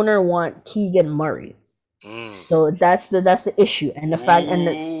the owner want Keegan Murray. Mm. So that's the issue, and the fact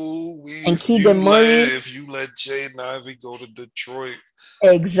Ooh, and Keegan Murray, if you let Jaden Ivey go to Detroit,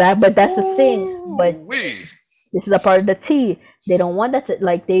 exact. But that's the thing. But ooh wee. this is a part of the T. They don't want that to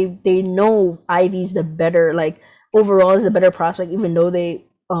like they know Ivy's the better like overall is the better prospect, even though they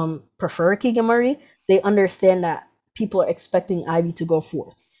prefer Keegan Murray. They understand that people are expecting Ivy to go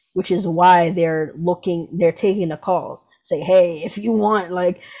fourth, which is why they're taking the calls. Say, hey, if you want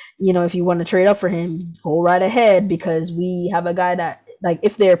if you want to trade up for him, go right ahead because we have a guy that like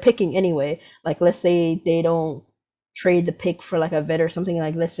if they're picking anyway, like let's say they don't trade the pick for like a vet or something,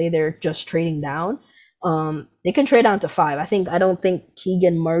 like let's say they're just trading down, they can trade down to 5. I don't think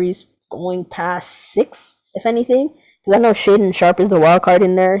Keegan Murray's going past 6, if anything. Because I know Shaden Sharp is the wild card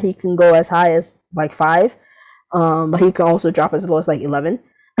in there. He can go as high as like 5. But he can also drop as low as like 11.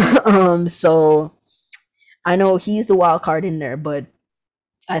 So I know he's the wild card in there, but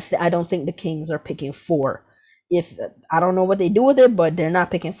I don't think the Kings are picking 4. If I don't know what they do with it, but they're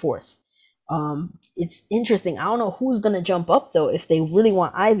not picking 4th. It's interesting. I don't know who's gonna jump up though if they really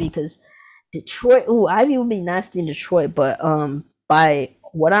want Ivy because Detroit. Ooh, Ivy would be nasty in Detroit, but by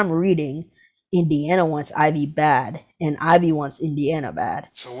what I'm reading, Indiana wants Ivy bad, and Ivy wants Indiana bad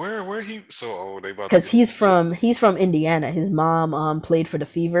So where he so they about to because get he's from Indiana. His mom played for the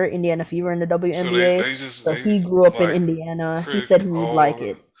Fever, Indiana Fever in the so WNBA, they just so they he grew up in like Indiana. He Chris said he would like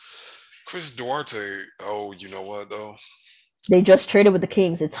it. Chris Duarte. Oh, you know what though? They just traded with the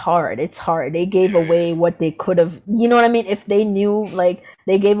Kings. It's hard. It's hard. They gave Yeah. away what they could have. You know what I mean? If they knew, like,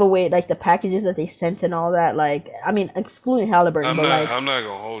 they gave away like the packages that they sent and all that. Like, I mean, excluding Halliburton, but like, I'm not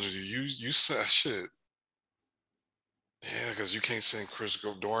gonna hold you. You said shit. Yeah, because you can't send Chris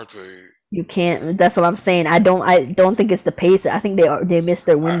Duarte. you can't. That's what I'm saying. I don't think it's the pace. I think they missed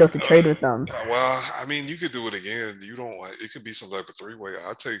their I, window to trade with them. well, I mean, you could do it again. You don't. It could be some type of 3-way.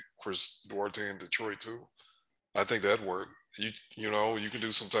 I take Chris Duarte in Detroit too. I think that'd work. You know you can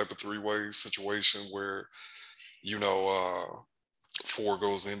do some type of 3-way situation where you know 4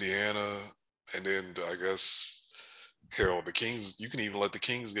 goes to Indiana, and then I guess hell the Kings. You can even let the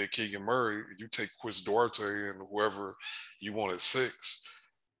Kings get Keegan Murray. You take Chris Duarte and whoever you want at 6.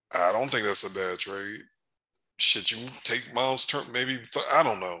 I don't think that's a bad trade. Shit, you take Miles Turner, maybe. I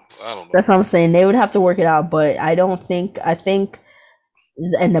don't know. I don't know. That's what I'm saying. They would have to work it out, but I don't think. I think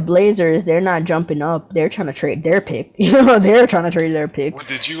and the Blazers, they're not jumping up. They're trying to trade their pick. They're trying to trade their pick. What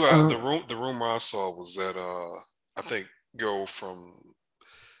did you? Uh, The rumor I saw was that I think go from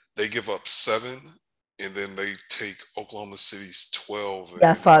they give up 7, and then they take Oklahoma City's 12 yeah,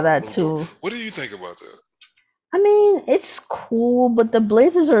 I and saw that Lou Dort. too. What do you think about that? I mean, it's cool, but the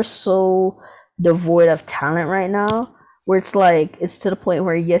Blazers are so devoid of talent right now. Where it's like it's to the point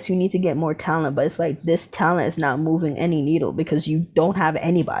where yes, you need to get more talent, but it's like this talent is not moving any needle because you don't have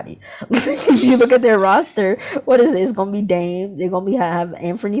anybody. If you look at their roster, what is it? It's gonna be Dame. They're gonna be have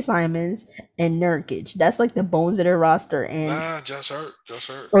Anthony Simons and Nurkic. That's like the bones of their roster. And Nah, Josh Hart. Josh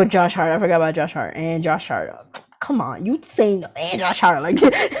Hart. oh, Josh Hart. I forgot about Josh Hart and Josh Hart. Come on, you saying and Josh Hart like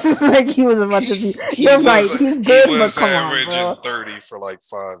like he was about to be. You're right. He's He good, but was come on, averaging bro. 30 for like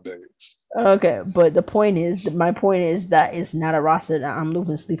 5 days. Okay, but my point is that it's not a roster that I'm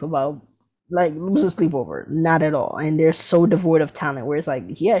losing sleep about. Like losing sleep over, not at all. And they're so devoid of talent. Where it's like,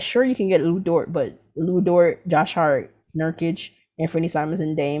 yeah, sure you can get Lou Dort, but Lou Dort, Josh Hart, Nurkic, Anthony Simons,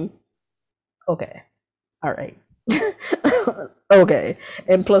 and Dame. Okay, all right, okay.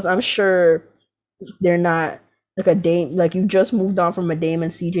 And plus, I'm sure they're not like a Dame. Like you just moved on from a Dame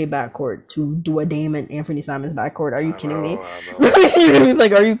and CJ backcourt to do a Dame and Anthony Simons backcourt. Are you I kidding me? know. I know.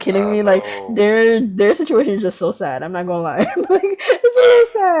 Like, are you kidding I me? Like know. their situation is just so sad. I'm not gonna lie. Like I,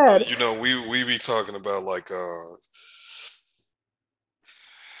 it's so sad. you know, we be talking about like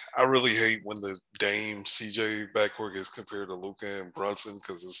I really hate when the Dame CJ backcourt gets compared to Luka and Brunson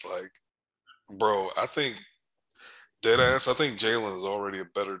because it's like, bro, I think dead ass. I think Jalen is already a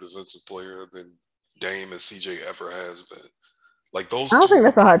better defensive player than Dame and CJ ever has been. Like I those don't think two,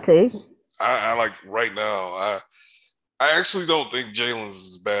 that's a hot take. I like right now. I actually don't think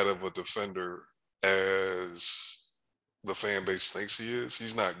Jalen's as bad of a defender as the fan base thinks he is.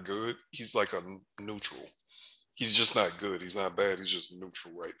 He's not good. He's like a neutral. He's just not good. He's not bad. He's just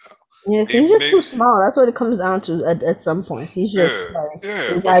neutral right now. Yes, he's Maybe, just too maybe small. That's what it comes down to at some points. He's just yeah, like yeah.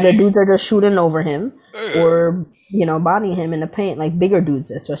 he's But either dudes are just shooting over him yeah, or bodying him in the paint, like bigger dudes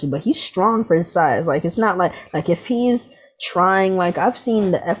especially. But he's strong for his size. Like it's not like if he's trying, like I've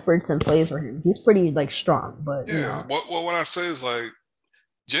seen the efforts and plays for him. He's pretty like strong, but yeah. What I say is like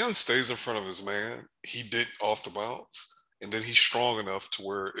Jalen stays in front of his man. He did off the bounce, and then he's strong enough to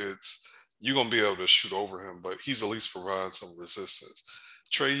where it's you're gonna be able to shoot over him, but he's at least providing some resistance.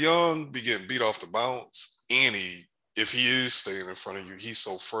 Trae Young be getting beat off the bounce, and if he is staying in front of you, he's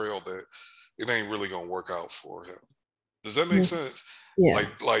so frail that it ain't really gonna work out for him. Does that make mm, sense? yeah,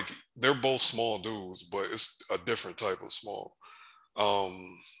 Like they're both small dudes, but it's a different type of small.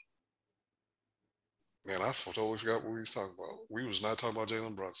 Um, Man, I totally forgot what we was talking about. We was not talking about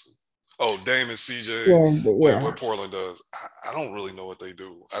Jalen Brunson. Oh, Dame and CJ, what yeah. Portland does. I don't really know what they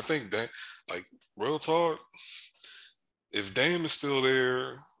do. I think that, like, real talk, if Dame is still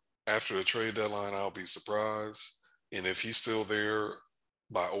there after the trade deadline, I'll be surprised. And if he's still there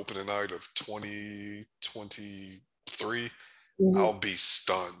by opening night of 2023, I'll Mhm. be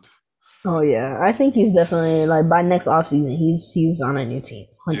stunned. Oh yeah, I think he's definitely like by next offseason, he's on a new team,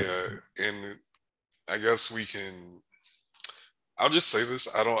 100%. Yeah, and I guess we can I'll just say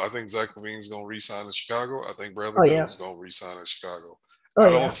this. I think Zach Levine's gonna resign in Chicago. I think Bradley Oh Beal yeah, is gonna resign in Chicago. oh I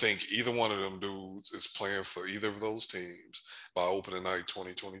yeah. don't think either one of them dudes is playing for either of those teams by opening night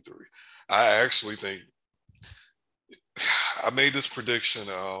 2023. I actually think I made this prediction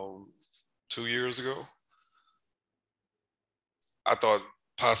 2 years ago. I thought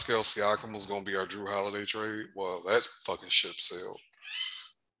Pascal Siakam was gonna be our Drew Holiday trade. Well, that fucking ship sailed.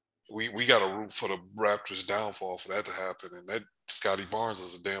 We got to root for the Raptors' downfall for that to happen, and that Scotty Barnes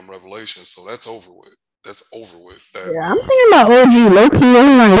is a damn revelation. So that's over with. That's over with. That Yeah, I'm thinking about OG low key.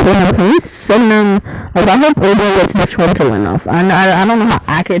 I'm like, he's sending them. Like, I hope OG gets disgruntled enough. I don't know how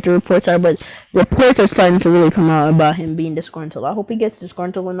accurate the reports are, but reports are starting to really come out about him being disgruntled. I hope he gets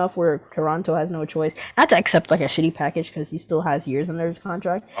disgruntled enough where Toronto has no choice not to accept like a shitty package because he still has years under his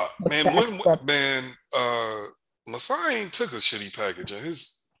contract, but man, to accept. man, Masai ain't took a shitty package in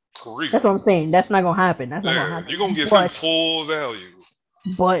his career. That's what I'm saying. That's not gonna happen. That's not gonna Yeah, happen. you're gonna give him But full value.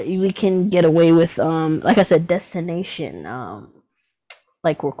 we can get away with like I said, destination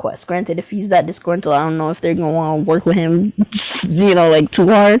like requests. Granted, if he's that disgruntled, I don't know if they're gonna want to work with him, like too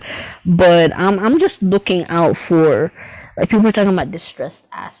hard. But I'm just looking out for like people are talking about distressed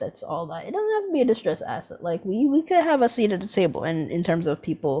assets, all that. It doesn't have to be a distressed asset. Like we could have a seat at the table, and in terms of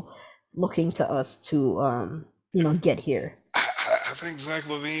people looking to us to get here. I think Zach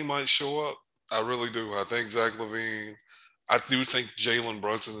Levine might show up. I really do. I think Zach Levine. I do think Jalen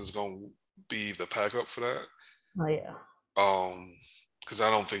Brunson is gonna be the pack up for that. Oh yeah. Because I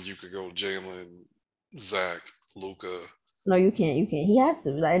don't think you could go Jalen, Zach, Luca. No, you can't. You can't. He has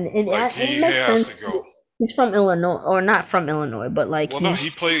to, Like and it he makes has sense. to go. He's from Illinois, or not from Illinois, but like Well, no, he he's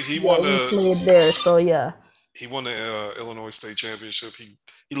played. He yeah, won he the played there. So yeah. he won the Illinois State Championship. He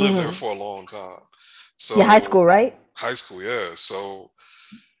lived there Hmm. for a long time. Yeah, high So school, right? high school, yeah. So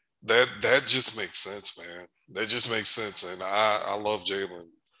that just makes sense, man. That just makes sense, and I love Jalen,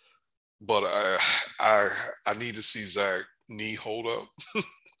 but I I need to see Zach knee hold up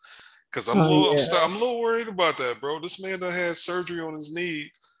because Oh I'm yeah. a little worried about that, bro. This man done had surgery on his knee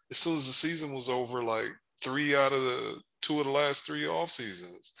as soon as the season was over, like three out of the two of the last three off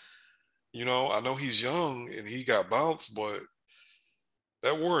seasons. I know he's young and he got bounced, but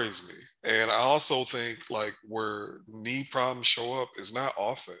that worries me. And I also think like where knee problems show up is not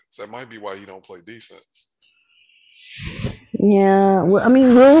offense. That might be why you don't play defense. Yeah. Well, I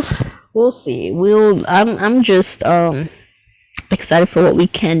mean, we'll see. I'm just excited for what we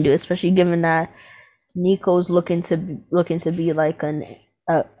can do, especially given that Nico's looking to be like an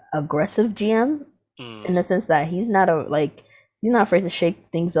uh, aggressive GM in the Mm, sense that he's not afraid to shake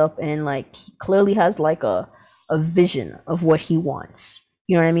things up, and like he clearly has like a vision of what he wants.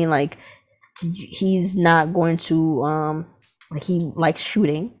 You know what I mean? Like he's not going to like he likes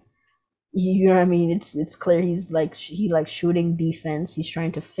shooting. You know what I mean? It's clear he likes shooting defense. He's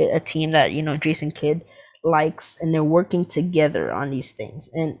trying to fit a team that Jason Kidd likes, and they're working together on these things.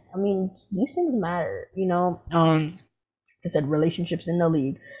 And I mean, these things matter. I said, relationships in the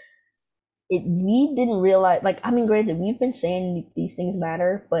league. We didn't realize, like, I mean, granted, we've been saying these things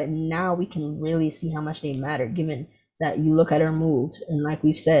matter, but now we can really see how much they matter, given that you look at our moves, and like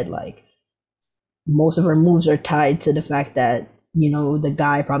we've said, like, most of our moves are tied to the fact that, the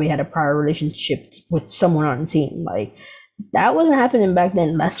guy probably had a prior relationship with someone on the team. Like, that wasn't happening back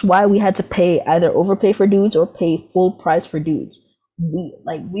then. That's why we had to pay, either overpay for dudes or pay full price for dudes. We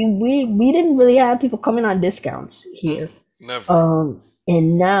didn't really have people coming on discounts here. Never.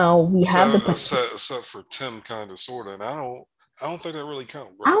 And now we have the except for Tim, kind of, sort of, and I don't think that really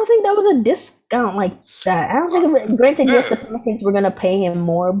counts, bro. I don't think that was a discount like that. I don't think. Granted, yes, the Pelicans were gonna pay him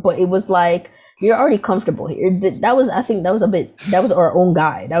more, but it was like, you're already comfortable here. That was, I think, that was our own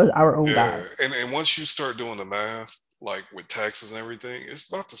guy. That was our own guy. And once you start doing the math, like with taxes and everything, it was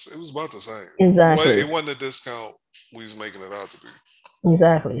about the same. Exactly. It wasn't a discount we was making it out to be.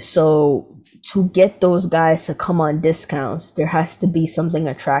 Exactly. So to get those guys to come on discounts, there has to be something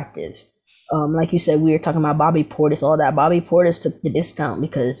attractive. Like you said, we were talking about Bobby Portis, all that. Bobby Portis took the discount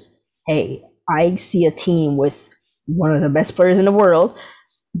because, hey, I see a team with one of the best players in the world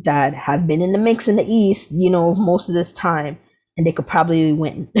that have been in the mix in the East, most of this time, and they could probably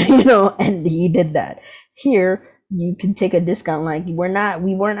win, and he did that. Here, you can take a discount. Like, we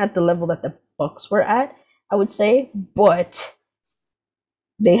weren't at the level that the Bucks were at, I would say, but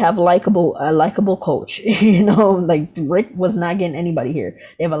they have a likable coach. Like, Rick was not getting anybody here.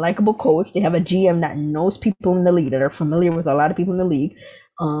 They have a likable coach. They have a GM that knows people in the league, that are familiar with a lot of people in the league.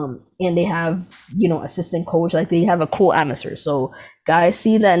 And they have, assistant coach. Like, they have a cool atmosphere. So guys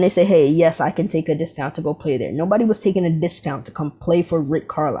see that and they say, hey, yes, I can take a discount to go play there. Nobody was taking a discount to come play for Rick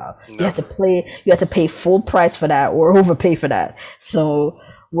Carlisle. You have to pay full price for that or overpay for that. So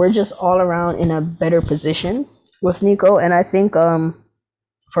we're just all around in a better position with Nico. And I think,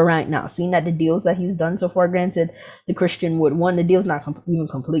 for right now, seeing that the deals that he's done so far, granted, the Christian Wood, one, the deal's not even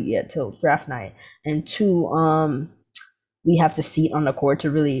complete yet till draft night, and two, we have to see it on the court to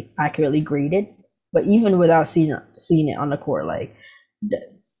really accurately grade it. But even without seeing it on the court, like,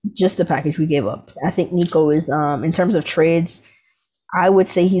 just the package we gave up, I think Nico is, in terms of trades, I would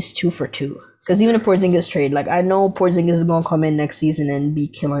say he's 2 for 2. Because even if Porzingis trade, like, I know Porzingis is going to come in next season and be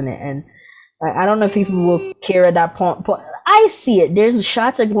killing it, and I don't know if people will care at that point. I see it. There's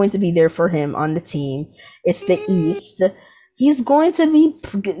shots are going to be there for him on the team. It's the East. He's going to be,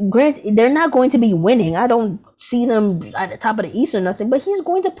 granted, they're not going to be winning. I don't see them at the top of the East or nothing, but he's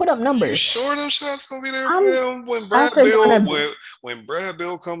going to put up numbers. You sure them shots going to be there for him when Brad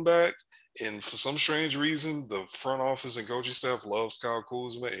Beal come back? And for some strange reason, the front office and coaching staff loves Kyle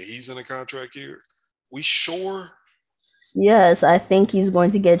Kuzma, and he's in a contract year. We sure? Yes, I think he's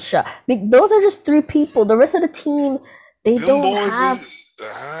going to get shot. Those are just 3 people. The rest of the team, they don't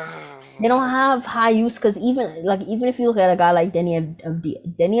have high use, because even if you look at a guy like Denny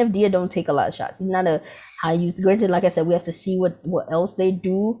Avdia don't take a lot of shots. He's not a high use. Granted, like I said, we have to see what else they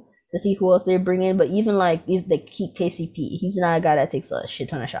do to see who else they bring in. But even like if they keep KCP, he's not a guy that takes a shit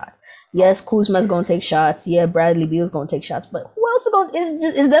ton of shots. Yes, Kuzma's gonna take shots. Yeah, Bradley Beal's gonna take shots. But who else is going?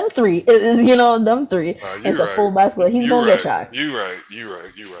 Is them 3? Is them 3? It's a full basketball. He's gonna get shots. You're right.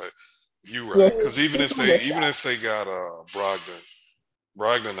 Because even if they got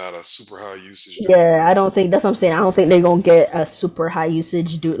Brogdon not a super high usage dude. Yeah, I don't think that's what I'm saying. I don't think they're gonna get a super high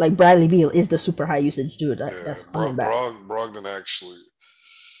usage dude. Like, Bradley Beal is the super high usage dude. That's Brogdon actually.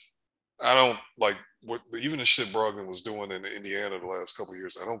 I don't like what even the shit Brogdon was doing in Indiana the last couple of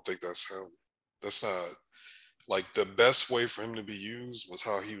years. I don't think that's him. That's not, like, the best way for him to be used was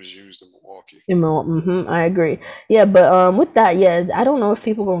how he was used in Milwaukee. I agree. Yeah, but with that, yeah, I don't know if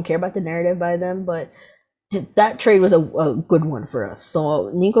people gonna care about the narrative by them, but that trade was a good one for us.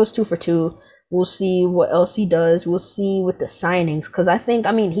 So Nico's 2 for 2. We'll see what else he does. We'll see with the signings, because I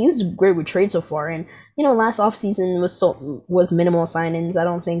mean, he's great with trades so far. And last offseason was minimal signings. I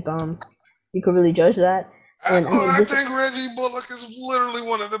don't think you could really judge that. And I think Reggie Bullock is literally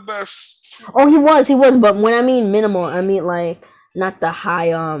one of the best. Oh, he was. But when I mean minimal, I mean, like, not the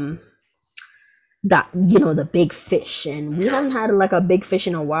high the big fish. And we haven't had like a big fish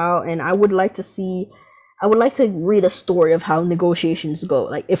in a while. And I would like to read a story of how negotiations go.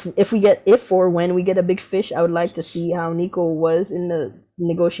 Like, if or when we get a big fish, I would like to see how Nico was in the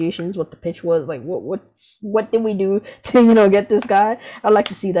negotiations, what the pitch was, like what did we do to get this guy. I'd like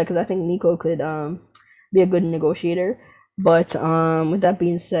to see that, because I think Nico could be a good negotiator. But with that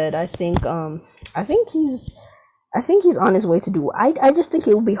being said, I think he's on his way to do. I just think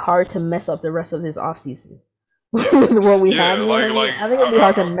it would be hard to mess up the rest of his offseason. With what we have, I think it'd be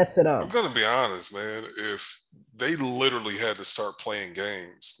hard to mess it up. I'm gonna be honest, man. If they literally had to start playing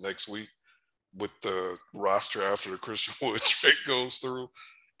games next week, with the roster after the Christian Wood trade goes through,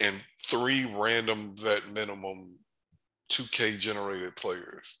 and 3 random vet minimum 2K generated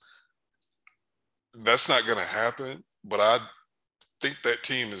players. That's not going to happen, but I think that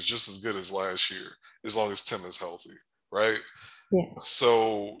team is just as good as last year as long as Tim is healthy, right? Yeah.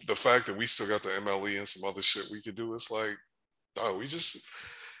 So the fact that we still got the MLE and some other shit we could do, it's like, oh, we just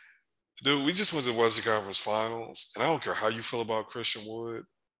went to the Western Conference Finals, and I don't care how you feel about Christian Wood.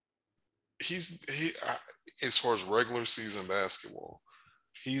 As far as regular season basketball,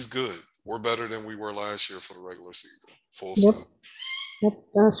 he's good. We're better than we were last year for the regular season. Full Yep. stop. Yep.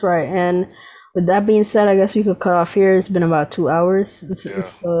 That's right. And with that being said, I guess we could cut off here. It's been about 2 hours.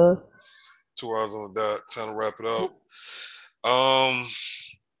 Yeah. 2 hours on the dot. Time to wrap it up.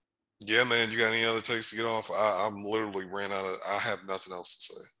 Yeah, man. You got any other takes to get off? I'm literally ran out of. I have nothing else to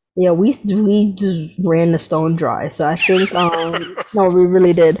say. Yeah, we just ran the stone dry. So I think no, we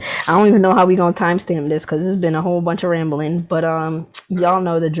really did. I don't even know how we gonna timestamp this because it's been a whole bunch of rambling. But y'all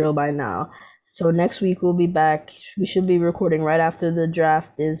know the drill by now. So next week we'll be back. We should be recording right after the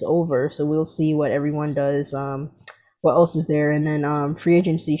draft is over. So we'll see what everyone does. What else is there, and then free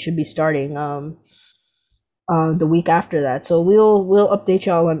agency should be starting the week after that. So we'll update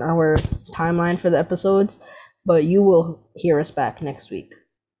y'all on our timeline for the episodes. But you will hear us back next week.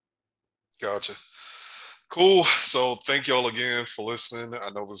 Gotcha. Cool. So thank y'all again for listening.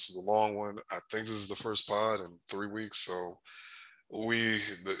 I know this is a long one. I think this is the first pod in 3 weeks. So we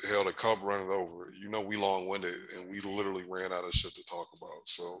held a cup running over. You know, we long-winded and we literally ran out of shit to talk about.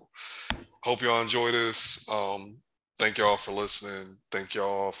 So hope y'all enjoy this. Thank y'all for listening. Thank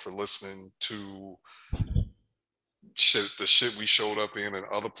y'all for listening to the shit we showed up in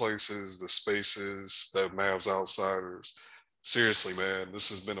other places, the spaces, the Mavs Outsiders. Seriously, man, this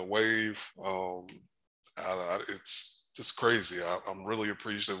has been a wave. It's crazy. I'm really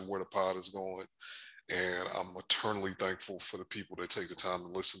appreciative of where the pod is going, and I'm eternally thankful for the people that take the time to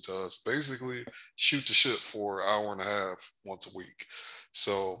listen to us. Basically, shoot the shit for an hour and a half once a week.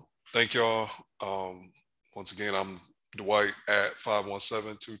 So thank y'all. Once again, I'm Dwight at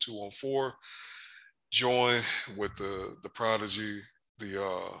 517-2214. Join with the prodigy, the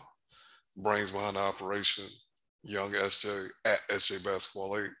brains behind the operation, young SJ at SJ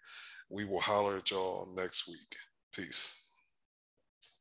Basketball 8. We will holler at y'all next week. Peace.